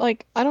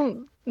I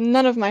don't.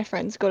 None of my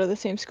friends go to the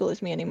same school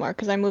as me anymore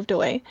because I moved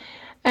away,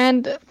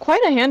 and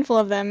quite a handful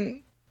of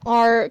them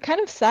are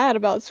kind of sad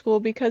about school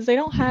because they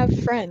don't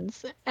have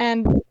friends.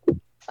 And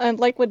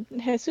like what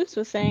Jesus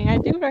was saying, I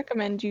do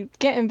recommend you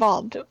get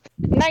involved.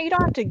 Now you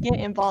don't have to get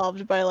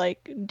involved by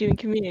like doing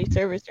community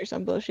service or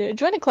some bullshit.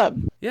 Join a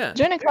club. Yeah,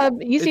 Join a club.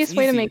 it's Easiest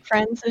way to easy. make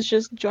friends is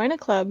just join a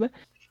club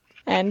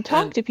and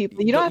talk And to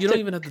people. You don't have you don't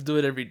to. even have to do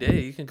it every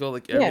day. You can go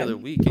like every Yeah, other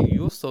week and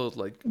you also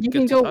like you get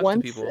can to go talk to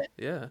once. people.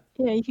 Yeah.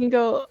 Yeah, you can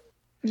go.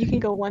 You can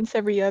go once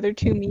every other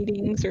 2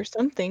 meetings or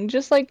something.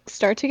 Just like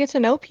start to get to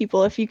know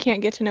people if you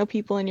can't get to know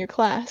people in your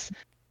class.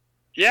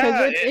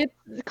 Because Yeah,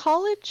 it's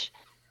college.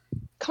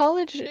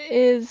 College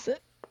is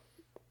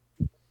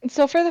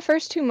so for the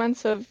first 2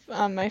 months of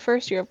my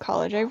first year of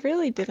college, I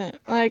really didn't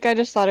like. I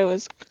just thought it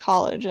was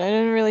college. I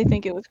didn't really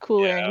think it was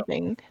cool or yeah,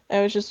 anything.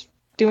 I was just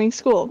doing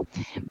school.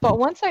 But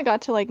once I got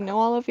to like know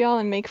all of y'all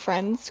and make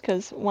friends,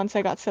 because once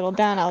I got settled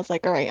down, I was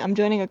like, all right, I'm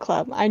joining a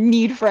club. I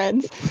need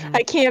friends. Hmm.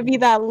 I can't be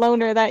that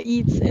loner that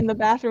eats in the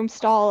bathroom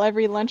stall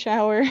every lunch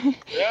hour.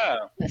 yeah.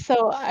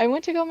 So I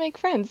went to go make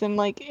friends, and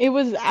like it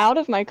was out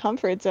of my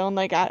comfort zone.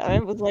 Like I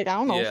was like, I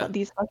don't know Yeah.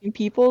 these fucking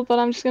people, but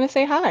I'm just gonna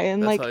say hi.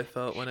 And That's how like I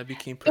felt when I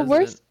became the president.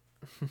 worst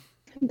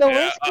the Yeah,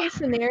 worst case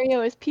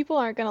scenario is people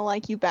aren't gonna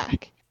like you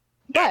back.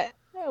 But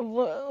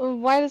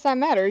why does that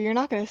matter? You're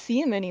not gonna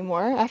see them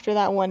anymore after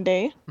that one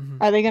day. Hmm.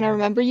 Are they gonna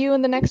remember you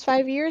in the next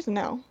 5 years?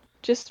 No.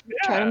 Just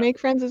try to yeah. make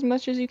friends as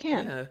much as you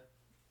can. Yeah.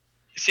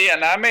 See,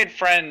 and I made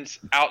friends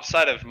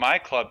outside of my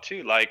club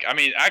too. Like, I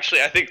mean,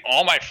 actually, I think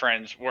all my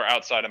friends were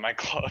outside of my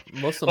club.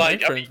 Most of my Like,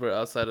 I mean, friends were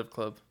outside of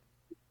club.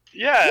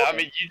 yeah, I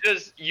mean,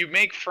 you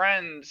make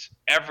friends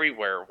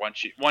everywhere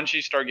once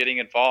you start getting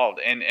involved,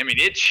 and I mean,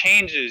 it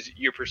changes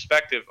your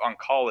perspective on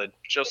college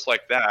just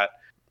like that.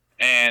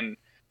 And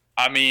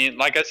I mean,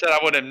 like I said, I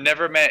would have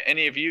never met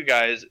any of you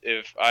guys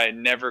if I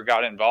never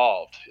got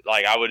involved.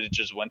 Like, I would have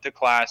just went to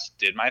class,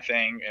 did my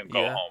thing, and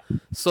go Yeah.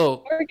 home.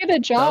 So Or get a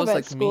that job was at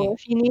like school. me.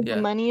 If you need the Yeah.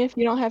 money, if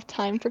you don't have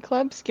time for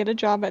clubs, get a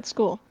job at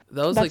school.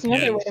 That was That's like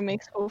another me. way to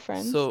make school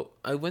friends. So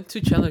I went to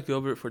Chandler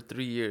Gilbert for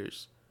 3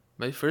 years.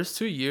 My first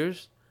 2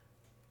 years,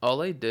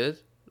 all I did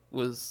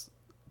was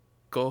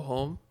go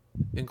home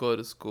and go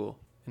to school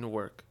and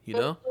work, you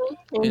know?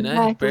 And I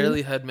Exactly.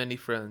 barely had many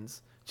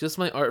friends. Just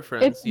my art It's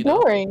friends, you know?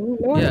 boring.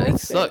 No one Yeah, it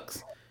likes it.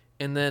 sucks.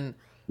 And then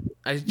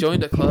I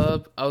joined a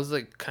club. I was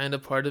like kind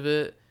of part of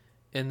it.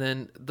 And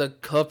then the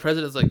club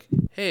president's like,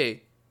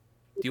 "Hey,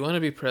 do you want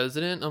to be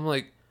president?" I'm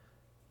like,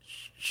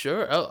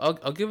 "Sure,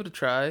 I'll give it a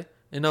try."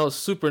 And I was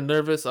super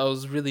nervous. I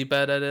was really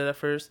bad at it at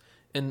first,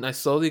 and I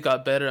slowly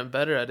got better and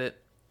better at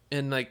it.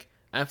 And like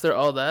after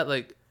all that,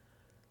 like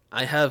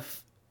I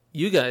have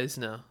you guys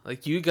now.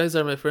 Like you guys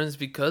are my friends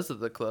because of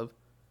the club.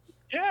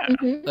 Yeah.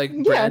 Like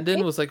Yeah,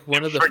 Brandon was like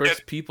one of the Forget-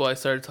 first people I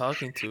started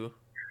talking to.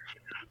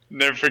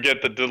 Never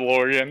forget the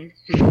DeLorean.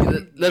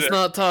 Let's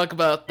not talk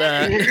about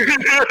that.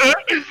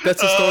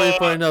 That's a story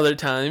for another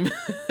time.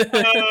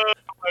 Oh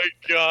my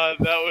god,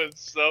 that was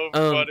so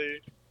funny.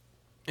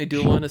 I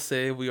do want to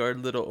say we are a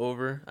little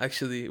over.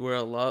 Actually, we're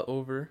a lot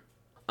over.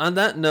 On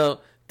that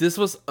note, this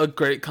was a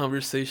great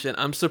conversation.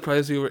 I'm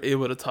surprised we were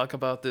able to talk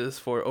about this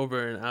for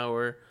over an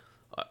hour.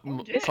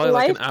 It's Probably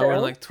like an life, hour and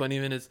though. like 20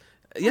 minutes.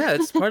 Yeah,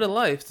 it's part of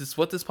life. It's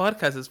what this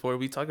podcast is for.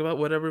 We talk about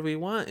whatever we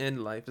want,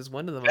 and life is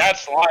one of them.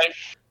 That's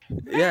life.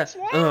 Yeah,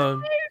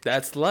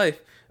 that's life.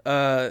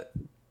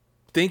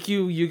 Thank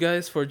you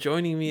guys for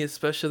joining me,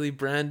 especially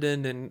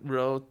Brandon and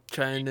Ro,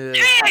 trying to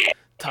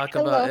talk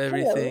about Hello.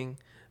 everything.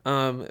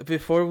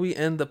 Before we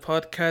end the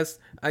podcast,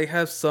 I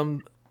have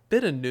some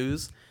bit of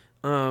news.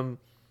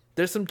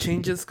 There's some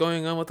changes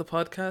going on with the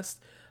podcast.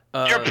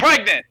 You're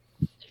pregnant.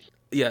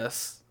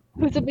 Yes,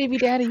 Who's a baby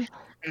daddy?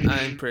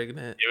 I'm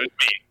pregnant. It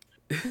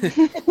was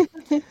me.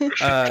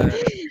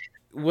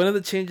 One of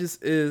the changes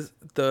is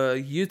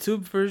the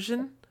YouTube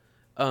version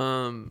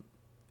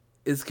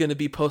is going to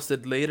be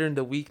posted later in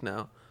the week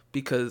now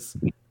because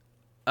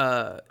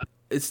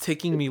it's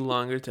taking me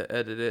longer to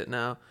edit it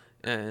now,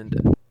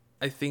 and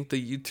I think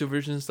the YouTube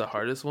version is the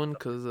hardest one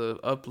because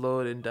of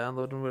upload and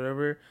download and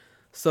whatever.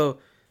 So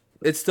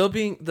the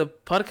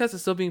podcast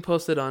is still being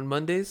posted on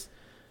Mondays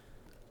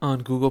on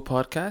Google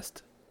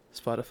Podcast,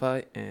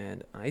 Spotify,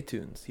 and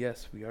iTunes.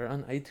 Yes, we are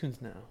on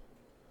iTunes now.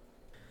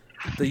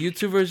 The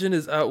YouTube version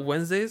is out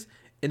Wednesdays,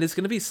 and it's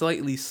gonna be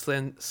slightly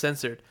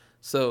censored.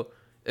 So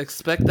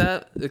expect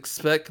that.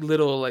 Expect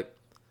little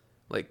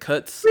like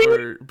cuts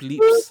or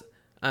bleeps.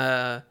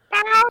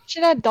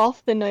 Should add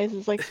dolphin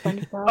noises like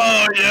SpongeBob.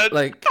 Oh yeah.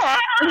 Like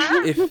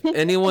if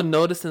anyone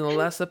noticed in the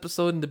last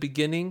episode in the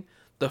beginning,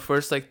 the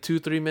first like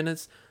 2-3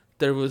 minutes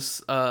there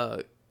was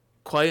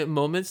quiet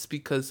moments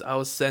because I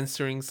was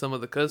censoring some of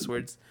the cuss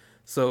words.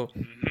 So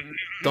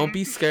don't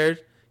be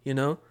scared, you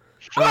know.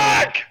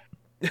 Fuck!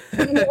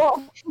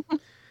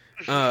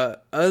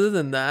 Other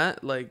than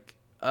that, like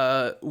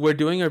we're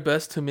doing our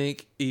best to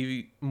make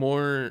a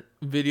more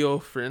video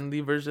friendly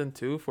version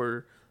too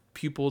for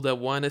people that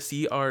want to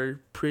see our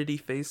pretty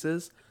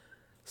faces.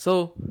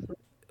 So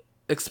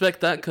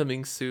expect that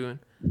coming soon.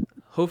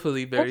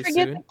 Hopefully very Don't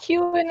forget soon. the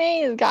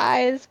Q&As,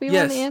 guys. We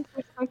want to Yes.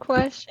 answer some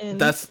questions.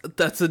 That's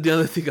the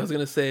other thing I was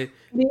gonna say.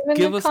 Leave in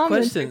Give the us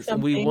comments or questions.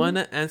 We something. want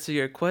to answer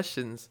your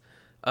questions.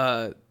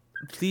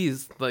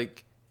 Please,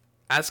 like,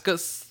 ask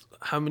us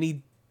how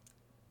many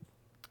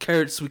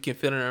carrots we can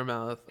fit in our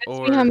mouth,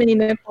 Ask me how many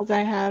nipples I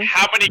have.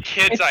 How many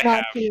kids It's I not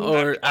have? too-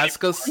 or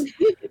ask us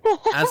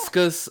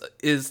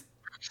is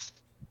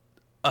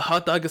a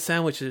hot dog a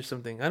sandwich or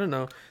something. I don't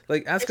know.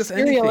 Like, ask us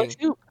Cereal or anything.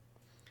 soup.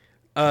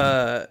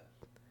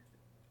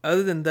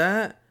 Other than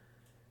that,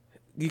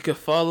 you can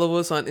follow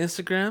us on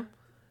Instagram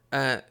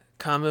at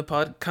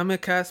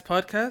KameKast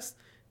Podcast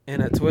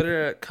and at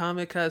Twitter at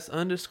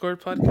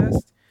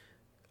KameKast_podcast.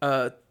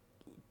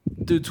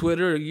 Through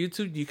Twitter or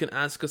YouTube, you can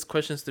ask us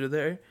questions through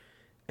there.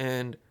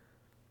 And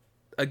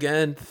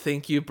again,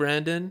 thank you,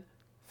 Brandon.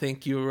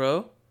 Thank you,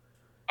 Ro.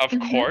 Of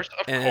course.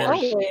 And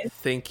Always.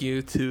 thank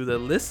you to the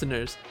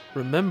listeners.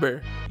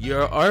 Remember,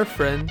 you're our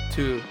friend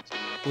too.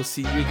 We'll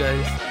see you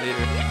guys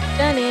later.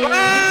 Jenny.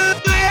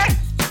 Bye!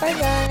 Bye,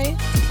 guys.